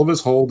 but all of his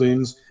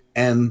holdings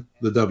and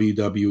the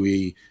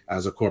WWE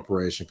as a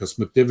corporation, because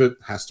McDivitt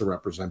has to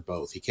represent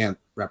both. He can't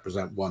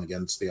represent one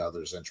against the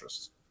other's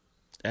interests.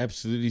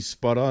 Absolutely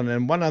spot on.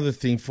 And one other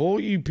thing, for all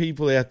you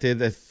people out there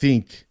that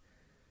think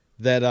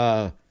that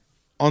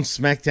on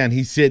SmackDown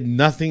he said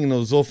nothing and it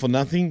was all for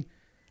nothing,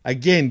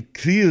 again,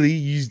 clearly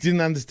you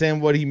didn't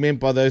understand what he meant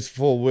by those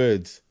 4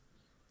 words.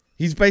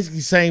 He's basically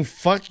saying,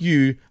 fuck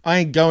you, I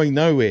ain't going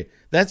nowhere.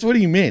 That's what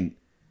he meant.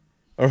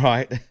 All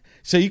right?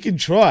 So you can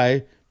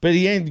try, but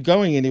he ain't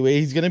going anywhere.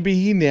 He's going to be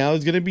here now.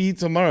 He's going to be here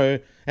tomorrow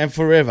and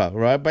forever,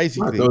 right?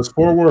 Basically. Right, those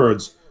 4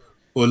 words,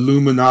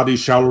 Illuminati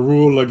shall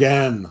rule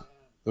again.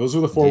 Those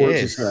were the 4 words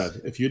he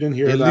said. If you didn't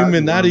hear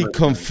Illuminati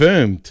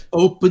confirmed.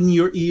 Open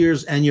your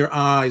ears and your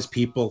eyes,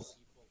 people.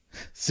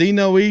 See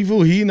no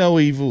evil, hear no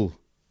evil.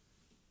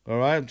 All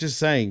right? I'm just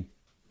saying.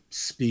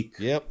 Speak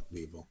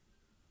evil.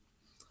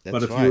 That's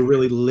but if right. you were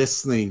really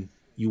listening,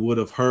 you would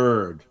have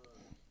heard.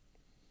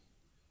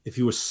 If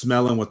you were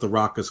smelling what The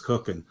Rock is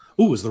cooking.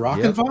 Ooh, is The Rock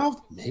involved?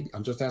 Maybe.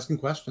 I'm just asking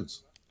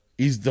questions.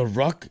 Is The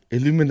Rock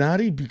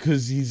Illuminati?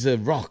 Because he's a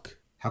rock.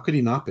 How could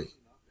he not be?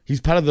 He's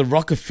part of the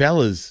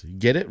Rockefellers.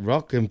 Get it?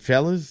 Rock and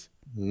fellas?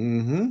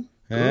 Mm-hmm.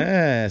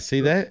 Ah,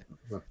 see that?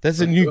 That's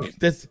a new...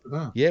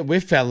 Yeah, we're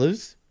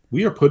fellas.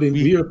 We are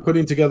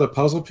putting together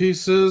puzzle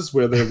pieces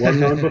where there was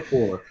none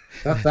before.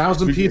 That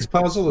 1,000-piece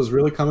puzzle is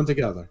really coming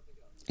together.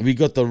 We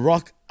got the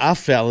Rock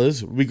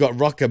fellas. We got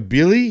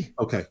Rockabilly.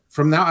 Okay.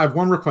 From now, I have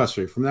one request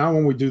for you. From now,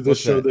 when we do this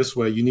show this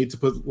way, you need to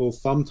put little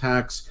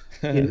thumbtacks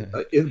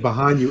in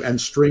behind you and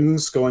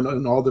strings going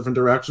in all different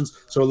directions,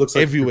 so it looks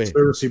like everywhere. A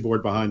conspiracy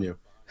board behind you.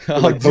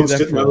 I'll do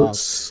that for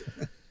notes.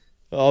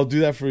 I'll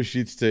do that for a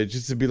shit stir,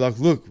 just to be like,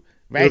 look,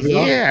 right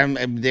here,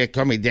 they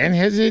call me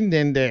Danhausen,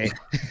 and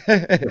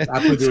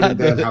after doing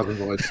Danhausen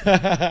voice.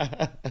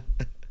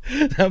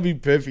 That'd be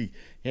perfect.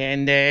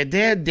 And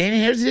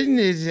Danhausen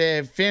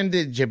is found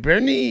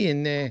Jabroni,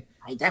 and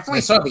I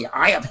definitely saw the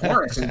Eye of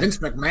Horus in Vince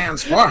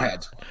McMahon's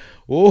forehead.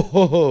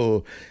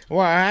 Oh,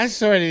 well, I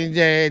saw it in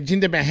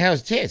Jinder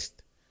Mahal's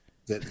chest.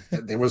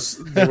 There was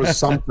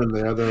something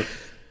there.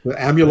 The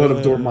amulet of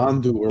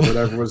Dormammu or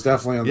whatever was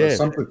definitely on there.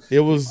 Something. It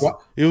was the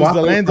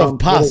land of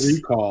pus.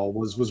 Recall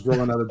was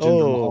growing out of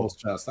Jinder Mahal's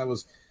chest. I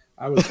was.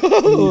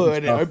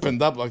 And it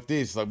opened up like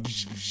this,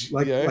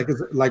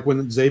 like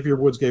when Xavier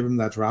Woods gave him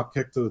that drop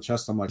kick to the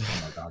chest. I'm like,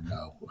 oh my god,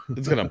 no!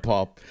 It's gonna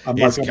pop.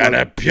 It's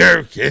gonna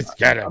puke. It's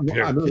gonna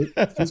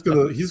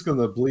puke. He's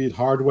gonna bleed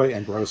hard way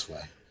and gross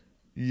way.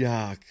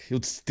 Yuck! It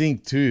would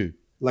stink too.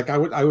 Like I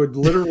would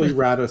literally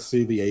rather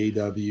see the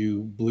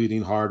AEW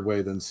bleeding hard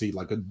way than see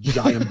like a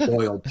giant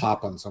boil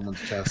pop on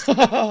someone's chest.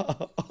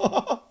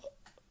 I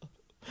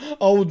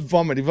would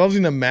vomit if I was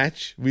in a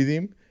match with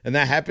him and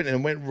that happened and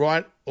it went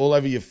right all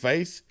over your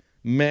face.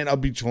 man,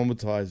 I'd be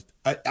traumatized.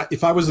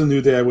 If I was a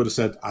New Day, I would have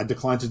said, I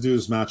decline to do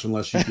this match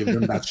unless you give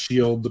them that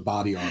Shield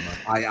body armor.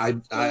 I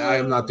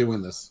am not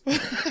doing this.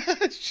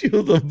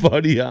 Shield of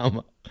body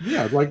armor.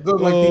 Yeah, like the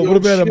what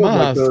about a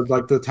mask?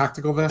 Like the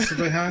tactical vest that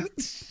they had.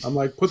 I'm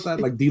like, put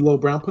that, like D'Lo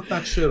Brown, put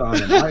that shit on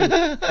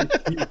him.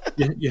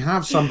 You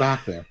have some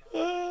back there.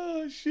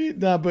 Oh shit!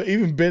 No, but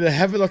even better,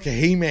 have it like a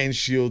He-Man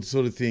shield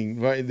sort of thing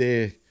right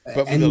there,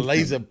 but with a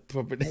laser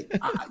puppet.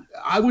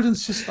 I would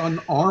insist on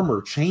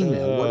armor,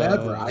 chainmail,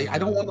 whatever. I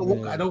don't want to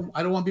look. I don't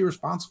want to be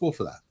responsible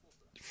for that.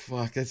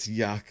 Fuck, that's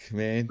yuck,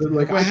 man. But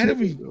like, I'd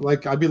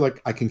be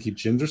like, I can keep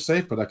Ginger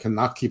safe, but I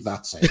cannot keep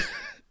that safe.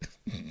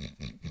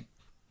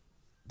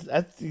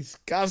 That's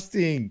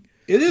disgusting.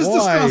 It is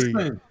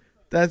disgusting.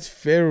 That's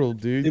feral,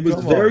 dude. It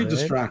was very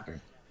distracting.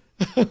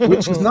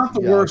 Which is not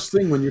the worst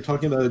thing when you're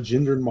talking about a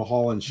Jinder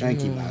Mahal and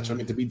Shanky match. I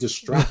mean, to be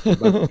distracted,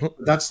 but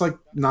that's like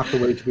not the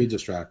way to be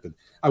distracted.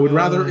 I would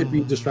rather it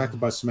be distracted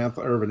by Samantha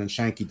Irvin and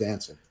Shanky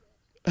dancing.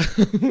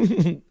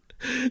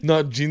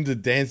 Not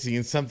Jinder dancing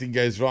and something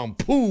goes wrong.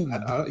 Boom.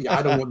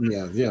 I don't want.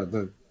 No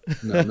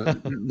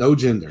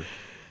Jinder.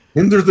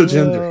 Hinder the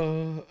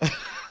Jinder.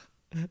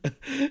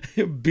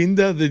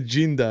 Binder the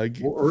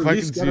Jinder. Or at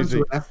least get him to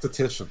an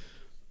esthetician.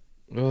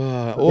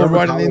 Or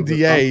write an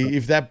NDA.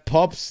 If that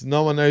pops,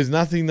 no one knows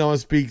nothing. No one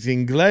speaks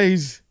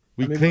English.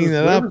 We clean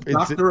it up.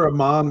 Dr.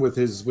 Aman with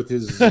his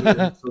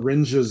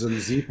syringes and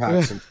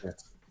Z-packs and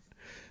shit.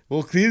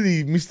 Well,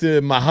 clearly,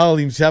 Mr. Mahal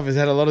himself has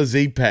had a lot of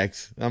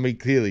Z-packs. I mean,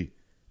 clearly.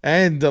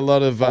 And a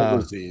lot of... all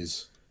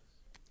disease.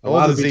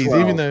 All disease,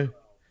 even though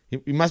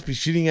he must be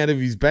shitting out of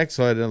his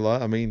backside a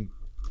lot. I mean...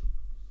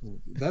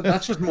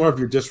 That's just more of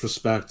your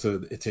disrespect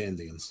to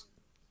Indians.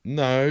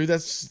 No,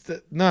 that's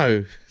what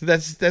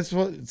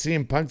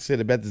CM Punk said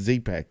about the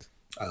Z-Packs.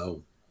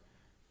 Oh.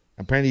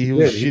 Apparently he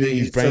was shitting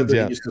his brains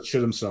out. He used to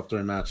shit himself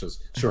during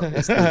matches. Sure.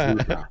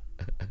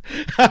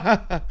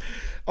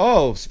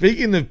 Oh,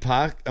 speaking of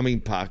Punk,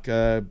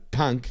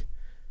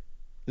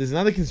 there's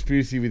another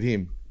conspiracy with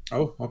him.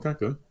 Oh, okay,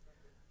 good.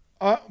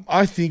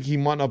 I think he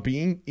might not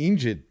be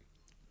injured.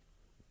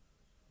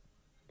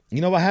 You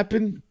know what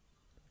happened?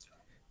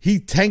 He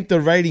tanked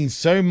the ratings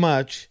so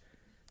much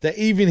that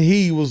even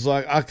he was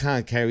like, I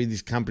can't carry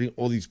this company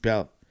or this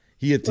belt.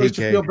 He should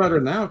feel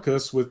better now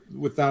because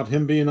without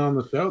him being on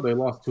the show, they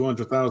lost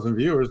 200,000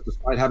 viewers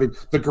despite having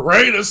the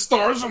greatest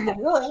stars in the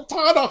world,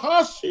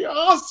 Tanahashi,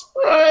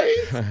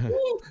 Ospreay.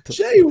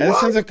 Jay That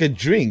sounds like a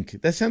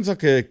drink. That sounds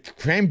like a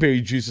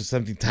cranberry juice or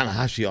something,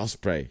 Tanahashi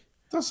Ospreay.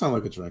 Does sound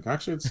like a drink.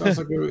 Actually, it sounds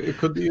like it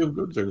could be a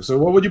good drink. So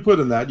what would you put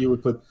in that? You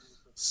would put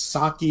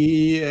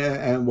sake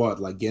and what,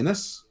 like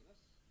Guinness?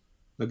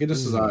 No,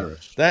 Guinness is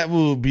Irish. That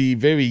will be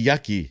very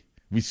yucky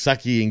with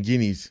sake and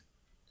Guinness.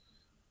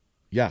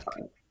 Yuck.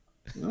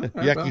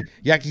 Okay,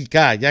 yucky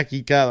ka,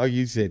 like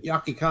you said.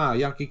 Yucky ka.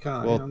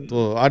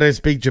 Well, I don't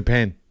speak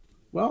Japan.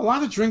 Well, a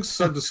lot of drinks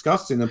are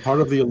disgusting, and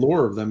part of the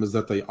allure of them is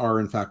that they are,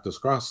 in fact,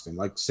 disgusting.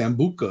 Like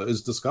Sambuca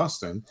is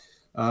disgusting,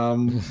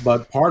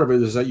 but part of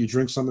it is that you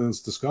drink something that's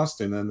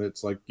disgusting, and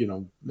it's like,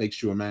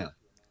 makes you a man.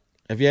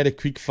 Have you had a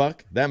quick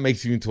fuck? That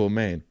makes you into a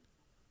man.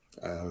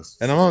 And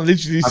I'm not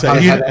literally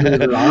saying I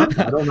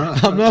don't know.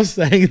 I'm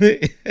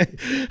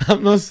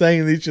not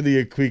saying literally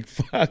a quick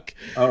fuck.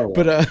 Oh,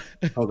 but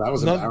that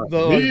was embarrassing. Me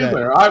like either.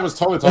 That. I was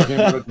totally talking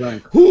about a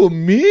drink. Who,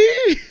 me?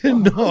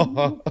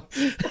 No.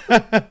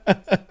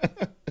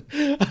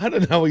 I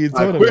don't know what you're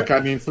talking quick,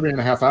 about. I mean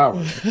 3.5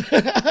 hours.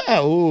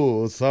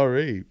 Oh,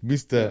 sorry,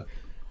 Mr.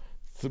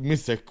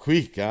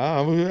 Quick.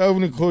 Huh? I'm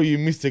going to call you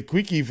Mr.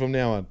 Quickie from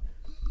now on.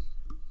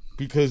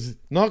 Because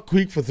not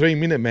quick for 3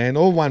 minute man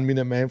or 1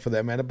 minute man for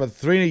that matter, but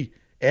 3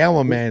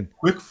 hour man.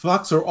 Quick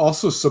fucks are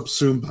also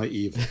subsumed by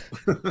evil.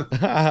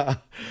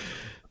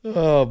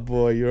 Oh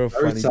boy, you're a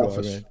very funny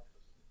selfish. guy,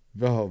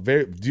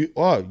 man.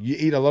 You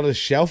eat a lot of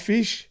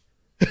shellfish?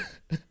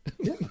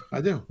 Yeah, I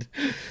do.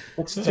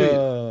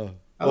 I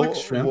like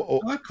shrimp. I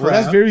like crab. Well,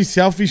 that's very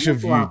selfish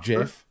of you, lobster.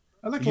 Jeff.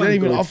 I like you don't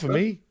even offer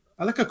me.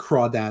 I like a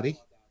crawdaddy.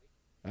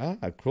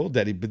 A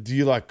crawdaddy, but do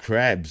you like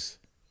crabs?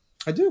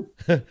 I do.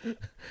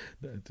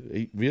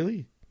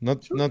 Really?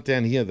 Not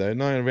down here though.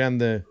 Not around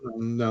the.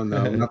 No,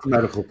 not the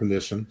medical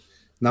condition.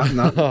 Not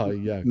not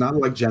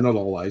like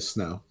genital lice.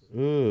 No.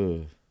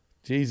 Ugh.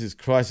 Jesus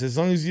Christ! As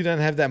long as you don't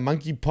have that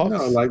monkey pox.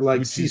 No,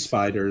 like sea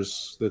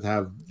spiders that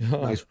have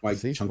nice white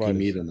chunky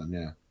meat in them.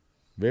 Yeah.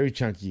 Very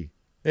chunky.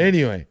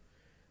 Anyway,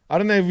 I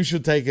don't know if we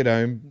should take it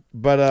home,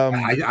 but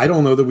I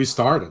don't know that we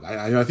started.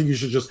 I think you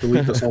should just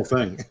delete this whole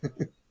thing.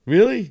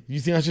 Really? You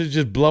think I should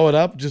just blow it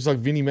up, just like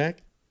Vinnie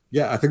Mac?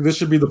 Yeah, I think this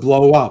should be the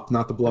blow up,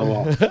 not the blow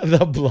off.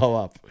 The blow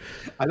up.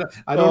 I don't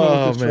know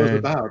what this show's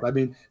about. I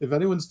mean, if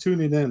anyone's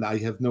tuning in, I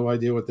have no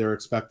idea what they're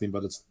expecting,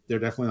 but they're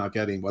definitely not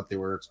getting what they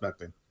were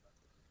expecting.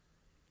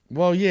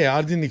 Well, yeah,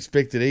 I didn't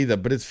expect it either,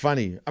 but it's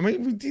funny. I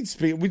mean, we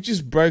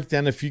just broke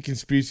down a few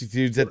conspiracy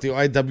theories that the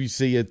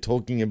IWC are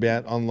talking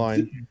about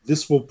online.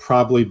 This will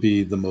probably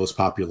be the most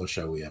popular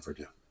show we ever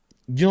do.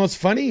 You know what's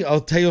funny? I'll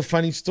tell you a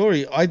funny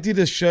story. I did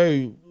a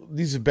show,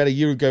 this is about a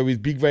year ago,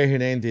 with Big Ray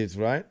Hernandez,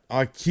 right?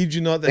 I kid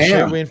you not, the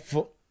show went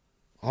for...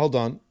 Hold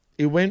on.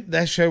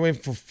 That show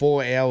went for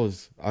 4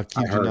 hours. I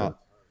kid you heard not. it.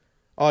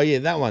 Oh yeah,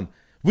 that one.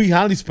 We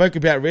hardly spoke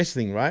about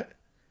wrestling, right?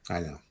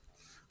 I know.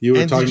 You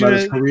were talking about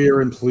his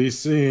career in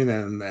policing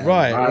and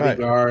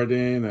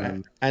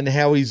bodyguarding and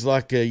how he's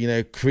like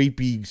a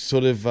creepy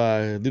sort of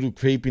little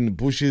creep in the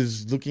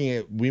bushes, looking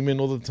at women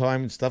all the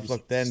time and stuff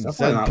like that,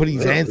 and putting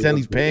his hands down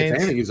his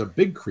pants. He's a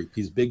big creep.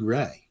 He's Big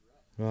Ray.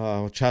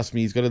 Oh, trust me,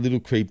 he's got a little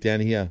creep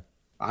down here.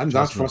 I'm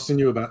not trusting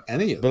you about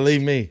any of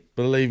this.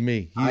 Believe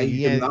me.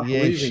 He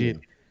ain't shit.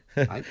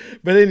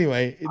 But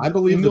anyway, I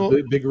believe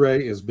that Big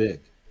Ray is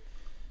big.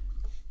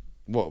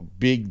 What,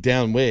 big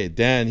down where?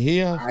 Down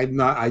here?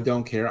 I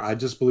don't care. I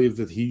just believe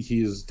that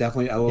he is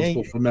definitely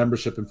eligible for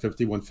membership in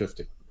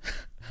 5150.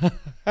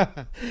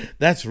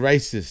 That's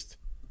racist.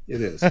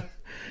 It is.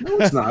 No,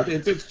 it's not.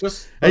 It's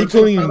just. Are you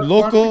calling him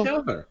local?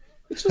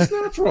 It's just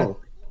natural.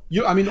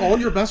 All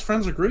your best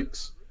friends are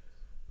Greeks.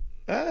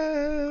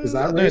 Is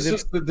that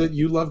racist that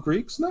you love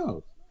Greeks?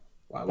 No.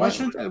 Why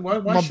should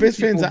my best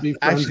friends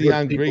actually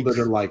aren't people Greeks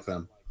that are like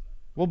them?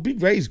 Well,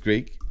 Big Ray's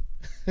Greek.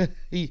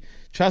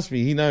 Trust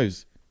me, he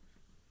knows.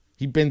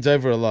 He bends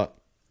over a lot.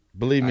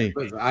 Believe me.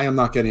 I am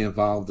not getting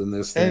involved in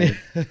this thing.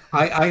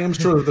 I am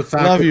sure that the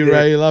fact love you,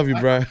 Ray. Love you,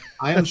 bro.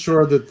 I am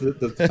sure that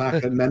the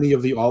fact that many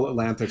of the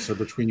All-Atlantics are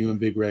between you and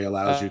Big Ray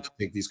allows you to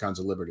take these kinds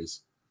of liberties.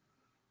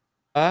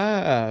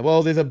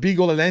 Well, there's a big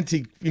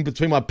All-Atlantic in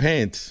between my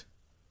pants.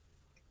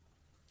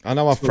 I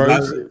know I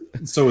froze.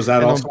 So is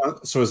that also?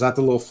 So is that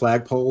the little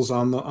flagpoles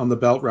on the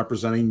belt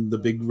representing the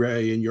Big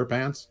Ray in your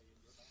pants?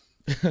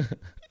 I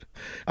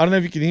don't know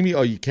if you can hear me.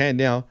 Oh, you can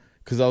now,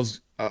 because I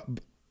was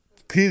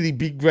clearly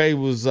Big Ray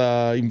was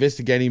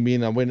investigating me,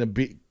 and I went a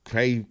bit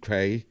cray,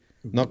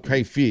 not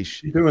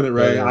crayfish. You're doing it,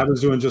 Ray. I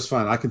was doing just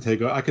fine. I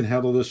can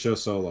handle this show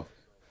solo.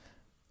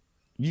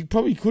 You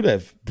probably should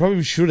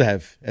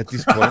have at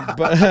this point,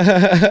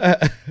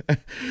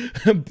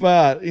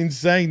 but in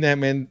saying that,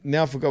 man,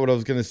 now I forgot what I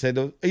was going to say.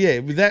 Yeah,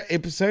 with that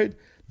episode,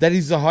 that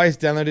is the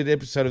highest downloaded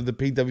episode of the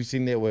PWC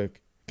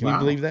network. Can you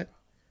believe that?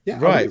 Yeah,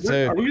 right.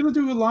 Are we going to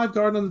do a live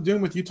Garden on the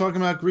Doom with you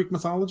talking about Greek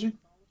mythology?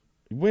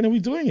 When are we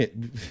doing it?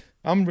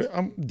 I'm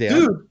down.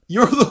 Dude,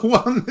 you're the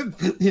one.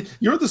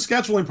 You're the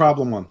scheduling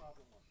problem one.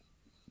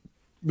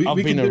 I've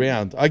been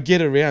around. I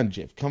get around,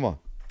 Jeff. Come on.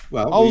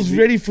 Well, I was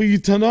ready for you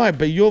tonight,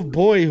 but your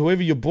boy,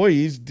 whoever your boy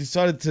is,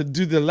 decided to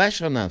do the lash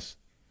on us.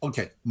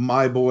 Okay,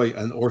 my boy,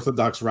 an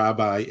Orthodox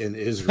rabbi in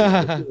Israel,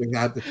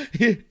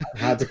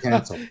 had to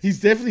cancel.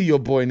 He's definitely your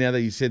boy now that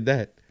you said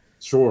that.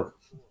 Sure.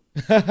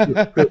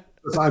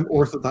 Because I'm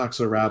Orthodox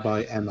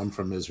rabbi and I'm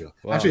from Israel.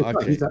 Well, actually,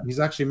 okay. He's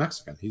actually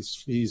Mexican.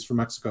 He's from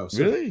Mexico.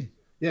 So, really?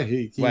 Yeah,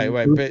 he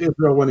moved to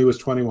Israel when he was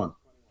 21.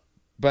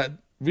 But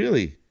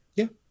really?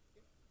 Yeah.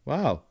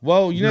 Wow.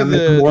 Well, you know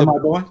my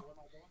boy.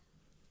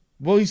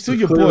 Well, he's still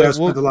your boy. I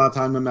spent a lot of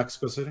time in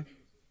Mexico City.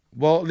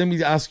 Well, let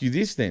me ask you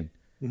this then.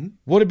 Mm-hmm.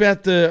 What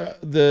about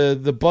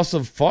the boss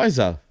of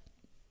Pfizer?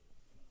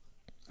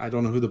 I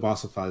don't know who the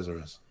boss of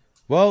Pfizer is.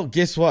 Well,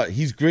 guess what?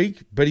 He's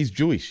Greek, but he's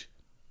Jewish.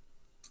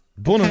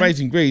 Born and raised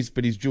in Greece,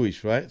 but he's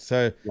Jewish, right?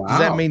 So does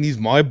that mean he's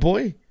my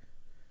boy?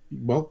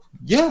 Well,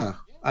 yeah.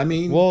 I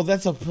mean, well,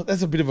 that's a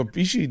bit of a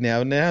issue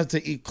now. Now it's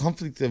a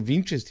conflict of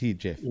interest here,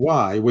 Jeff.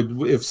 Why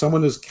if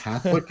someone is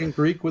Catholic in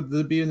Greek, would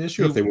there be an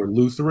issue? If they were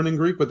Lutheran in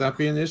Greek, would that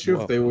be an issue?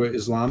 If they were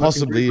Islamic,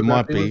 possibly in Greek, it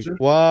might be.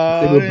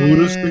 Well, if they were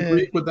Buddhist in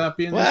Greek, would that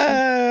be an issue?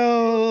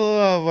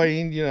 Well, I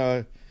mean, you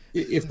know,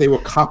 if they were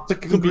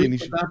Coptic in Greek,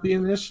 would that be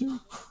an issue?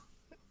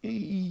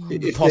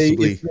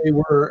 Possibly. If they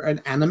were an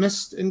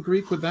animist in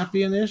Greek, would that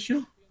be an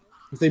issue?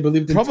 If they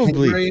believed in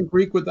Tengri in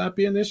Greek, would that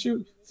be an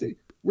issue?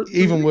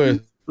 Even worse.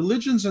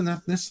 Religions and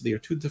ethnicity are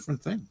two different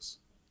things.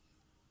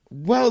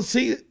 Well,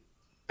 see,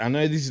 I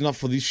know this is not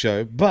for this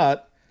show,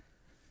 but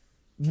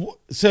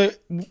so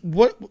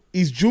what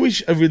is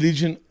Jewish a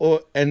religion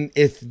or an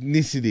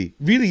ethnicity?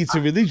 Really, it's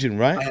a religion,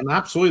 right? I am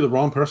absolutely the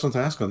wrong person to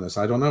ask on this.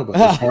 I don't know, but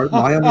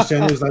my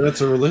understanding is that it's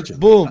a religion.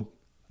 Boom.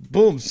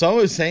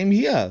 So same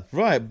here,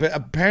 right? But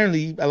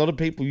apparently, a lot of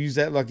people use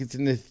that like it's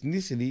an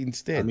ethnicity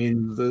instead. I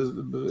mean,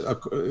 La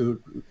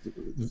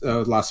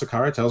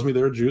Sakara tells me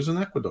there are Jews in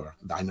Ecuador.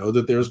 I know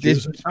that there's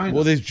Jews in China.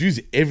 Well, there's Jews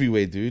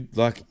everywhere, dude.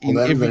 Like in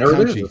every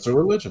country. It's a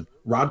religion.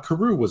 Rod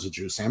Carew was a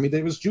Jew. Sammy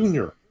Davis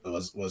Jr.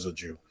 was a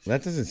Jew.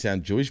 That doesn't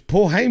sound Jewish.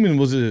 Paul Heyman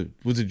was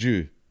a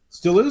Jew.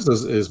 Still is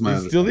my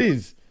understanding. Still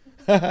is.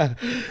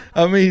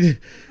 I mean,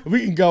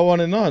 we can go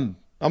on and on.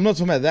 I'm not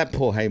talking about that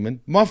Paul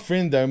Heyman. My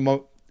friend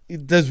though,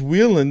 does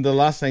Whelan, the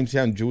last name,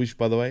 sound Jewish,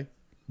 by the way?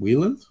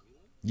 Whelan?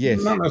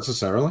 Yes. Not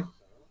necessarily.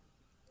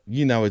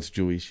 You know it's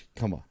Jewish.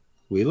 Come on.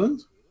 Whelan?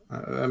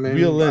 I mean...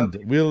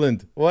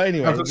 Whelan. Well,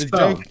 anyway, the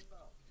joke...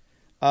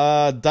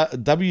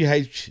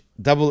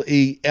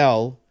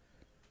 W-H-E-E-L,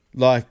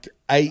 like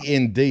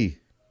A-N-D.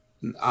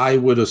 I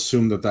would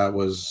assume that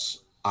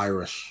was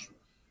Irish.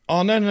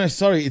 Oh no,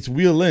 sorry, it's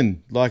Wheelin.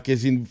 Like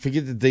as in,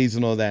 forget the D's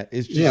and all that.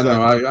 It's just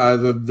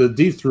the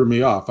D threw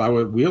me off. I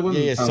would Wheelin.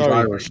 Yeah, sounds sorry.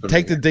 Irish to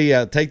Take me. the D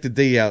out. Take the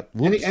D out.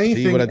 Whoops,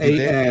 Anything see what I did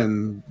there?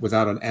 AN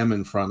without an M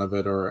in front of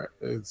it, or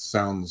it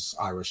sounds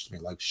Irish to me.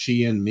 Like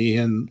Sheehan,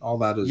 Meehan, all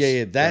that is.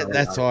 Yeah,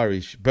 that's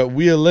Irish. But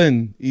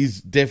Wheelin is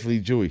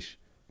definitely Jewish.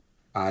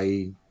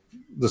 I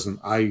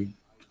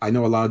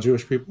know a lot of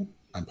Jewish people.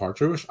 I'm part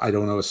Jewish. I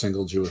don't know a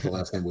single Jew with the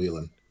last name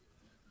Whelan.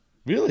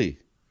 Really?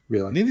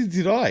 Really? Neither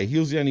did I. He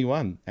was the only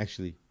one,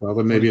 actually. Well,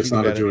 then maybe it's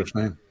not a Jewish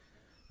name.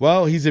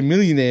 Well, he's a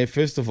millionaire,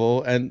 first of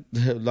all, and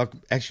like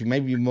actually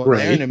maybe more. Right.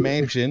 They're in a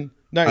mansion.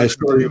 No, I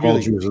assure you, all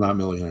really. Jews are not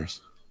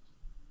millionaires.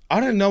 I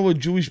don't know a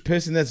Jewish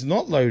person that's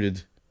not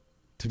loaded.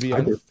 To be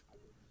honest,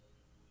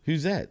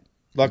 who's that?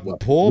 Like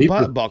poor,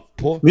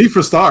 poor. Me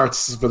for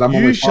starts, but I'm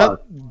only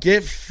part.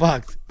 Get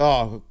fucked.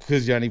 Oh,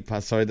 because you're only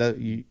part. Sorry, that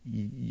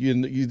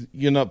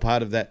you're not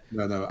part of that.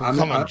 No.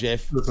 Come on,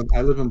 Jeff. Listen,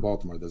 I live in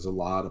Baltimore. There's a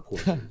lot of poor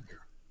Jews here.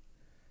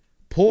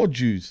 Poor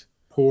Jews.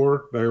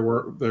 Poor. They're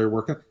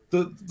working.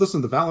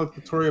 Listen, the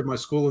valedictorian of my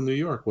school in New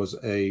York was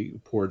a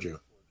poor Jew.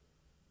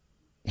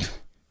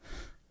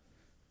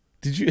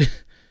 Did you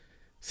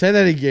say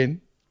that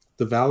again?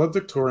 The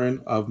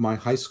valedictorian of my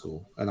high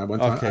school, and I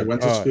went to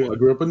school. Right. I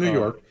grew up in New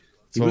York.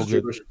 He was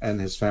good. Jewish, and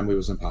his family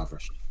was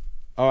impoverished.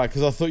 All right,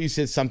 because I thought you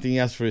said something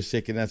else for a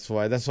second. That's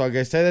why I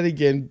go, say that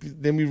again.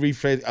 Then we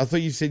rephrase. I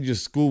thought you said your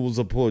school was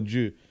a poor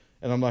Jew.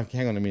 And I'm like,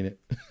 hang on a minute.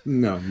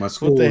 No, my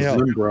school was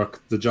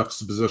Lynbrook, the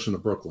juxtaposition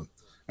of Brooklyn.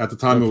 At the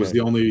time, it was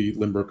the only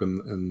Lynbrook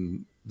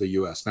in the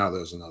U.S. Now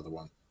there's another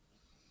one.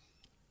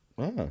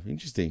 Oh,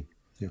 interesting.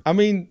 Yeah. I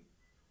mean,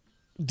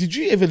 did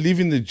you ever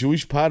live in the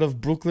Jewish part of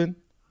Brooklyn?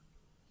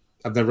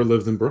 I've never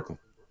lived in Brooklyn.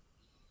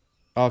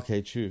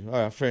 Okay, true.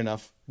 All right, fair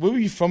enough. Where were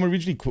you from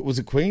originally? Was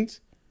it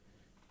Queens?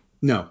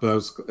 No, but I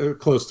was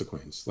close to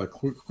Queens. Like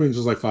Queens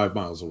was like 5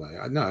 miles away.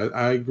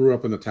 I grew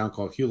up in a town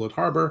called Hewlett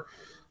Harbor,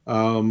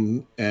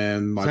 and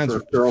my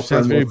first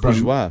girlfriend very was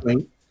bourgeois.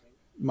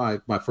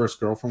 My first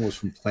girlfriend was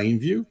from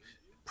Plainview.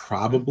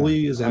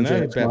 Probably is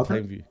MJ's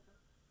mother. Plainview.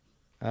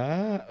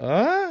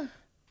 Yeah,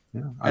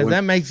 and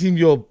that makes him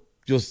your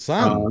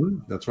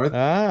son. That's right.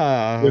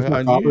 Here's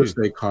my Father's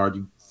Day card,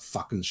 you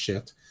fucking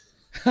shit.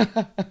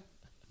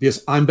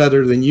 Because I'm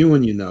better than you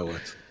and you know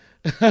it.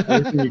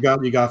 Everything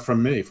you got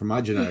from me, from my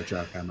genetic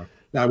jackhammer.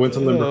 Now I went to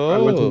Lynbrook. I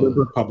went to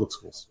Lynbrook public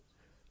schools.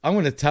 I'm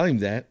going to tell him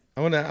that.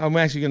 I'm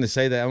actually going to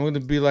say that. I'm going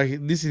to be like,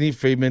 listen here,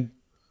 Friedman.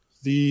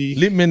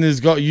 Lippman has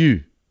got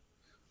you.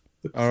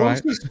 The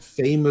closest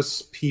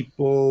famous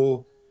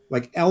people,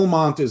 like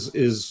Elmont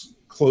is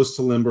close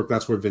to Lynbrook.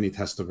 That's where Vinny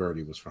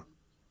Testaverde was from.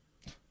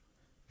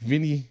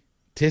 Vinny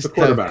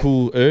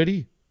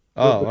Testaverde?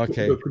 Oh,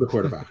 okay. The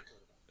quarterback.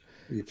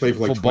 He played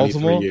for like 23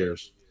 Baltimore?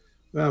 years.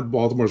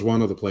 Baltimore's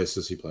one of the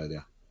places he played,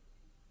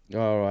 yeah.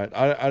 All right.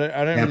 I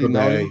don't Tampa really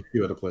know. Bay, a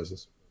few other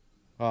places.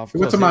 He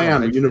went to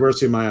Miami,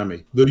 University of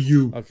Miami. The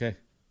U. Okay.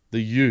 The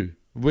U.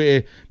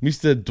 Where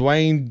Mr.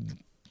 Dwayne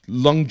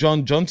Long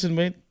John Johnson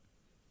went?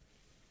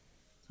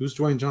 Who's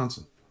Dwayne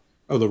Johnson?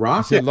 Oh, The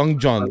Rock? I said Long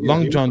John.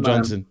 Long John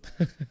Johnson.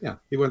 Yeah,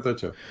 he went there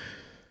too.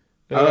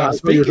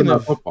 Speaking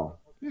of football.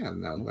 Yeah,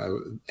 no,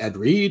 Ed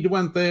Reed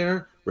went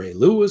there. Ray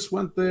Lewis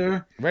went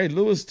there. Ray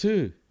Lewis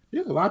too.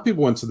 Yeah, a lot of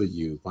people went to the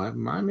U.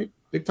 Miami,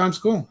 big time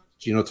school.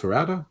 Gino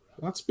Torretta.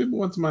 Lots of people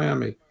went to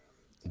Miami.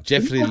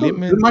 Jeffrey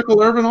Lippman. Did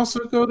Michael Irvin also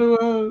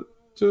go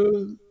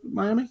to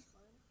Miami?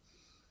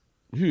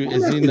 Who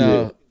is in?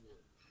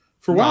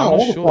 For a while,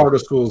 all the Florida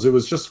schools. It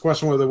was just a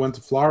question whether they went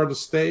to Florida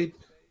State,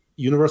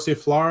 University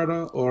of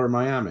Florida, or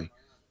Miami.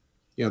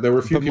 You know, there were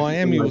a few. But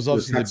Miami was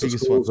obviously the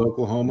biggest schools, one.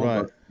 Oklahoma,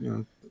 right? But,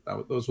 you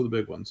know, those were the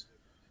big ones.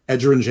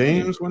 Edgerrin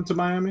James went to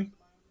Miami.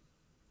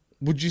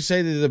 Would you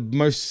say they're the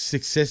most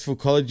successful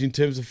college in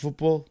terms of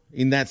football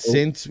in that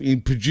sense,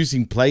 in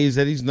producing players?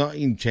 That is not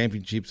in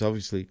championships,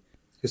 obviously.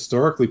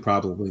 Historically,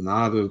 probably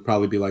not. It would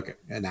probably be like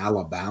an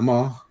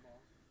Alabama.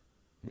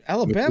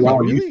 Alabama,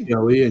 really?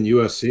 UCLA and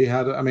USC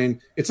had. I mean,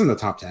 it's in the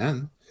top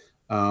 10.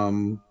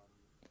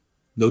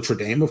 Notre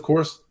Dame, of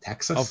course.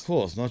 Texas, of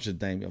course. Notre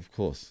Dame, of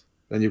course.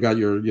 Then you've got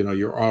your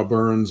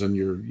Auburns and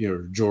your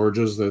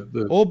Georgias.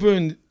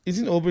 Auburn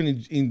isn't Auburn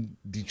in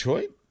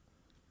Detroit?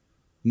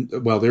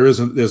 Well, there's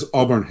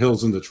Auburn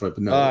Hills in Detroit,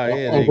 but no,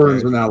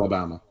 Auburn's in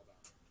Alabama.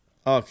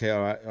 Okay,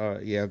 all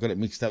right. Yeah, I got it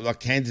mixed up. Like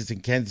Kansas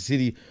and Kansas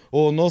City,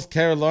 or North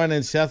Carolina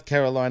and South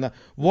Carolina.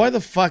 Why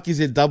the fuck is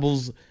it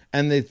doubles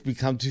and they've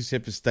become two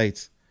separate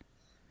states?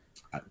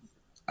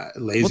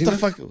 Laziness? What the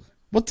fuck?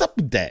 What's up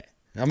with that?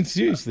 I mean,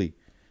 seriously.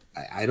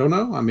 I don't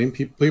know. I mean,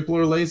 people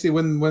are lazy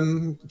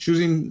when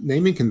choosing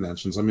naming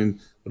conventions. I mean,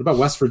 what about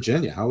West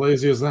Virginia? How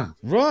lazy is that?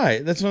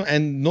 Right. That's what.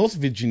 And North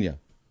Virginia.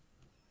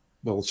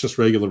 Well, it's just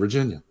regular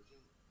Virginia.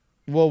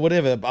 Well,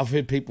 whatever. I've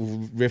heard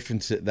people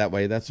reference it that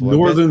way. That's why.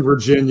 Northern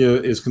Virginia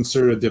is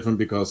considered different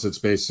because it's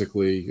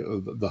basically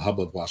the hub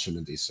of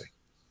Washington, D.C.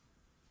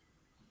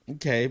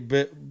 Okay,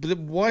 but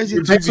why is it?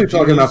 You're basically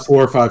talking about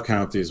 4 or 5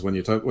 counties when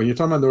you're talking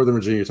about Northern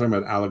Virginia. You're talking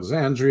about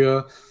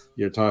Alexandria,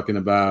 You're talking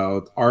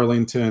about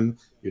Arlington.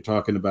 You're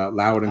talking about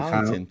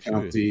Loudoun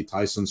County,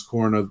 Tyson's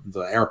Corner,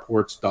 the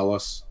airports,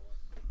 Dulles,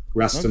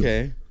 Reston.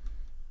 Okay.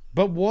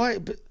 But why?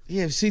 But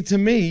yeah, see, to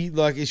me,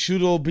 like, it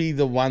should all be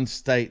the one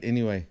state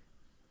anyway.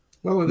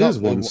 Well, it is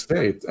one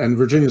state, and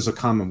Virginia's a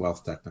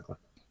commonwealth, technically.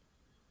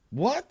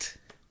 What?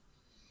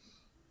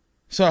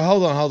 So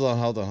hold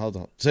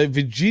on. So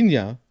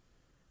Virginia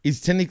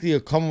is technically a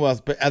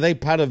commonwealth, but are they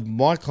part of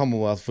my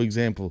commonwealth, for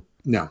example?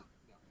 No.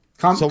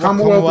 So what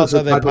Commonwealth is a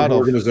are they type part of of?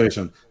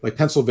 organization. Like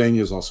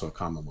Pennsylvania is also a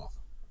commonwealth.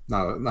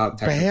 Not But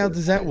technically. how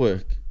does that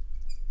work?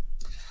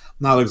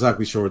 Not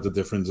exactly sure what the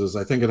difference is.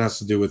 I think it has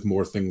to do with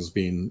more things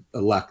being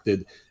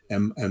elected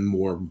and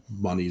more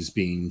monies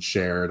being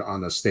shared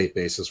on a state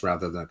basis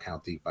rather than a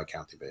county by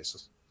county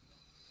basis.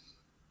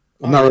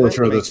 I'm not really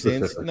sure the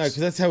specifics. No, because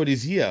that's how it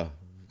is here.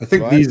 I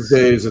think these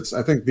days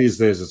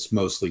it's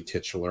mostly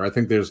titular. I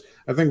think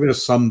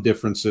there's some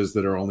differences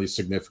that are only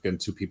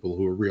significant to people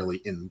who are really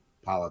in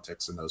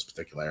politics in those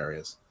particular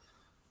areas.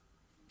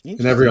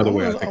 In every other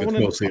way, I think it's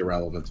mostly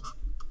irrelevant.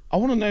 I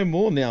want to know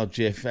more now,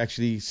 Jeff,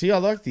 actually. See, I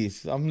like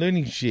this. I'm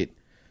learning shit.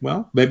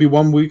 Well, maybe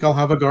one week I'll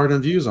have a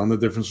Garden Views on the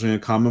difference between a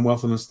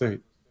commonwealth and a state.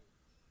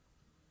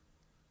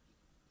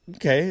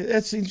 Okay,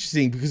 that's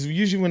interesting, because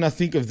usually when I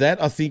think of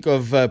that, I think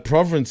of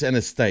province and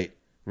a state,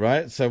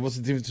 right? So what's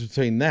the difference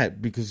between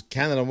that? Because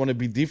Canada want to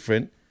be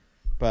different,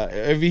 but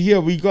over here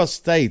we got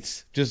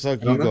states, just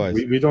like you guys.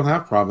 We don't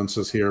have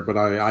provinces here, but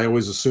I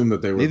always assumed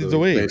that they were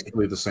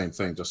basically the same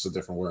thing, just a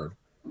different word.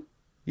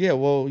 Yeah,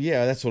 well,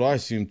 yeah, that's what I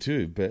assumed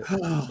too, but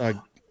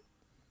I'll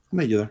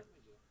meet you there.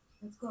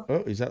 Let's go.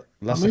 Oh, is that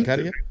La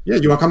Sacaria? Yeah,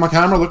 you want to come on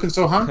camera looking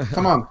so hot?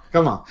 Come on.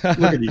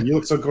 Look at you. You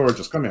look so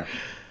gorgeous. Come here.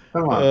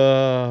 Come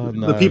on.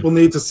 No. The people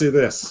need to see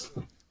this.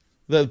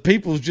 The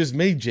people's just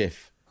me,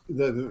 Jeff.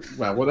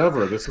 Well,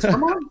 whatever. This is.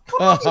 Come on.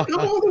 Come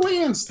all the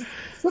way in. Sit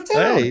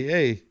down.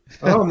 Hey.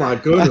 Oh my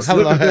goodness!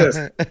 Look at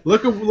this.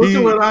 Look at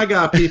what I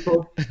got,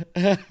 people.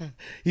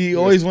 He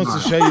always wants to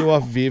show you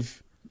off,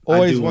 Viv.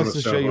 Always wants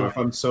to show you off.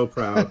 I'm so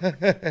proud.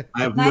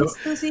 I have Nice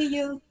to see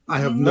you. I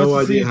have no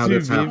idea how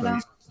that's happening.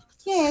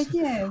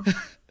 Yeah.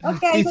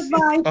 Okay,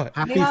 goodbye.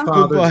 Happy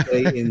Father's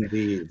Day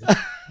indeed.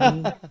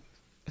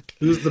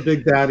 Who's the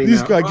big daddy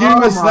this now? guy, give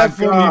him a slap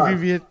for me,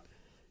 Vivian.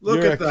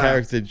 Look You're at a that.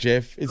 character,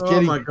 Jeff. It's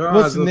Oh my God.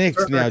 What's Let's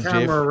next turn now, the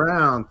camera Jeff?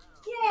 around.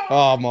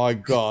 Oh my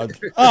God.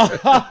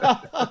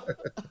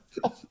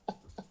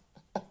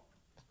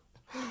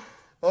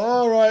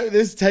 All right,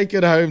 let's take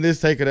it home.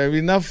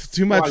 Enough.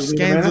 Too much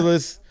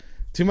scandalous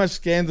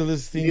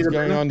things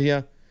going on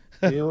here.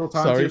 You need a little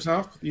time to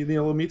yourself? You need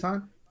a little me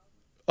time?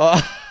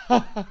 I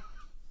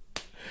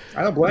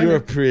don't blame You're you.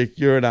 a prick.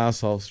 You're an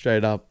asshole,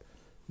 straight up.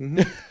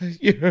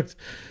 Mm-hmm.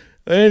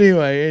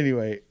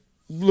 Anyway.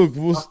 Look,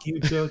 fuck you,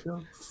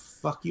 JoJo.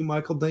 Fuck you,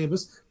 Michael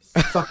Davis.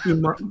 Fuck you,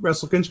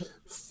 WrestleKinch.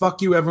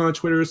 Fuck you, everyone on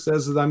Twitter who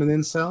says that I'm an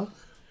incel.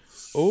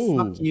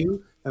 Fuck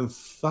you, and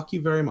fuck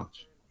you very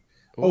much.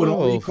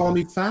 Oh, and you call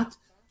me fat?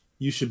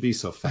 You should be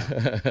so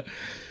fat.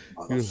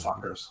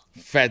 Motherfuckers.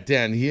 Fat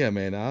down here,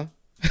 man, huh?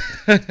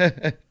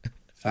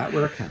 Fat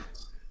where it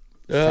counts.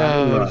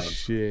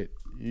 Shit.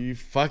 You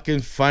fucking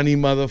funny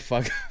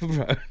motherfucker,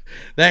 bro.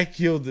 That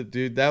killed it,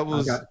 dude. That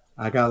was...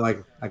 I got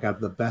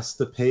the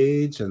best of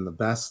Paige and the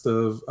best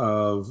of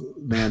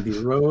Mandy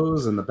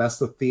Rose and the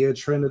best of Thea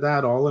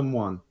Trinidad all in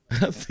one.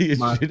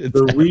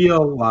 The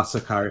real La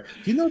Sicaria.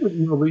 Do you know that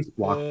Eva Lise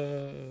blocked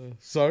me?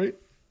 Sorry? Do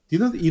you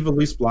know that Eva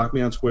Lise blocked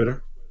me on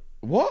Twitter?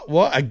 What?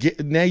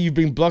 Now you've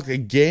been blocked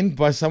again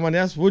by someone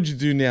else? What'd you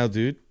do now,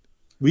 dude?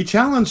 We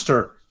challenged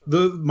her.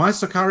 My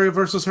Sicaria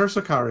versus her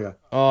Sicaria.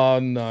 Oh,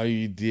 no,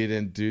 you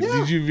didn't, dude. Yeah.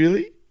 Did you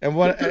really? And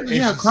what?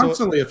 Yeah,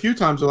 constantly. A few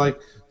times,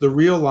 like the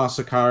real La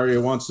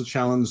Sicaria wants to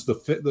challenge the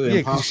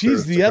imposter.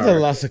 She's the other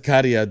La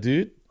Sicaria,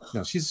 dude.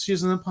 No,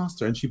 she's an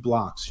imposter and she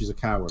blocks. She's a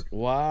coward.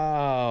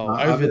 Wow.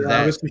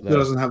 Obviously, she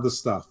doesn't have the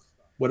stuff.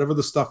 Whatever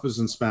the stuff is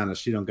in Spanish,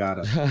 she don't got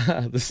it.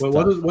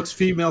 What's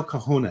female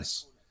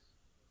cojones?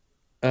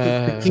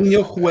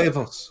 Pequeño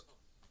huevos.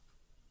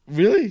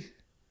 Really?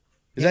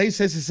 Is that how you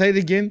say it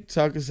again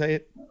so I can say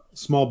it?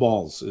 Small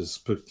balls is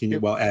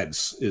pequeño. Well,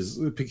 eggs is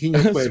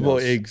pequeño huevos. Small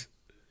eggs.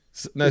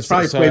 No, it's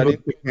probably huevos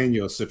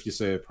pequeños if you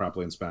say it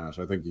properly in Spanish.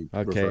 I think you.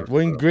 Okay. Well,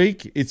 in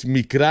Greek, it's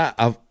mikra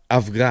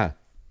avga.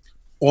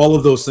 All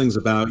of those things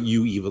about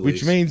you, Eva Lise.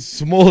 Which means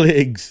small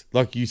eggs,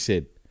 like you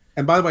said.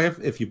 And by the way,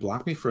 if you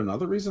block me for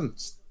another reason,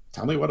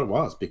 tell me what it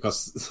was,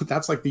 because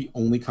that's like the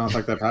only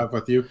contact I've had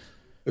with you,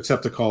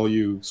 except to call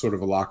you sort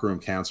of a locker room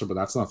cancer, but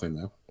that's nothing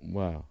new.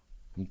 Wow.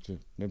 I'm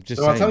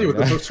just so saying, I'll tell you what,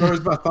 the stories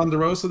about Thunder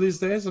Rosa these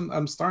days,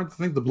 I'm starting to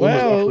think the bloom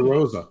is off the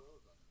Rosa.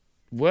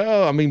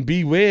 Well, I mean,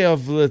 beware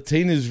of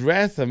Latina's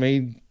wrath. I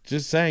mean,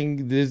 just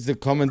saying, there's the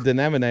common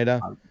denominator,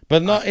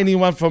 but not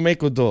anyone from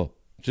Ecuador.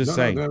 Just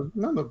saying.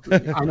 No.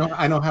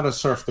 I know how to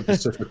surf the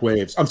Pacific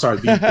waves. I'm sorry,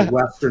 the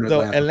Western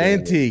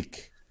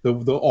Atlantic. The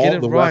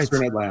Atlantic. The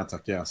Western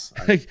Atlantic, yes.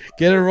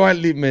 Get it right,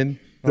 Lippman.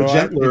 The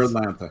gentler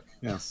Atlantic,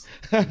 yes.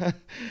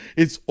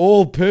 It's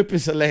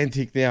all-purpose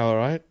Atlantic now, all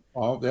right?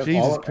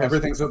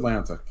 Everything's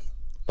Atlantic.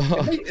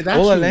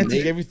 All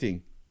Atlantic,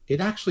 everything. it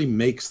actually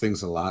makes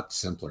things a lot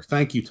simpler.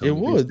 Thank you, Tony. It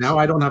would. Now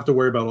I don't have to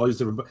worry about all these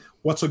different.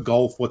 What's a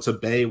gulf? What's a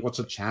bay? What's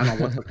a channel?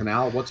 What's a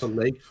canal? What's a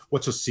lake?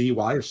 What's a sea?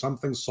 Why are some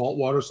things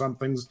saltwater? Some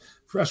things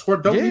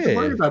freshwater. Don't need to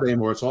worry about it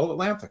anymore. It's all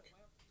Atlantic.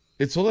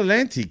 It's all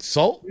Atlantic,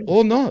 salt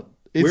or not.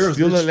 It's Where's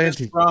still this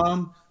Atlantic.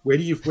 From? Where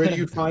do you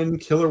find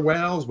killer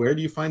whales? Where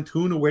do you find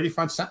tuna? Where do you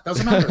find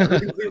doesn't matter.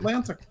 Everything's the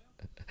Atlantic.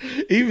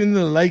 Even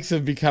the lakes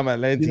have become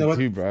Atlantic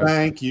too, bro.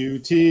 Thank you,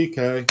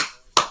 TK.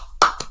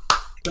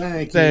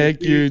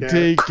 Thank you,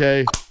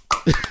 TK.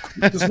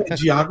 Just make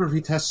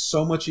geography tests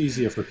so much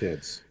easier for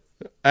kids.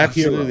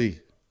 Absolutely.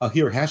 I'll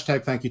hear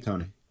hashtag thank you,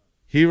 Tony.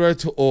 Hero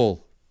to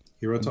all.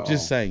 Hero to all.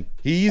 Just saying.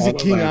 He is All a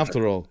king Atlantic.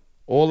 after all.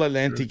 All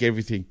Atlantic,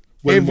 everything.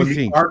 When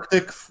everything. the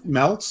Arctic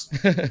melts,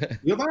 the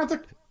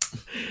Atlantic.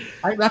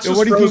 That's Yeah, just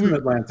what do you frozen think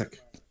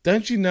Atlantic.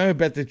 Don't you know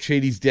about the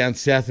treaties down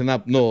south and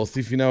up north,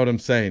 if you know what I'm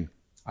saying?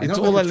 It's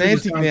all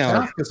Atlantic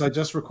now. Because I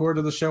just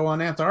recorded the show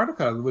on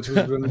Antarctica, which is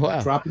going to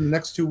drop in the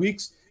next 2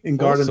 weeks in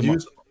Garden Awesome.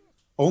 Views.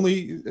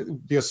 Only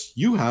because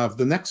you have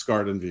the next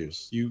Garden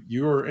Views.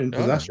 You are in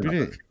possession of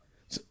it.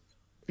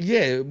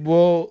 Yeah,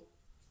 well,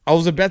 I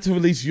was about to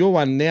release your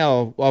one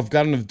now of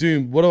Garden of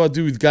Doom. What do I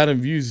do with Garden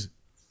Views?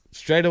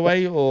 Straight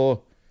away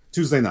or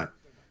Tuesday night?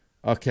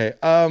 Okay.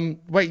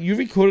 Wait, you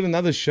recorded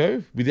another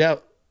show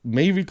without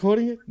me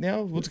recording it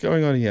now? What's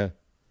going on here?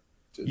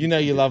 You know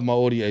you love my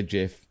audio,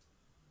 Jeff.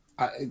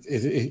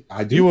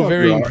 I do. You were love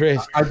very your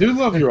impressed. I do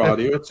love your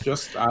audio. It's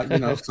just,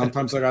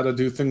 sometimes I got to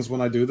do things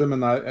when I do them.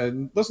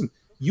 And listen,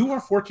 you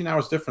are 14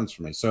 hours difference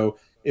from me. So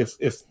if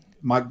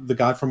the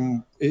guy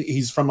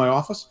he's from my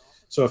office.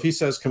 So if he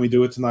says, "Can we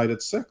do it tonight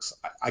at 6?"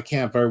 I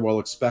can't very well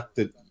expect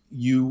that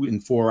you in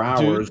 4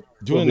 hours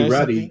will be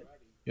ready. Something?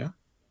 Yeah.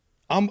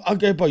 I'll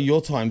go by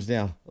your times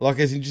now. Like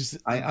as in just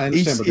I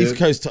understand, East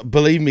Coast.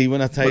 Believe me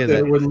when I tell you that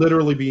there would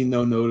literally be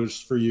no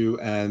notice for you,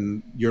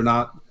 and you're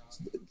not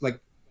like.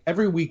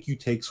 Every week you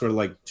take sort of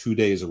like 2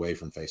 days away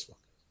from Facebook.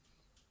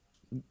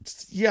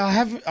 Yeah,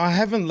 I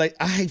haven't like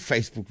I hate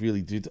Facebook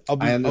really, dude.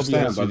 I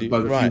understand, but if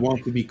right. you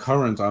want to be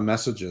current on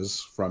messages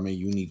from me,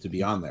 you need to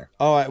be on there.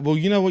 All right. Well,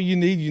 you know what you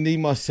need? You need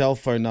my cell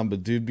phone number,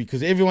 dude,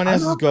 because everyone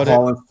else has got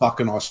calling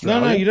fucking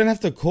Australia. No, you don't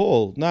have to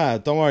call. No,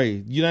 don't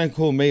worry. You don't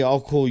call me.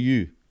 I'll call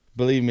you.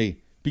 Believe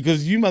me,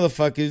 because you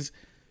motherfuckers,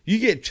 you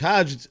get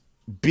charged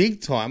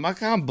big time. I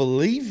can't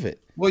believe it.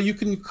 Well, you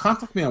can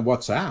contact me on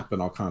WhatsApp,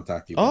 and I'll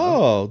contact you.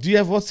 Oh, do you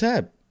have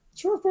WhatsApp?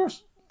 Sure, of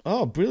course.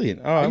 Oh,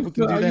 brilliant! All right, we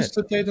can do that. I used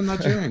to date a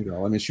Nigerian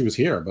girl. I mean, she was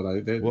here, but I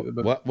did.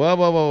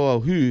 Whoa!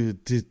 Who?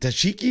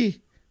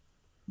 Tashiki?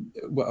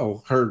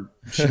 Well,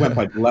 she went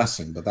by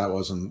Blessing, but that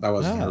wasn't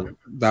her.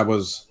 That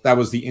was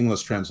the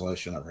English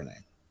translation of her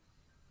name.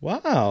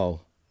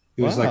 Wow!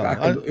 It was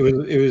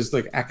it was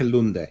like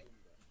Akalunde.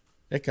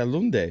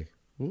 Akalunde.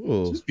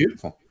 Ooh, she's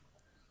beautiful.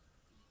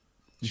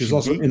 She's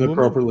also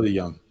inappropriately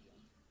young.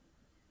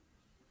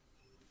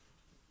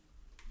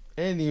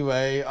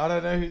 Anyway, I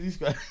don't know who this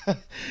guy.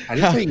 I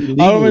didn't say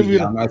legally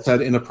young. I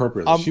said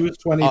inappropriately. She was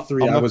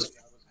 23.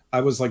 I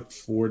was like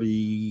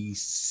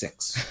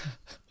 46.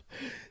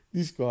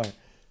 This guy.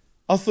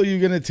 I thought you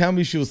were going to tell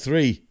me she was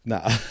 3.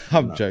 Nah,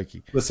 I'm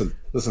joking. Listen.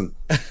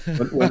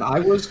 When I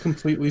was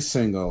completely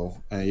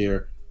single a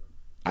year,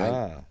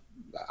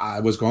 I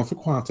was going for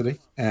quantity,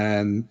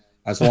 and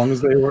as long as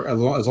they were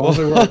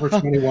over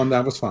 21,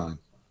 that was fine.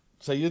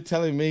 So you're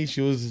telling me she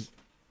was.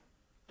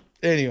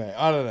 Anyway,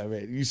 I don't know,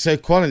 man. You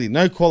said quantity,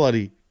 no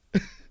quality.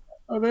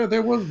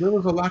 There was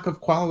a lack of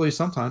quality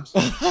sometimes,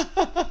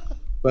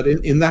 but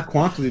in that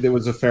quantity, there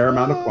was a fair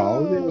amount of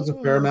quality. There was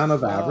a fair amount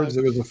of average.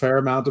 There was a fair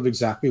amount of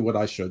exactly what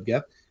I should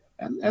get.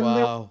 And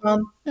wow.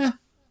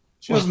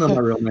 She doesn't know my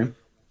real name.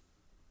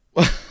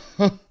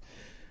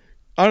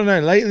 I don't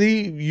know.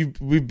 Lately,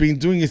 we've been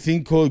doing a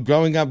thing called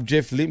Growing Up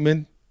Jeff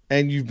Lippman,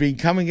 and you've been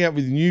coming out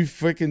with new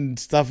freaking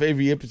stuff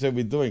every episode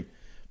we're doing.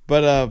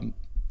 But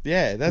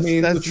yeah, that's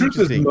the truth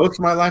is most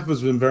of my life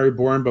has been very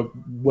boring, but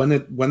when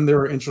there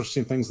are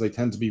interesting things, they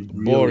tend to be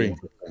really boring.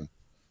 Interesting.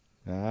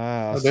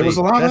 There was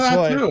a lot of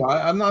that too.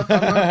 I'm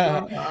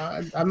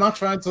not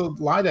trying to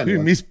lie to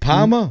anyone. Miss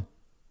Palmer?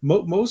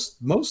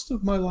 Most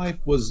of my life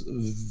was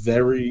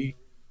very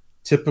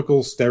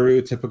typical,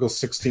 stereotypical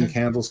 16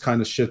 candles kind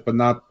of shit, but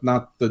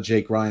not the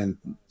Jake Ryan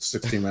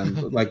 16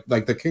 men, like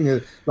the king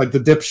of the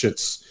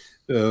dipshits.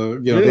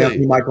 Really?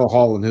 Anthony Michael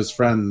Hall and his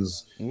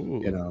friends.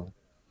 Ooh.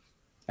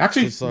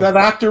 Actually, that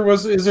actor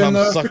is in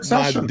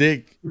Succession.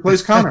 He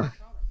plays Connor,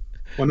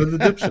 one of the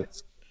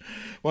dipshits.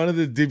 One of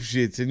the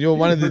dipshits, and you're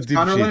one of the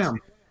dipshits.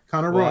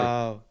 Connor Roy.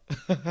 Wow.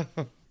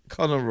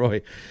 Connor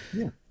Roy.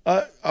 Yeah.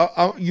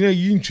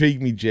 You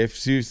intrigue me, Jeff,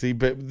 seriously,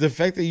 but the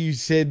fact that you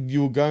said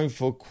you were going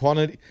for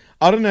quantity,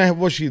 I don't know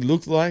what she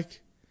looked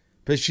like,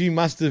 but she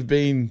must have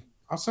been...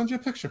 I'll send you a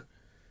picture.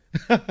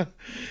 I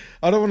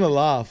don't want to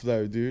laugh,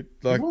 though, dude.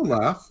 I won't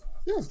laugh.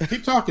 Yeah,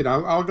 keep talking.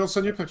 I'll go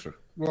send you a picture.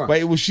 Relax.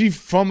 Wait, was she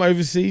from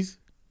overseas?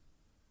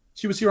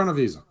 She was here on a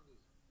visa.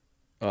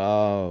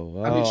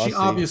 Oh, I mean, she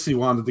obviously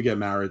wanted to get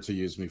married to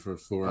use me for a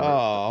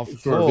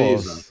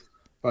visa,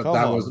 but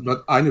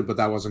I knew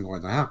that wasn't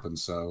going to happen.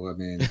 So I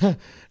mean,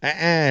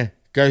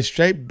 Go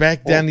straight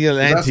back down the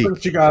Atlantic. The best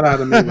thing she got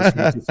out of me was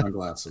fancy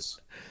sunglasses.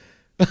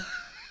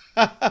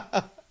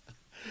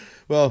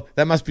 Well,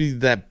 that must be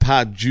that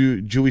part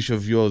Jewish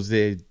of yours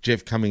there,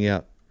 Jeff, coming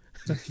out.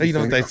 You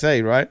know what they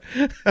say, right?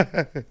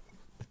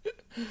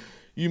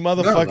 You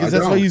motherfuckers,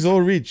 that's why you're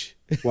all rich.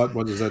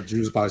 What is that?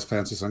 Jews buy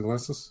fancy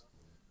sunglasses?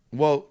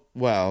 Well,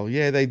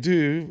 yeah, they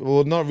do.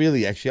 Well, not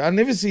really, actually. I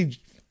never see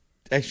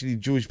actually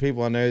Jewish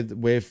people I know that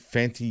wear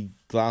fancy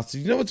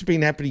glasses. You know what's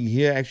been happening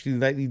here actually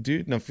lately,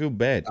 dude? And I feel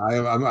bad. I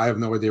have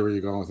no idea where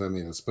you're going with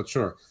any of this, but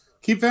sure.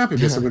 Keep vamping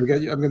because I'm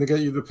gonna get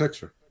you the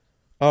picture.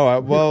 All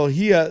right. Well,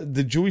 here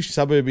the Jewish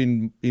suburb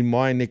in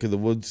my neck of the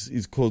woods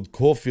is called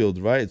Caulfield,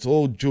 right? It's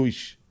all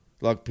Jewish,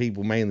 like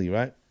people mainly,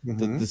 right?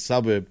 Mm-hmm. The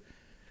suburb.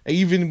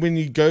 Even when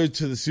you go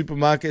to the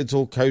supermarket, it's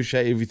all kosher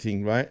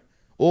everything, right?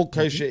 All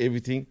kosher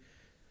everything.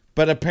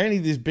 But apparently,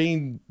 there's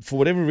been, for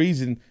whatever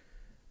reason,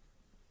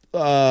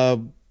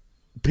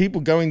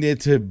 people going there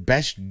to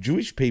bash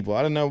Jewish people.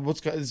 I don't know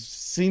it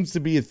seems to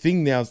be a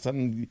thing now.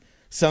 Suddenly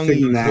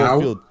in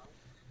Caulfield.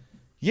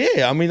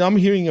 Yeah, I mean, I'm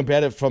hearing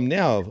about it from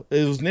now.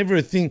 It was never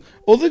a thing.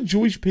 All the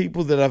Jewish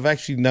people that I've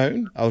actually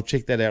known, I'll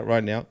check that out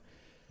right now.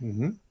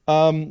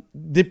 Mm-hmm.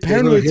 They're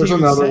paranoid. Here's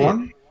another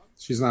one.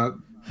 She's not.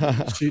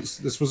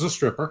 This was a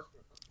stripper.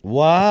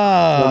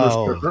 Wow.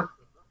 Former stripper.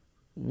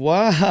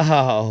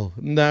 Wow.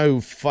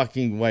 No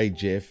fucking way,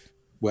 Jeff.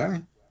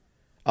 Well,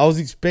 I was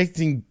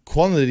expecting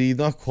quantity,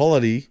 not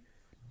quality.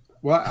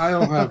 Well, I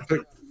don't have.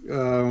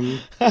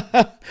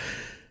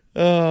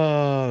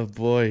 Oh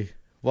boy.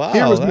 Wow.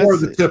 Here was more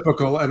the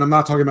typical, and I'm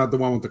not talking about the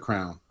one with the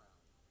crown.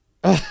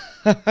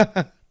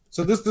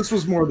 So this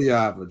was more the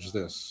average.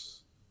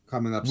 This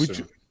coming up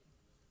soon.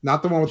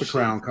 Not the one with the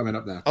crown coming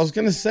up next. I was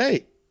gonna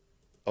say,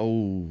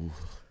 oh,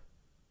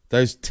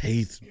 those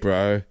teeth,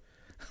 bro.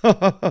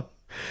 I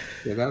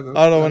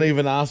don't want to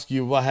even ask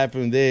you what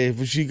happened there.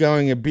 Was she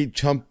going a bit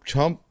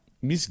chomp?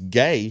 Miss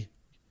Gay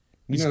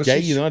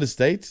United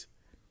States?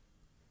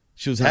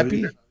 She was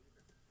happy?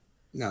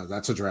 No,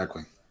 that's a drag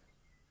queen.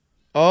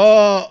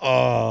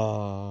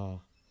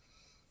 Oh.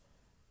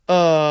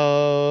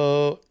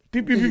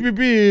 Pew, pew, pew, pew,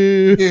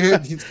 pew.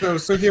 Yeah,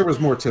 so here was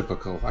more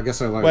typical. I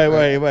guess I like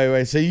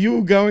Wait. So you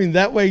were going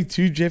that way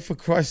too, Jeff, for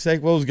Christ's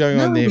sake? What was going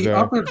on there, bro? The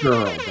upper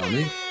girl,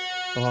 dummy.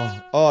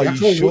 Oh, you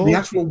sure? The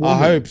actual woman.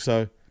 I hope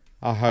so.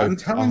 I'm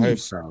telling you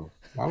so.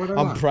 Why would I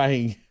lie?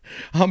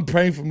 I'm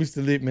praying for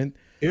Mr. Lippman.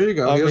 Here you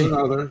go.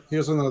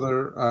 Here's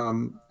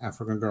another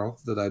African girl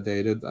that I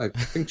dated. I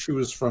think she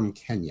was from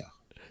Kenya.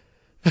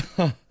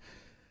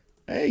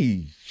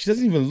 Hey, she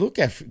doesn't even look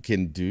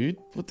African, dude.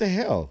 What the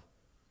hell?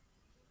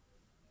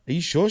 Are you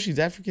sure she's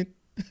African?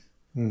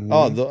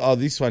 Mm-hmm.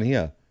 This one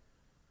here.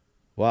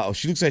 Wow,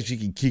 she looks like she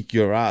can kick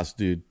your ass,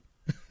 dude.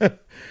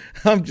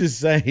 I'm just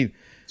saying.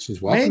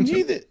 She's welcome.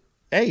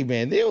 Hey,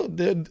 man,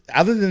 they're,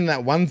 other than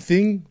that one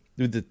thing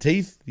with the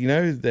teeth, you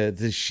know, the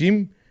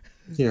shim.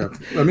 Yeah,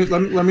 let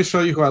me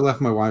show you who I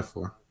left my wife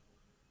for.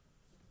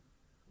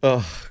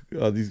 Oh,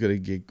 God, these gonna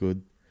get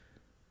good.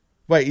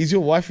 Wait, is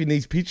your wife in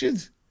these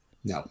pictures?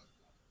 No.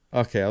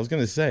 Okay, I was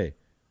gonna say.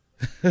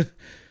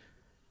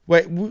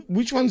 Wait,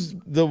 which one's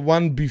the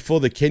one before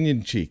the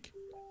Kenyan chick?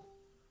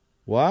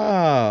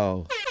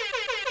 Wow,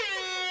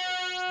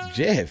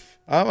 Jeff.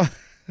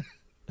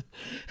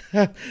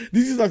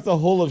 This is like the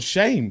Hall of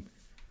Shame.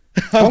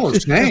 Hall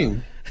of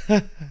Shame?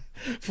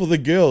 For the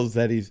girls,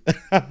 that is.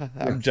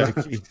 I'm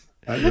joking.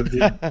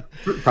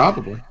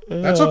 Probably.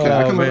 That's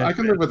okay. I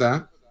can live with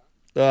that.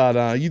 Oh,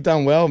 no, you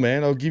done well,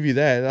 man. I'll give you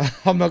that.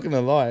 I'm not going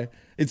to lie.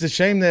 It's a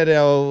shame that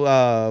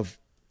our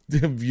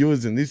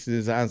viewers and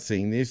listeners aren't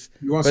seeing this.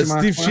 But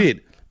stiff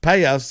shit.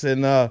 Pay us,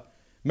 and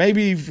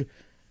maybe if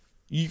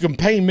you can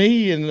pay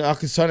me and I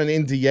can sign an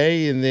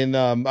NDA, and then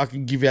I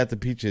can give out the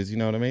pictures. You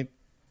know what I mean?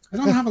 I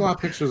don't have a lot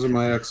of pictures of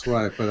my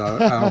ex-wife, but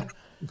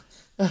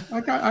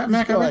I got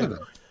rid of them.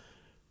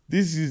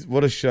 This is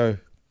what a show.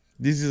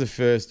 This is the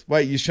first.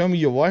 Wait, you show me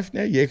your wife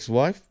now? Your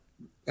ex-wife?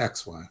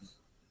 Ex-wife.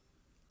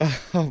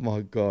 Oh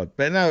my God!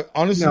 But no,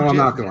 honestly, no, I'm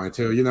not going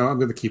to. You know, I'm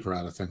going to keep her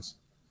out of things.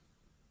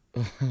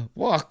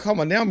 Well, come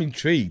on. Now I'm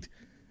intrigued.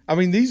 I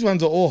mean, these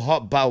ones are all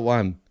hot, but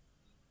one.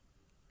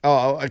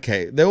 Oh,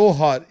 okay. They're all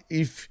hot.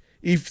 If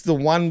the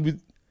one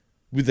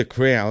with the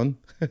crown,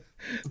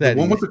 the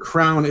one with the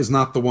crown is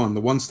not the one. The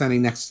one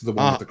standing next to the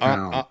one with the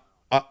crown.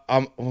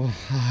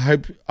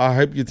 I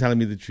hope you're telling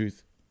me the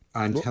truth.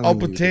 I'm telling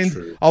you the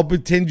truth. I'll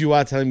pretend you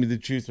are telling me the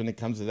truth when it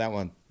comes to that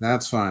one.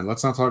 That's fine.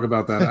 Let's not talk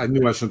about that. I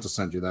knew I shouldn't have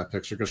sent you that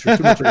picture because you're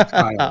too much of a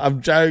child. I'm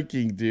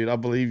joking, dude. I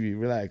believe you.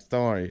 Relax.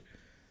 Don't worry.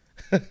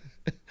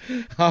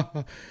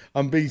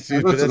 I'm being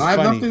serious. Listen, that's I have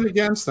funny. nothing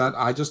against that.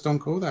 I just don't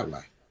go that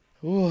way.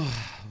 Oh,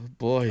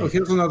 boy. Oh,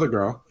 here's another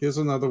girl. Here's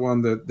another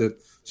one that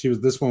she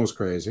was. This one was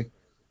crazy.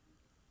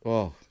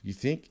 Oh, you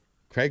think?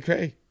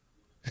 Cray?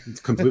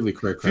 It's completely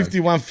cray.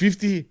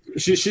 5150.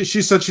 She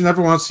said she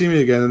never wants to see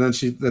me again, and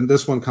then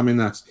this one coming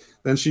next.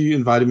 Then she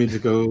invited me to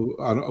go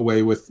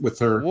away with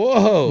her.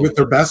 Whoa. With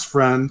her best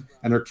friend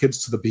and her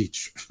kids to the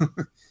beach.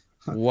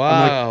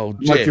 Wow,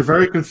 I'm like, you're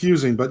very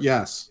confusing, but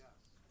yes.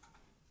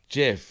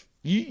 Jeff,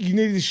 You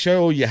need to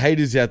show all your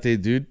haters out there,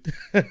 dude.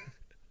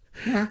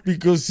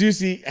 Because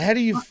seriously, how do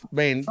you,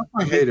 man? Fuck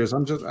my haters.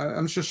 I'm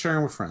just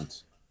sharing with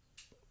friends.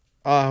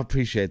 Oh, I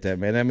appreciate that,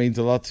 man. That means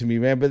a lot to me,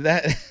 man. But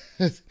that,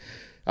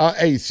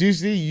 hey,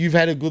 seriously, you've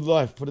had a good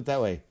life. Put it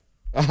that way.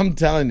 I'm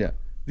telling you,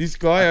 this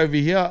guy over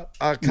here,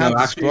 I can't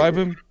describe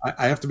him.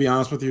 I have to be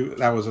honest with you.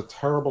 That was a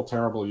terrible,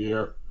 terrible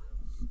year.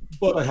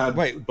 But I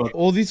had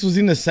all this was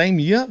in the same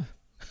year.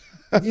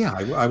 Yeah,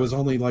 I was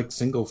only like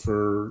single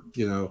for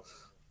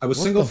I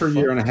was single for a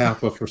year and a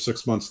half, but for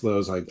 6 months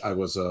those I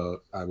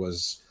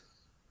was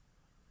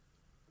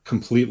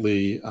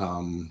completely.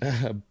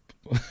 That's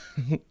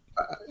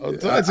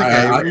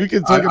okay. We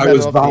can talk about it. I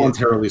was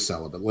voluntarily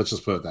celibate. Let's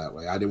just put it that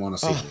way. I didn't want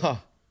to see it.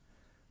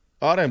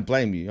 I don't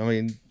blame you. I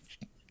mean,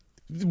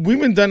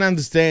 women don't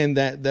understand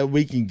that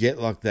we can get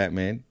like that,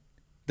 man.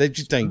 They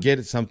just don't get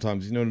it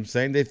sometimes. You know what I'm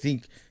saying? They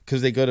think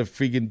because they got a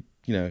friggin',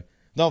 no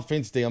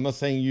offense to you, I'm not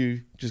saying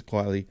you, just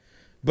quietly.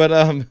 But,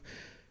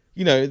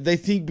 they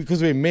think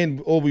because we're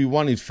men, all we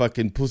want is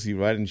fucking pussy,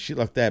 right? And shit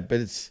like that.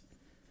 But it's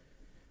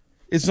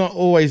not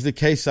always the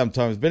case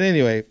sometimes. But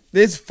anyway,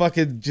 let's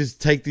fucking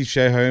just take this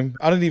show home.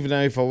 I don't even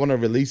know if I want to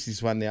release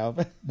this one now.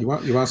 You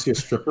want to see a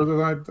stripper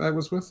that I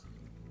was with?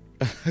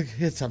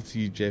 It's up to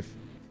you, Jeff.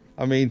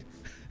 I mean,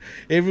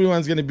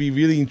 everyone's going to be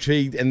really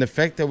intrigued. And the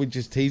fact that we're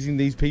just teasing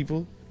these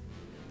people,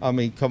 I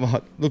mean, come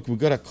on. Look, we've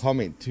got a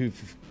comment too,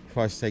 for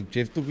Christ's sake,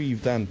 Jeff. Look what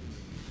you've done.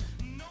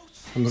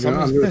 I'm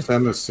going to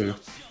send this to you.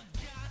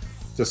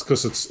 Just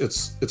because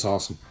it's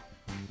awesome.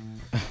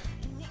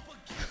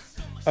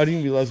 I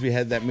didn't realize we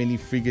had that many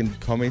friggin'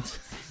 comments.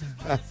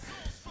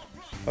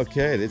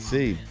 Okay, let's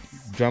see.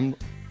 Drum.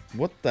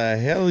 What the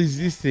hell is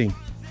this thing?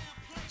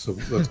 So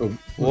that's a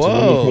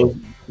whoa.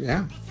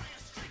 Yeah.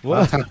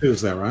 What tattoo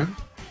is that, right?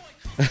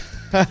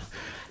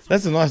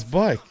 That's a nice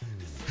bike.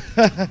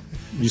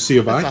 You see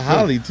a bike? That's a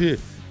Harley too.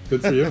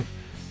 Good for you.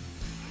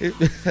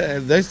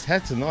 Those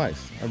hats are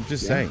nice. I'm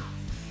just saying.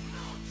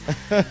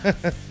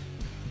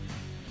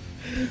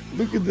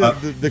 Look at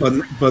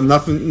but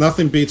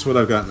nothing beats what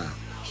I've got now.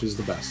 She's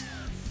the best.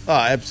 Oh,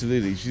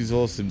 absolutely. She's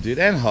awesome, dude.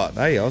 And hot.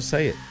 Hey, I'll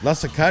say it. La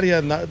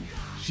Sicaria, no,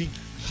 she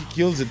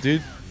kills it,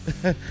 dude.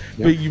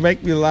 But you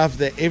make me laugh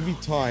that every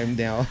time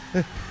now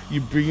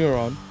you bring her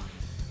on.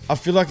 I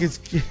feel like it's...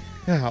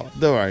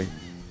 Don't worry.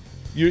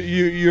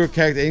 You're a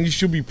character and you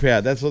should be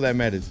proud. That's all that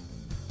matters.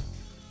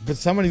 But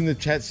someone in the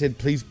chat said,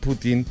 please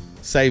put in,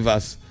 save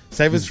us.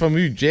 Save us from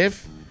who,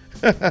 Jeff?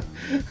 That's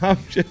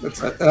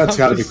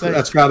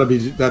gotta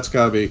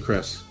be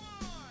Chris.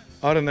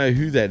 I don't know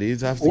who that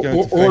is. I have to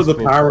go into or the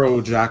Pyro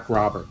Jack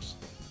Roberts.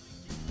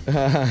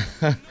 But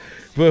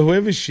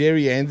whoever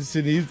Sherry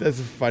Anderson is, that's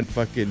a fun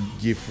fucking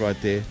gif right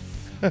there.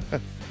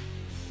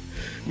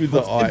 With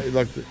the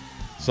eye,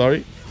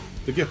 sorry?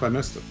 The gif, I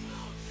missed it.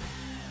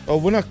 Oh,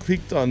 when I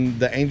clicked on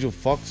the Angel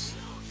Fox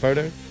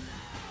photo.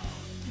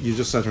 You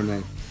just said her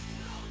name.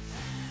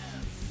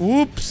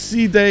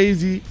 Whoopsie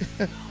daisy.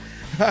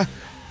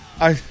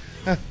 I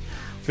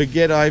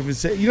forget I even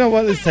said. You know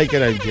what? Let's take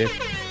it home, Jeff.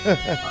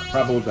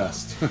 Probably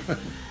best.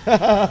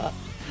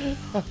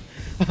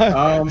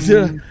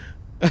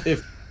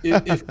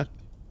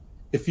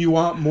 If you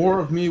want more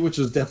of me, which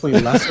is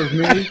definitely less of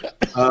me,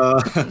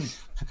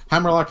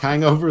 Hammerlock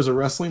Hangover is a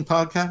wrestling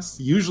podcast.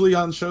 Usually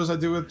on shows I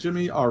do with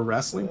Jimmy are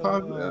wrestling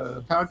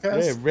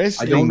podcasts. Yeah,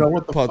 wrestling. I don't know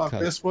what the podcast. fuck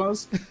this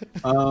was.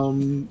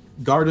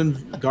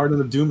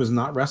 Garden of Doom is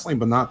not wrestling,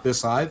 but not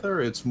this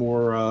either. It's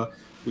more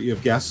we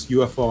have guests,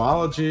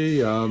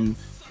 UFOlogy,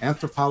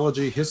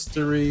 anthropology,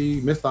 history,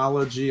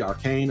 mythology,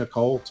 arcane,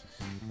 occult,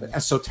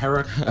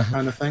 esoteric, that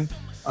kind of thing.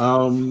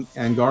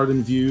 And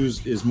Garden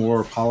Views is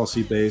more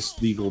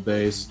policy-based,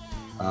 legal-based.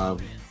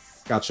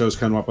 Got shows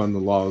coming up on the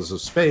laws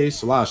of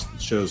space. A lot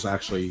of shows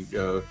actually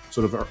sort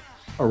of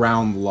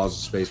around the laws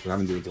of space, but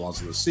having to do with the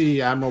laws of the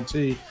sea,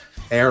 admiralty,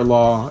 air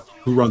law,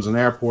 who runs an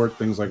airport,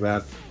 things like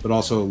that, but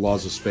also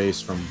laws of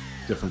space from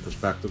different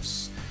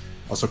perspectives.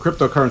 Also,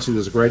 cryptocurrency.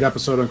 There's a great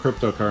episode on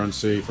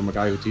cryptocurrency from a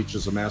guy who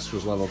teaches a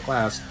master's level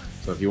class.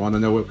 So if you want to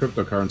know what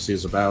cryptocurrency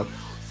is about,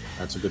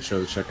 that's a good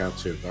show to check out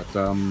too. But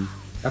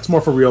that's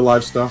more for real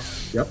life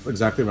stuff. Yep,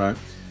 exactly right.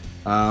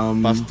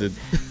 Busted.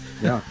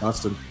 Yeah,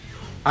 busted.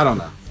 I don't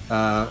know.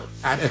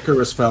 At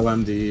Icarus Fell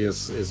MD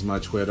is my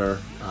Twitter.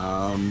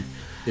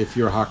 If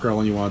you're a hot girl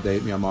and you want to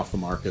date me, I'm off the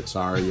market.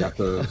 Sorry, you have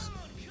to.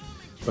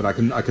 But I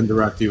can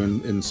direct you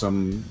in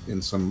some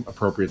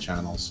appropriate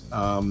channels.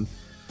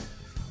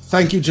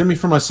 Thank you, Jimmy,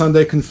 for my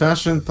Sunday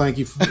confession. Thank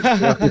you,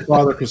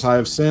 Father, because I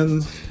have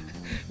sinned.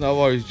 No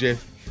worries,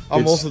 Jeff.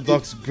 I'm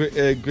Orthodox,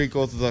 Greek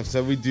Orthodox,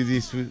 so we do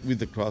this with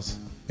the cross.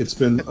 It's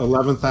been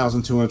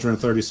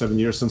 11,237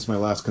 years since my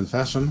last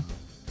confession.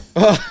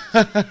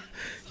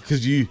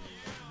 Because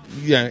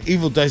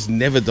evil dies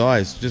never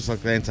dies, just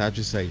like Lance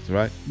Archer says,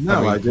 right?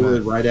 No, I did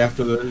it right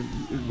after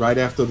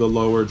the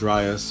lower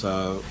Dryas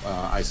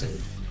ice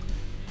age.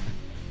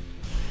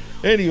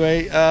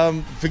 Anyway,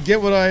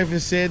 forget what I ever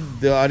said.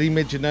 I didn't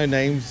mention no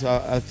names.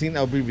 I think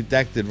they'll be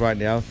redacted right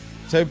now.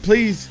 So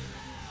please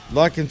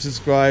like and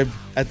subscribe.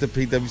 at the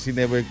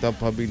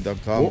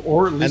pwcnetwork.podbean.com.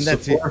 Or at least and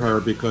that's support her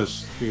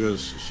because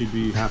she'd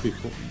be happy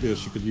because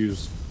she could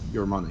use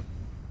your money.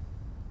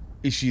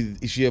 Is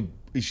she a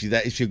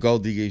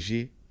gold digger? Is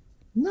she?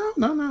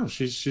 No.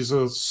 She's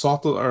a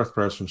salt of the earth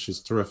person. She's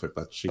terrific.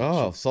 But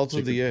salt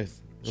of the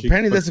earth.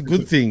 Apparently, that's a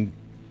good thing.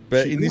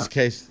 But in this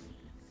case,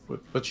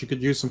 but she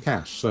could use some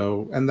cash.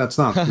 So, and that's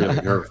not really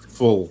her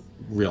full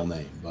real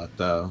name. But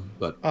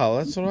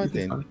that's all right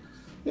then.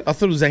 Yeah. I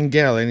thought it was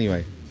Angel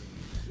anyway.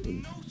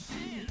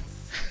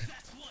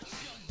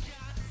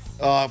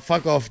 Oh,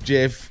 fuck off,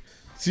 Jeff.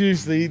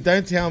 Seriously,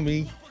 don't tell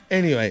me.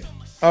 Anyway,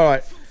 all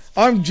right.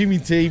 I'm Jimmy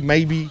T,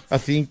 maybe, I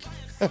think.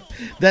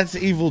 That's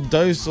Evil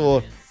Dose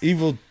or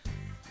Evil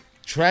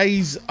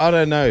Trays. I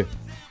don't know.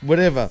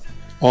 Whatever.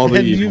 All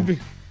the evil.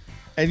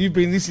 You've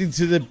been listening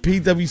to the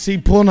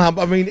PWC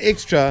Pornhub,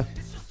 Extra,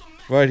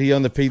 right here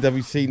on the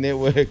PWC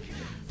Network.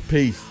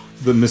 Peace.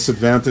 The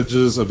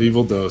misadvantages of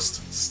Evil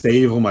Dose. Stay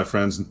evil, my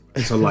friends.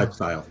 It's a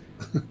lifestyle.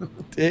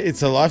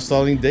 It's a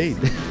lifestyle indeed.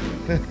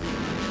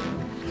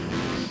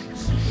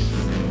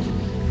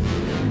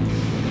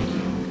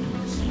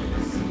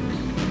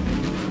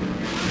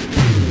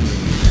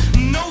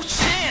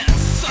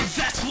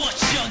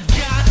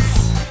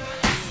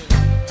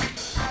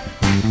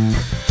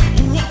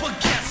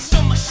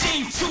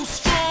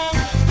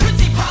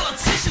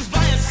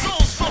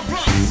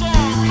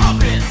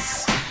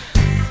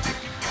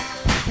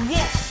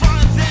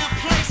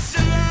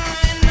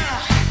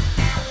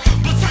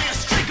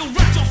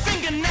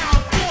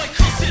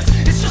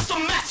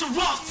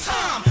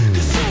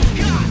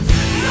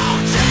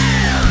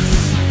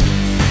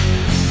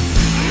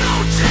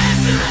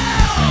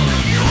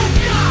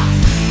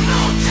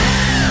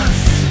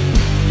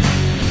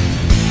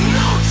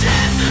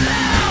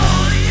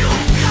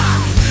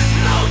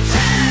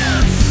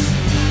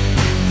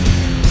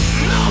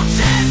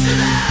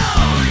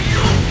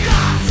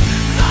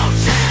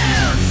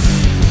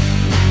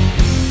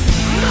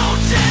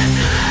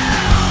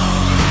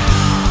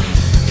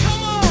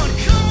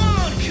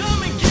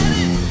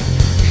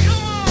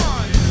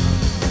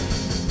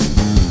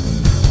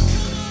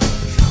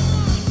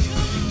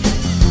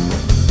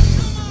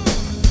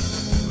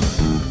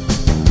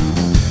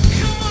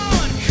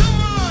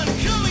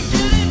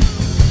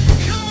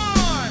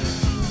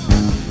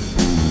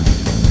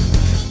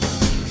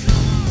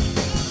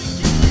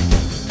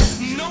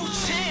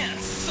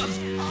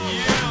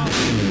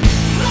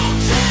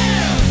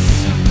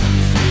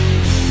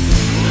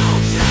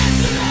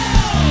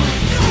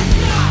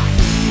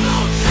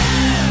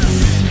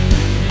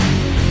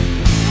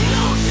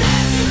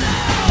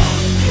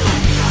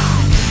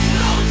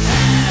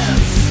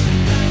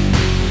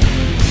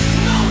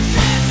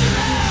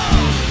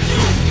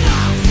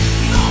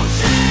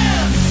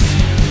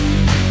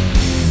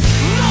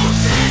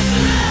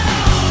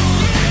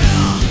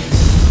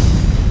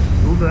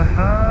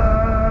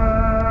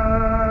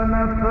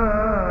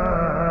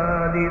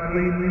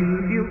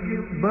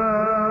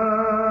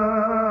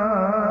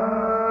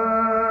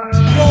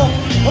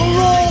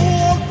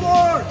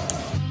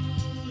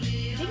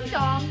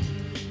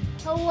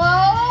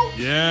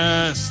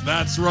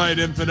 That's right,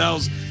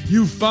 infidels.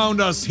 You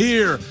found us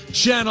here,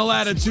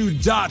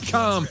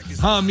 channelattitude.com,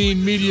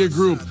 Hameen Media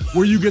Group,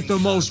 where you get the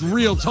most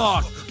real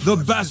talk, the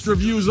best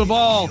reviews of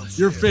all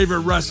your favorite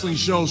wrestling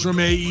shows from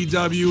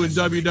AEW and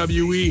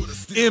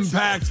WWE,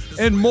 Impact,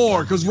 and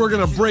more, because we're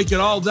going to break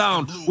it all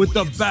down with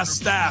the best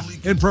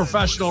staff in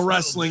professional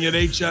wrestling at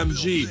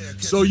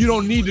HMG. So you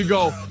don't need to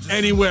go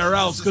anywhere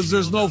else, because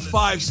there's no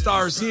 5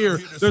 stars here.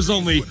 There's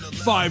only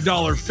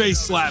 $5 face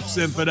slaps,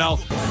 infidel.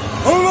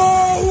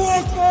 Hello,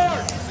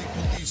 Akbar!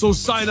 So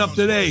sign up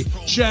today,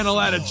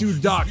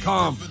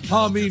 channelattitude.com,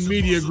 Hameen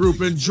Media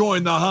Group, and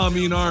join the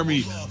Hameen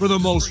Army for the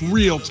most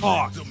real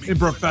talk in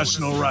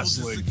professional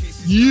wrestling.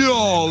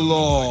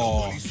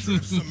 YOLO!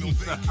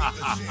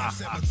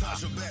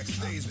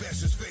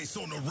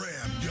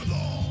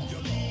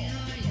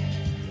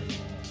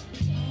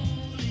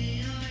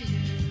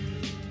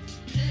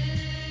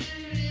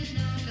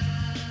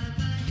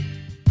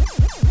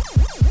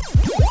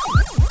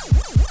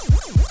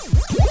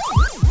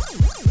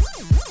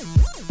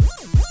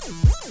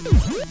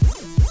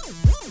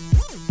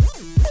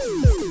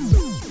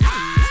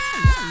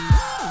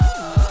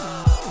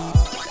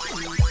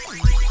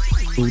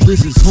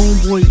 This is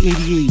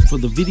Homeboy88 for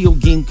the Video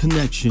Game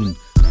Connection.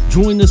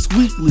 Join us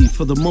weekly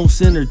for the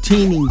most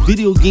entertaining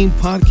video game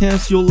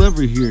podcast you'll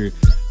ever hear.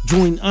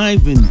 Join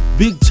Ivan,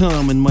 Big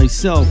Tom, and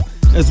myself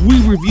as we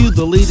review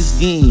the latest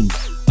games,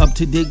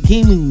 up-to-date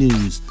gaming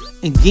news,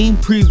 and game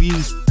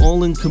previews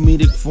all in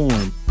comedic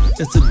form.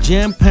 It's a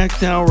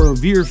jam-packed hour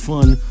of ear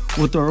fun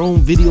with our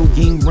own video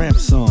game rap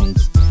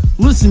songs.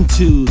 Listen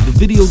to the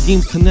Video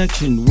Game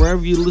Connection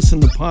wherever you listen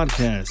to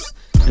podcasts,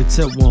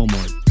 except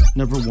Walmart.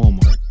 Never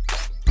Walmart.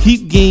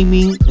 Keep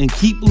gaming and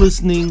keep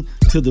listening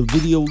to the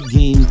Video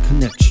Game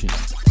Connection.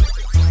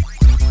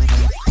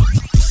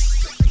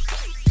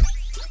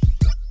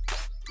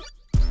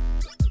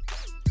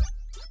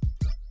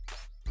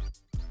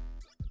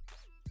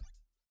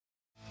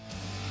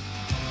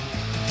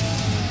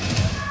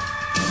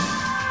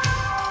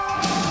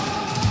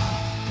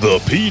 The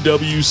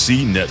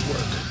PWC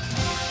Network.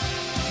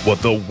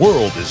 What the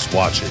world is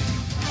watching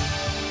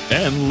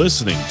and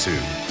listening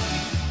to.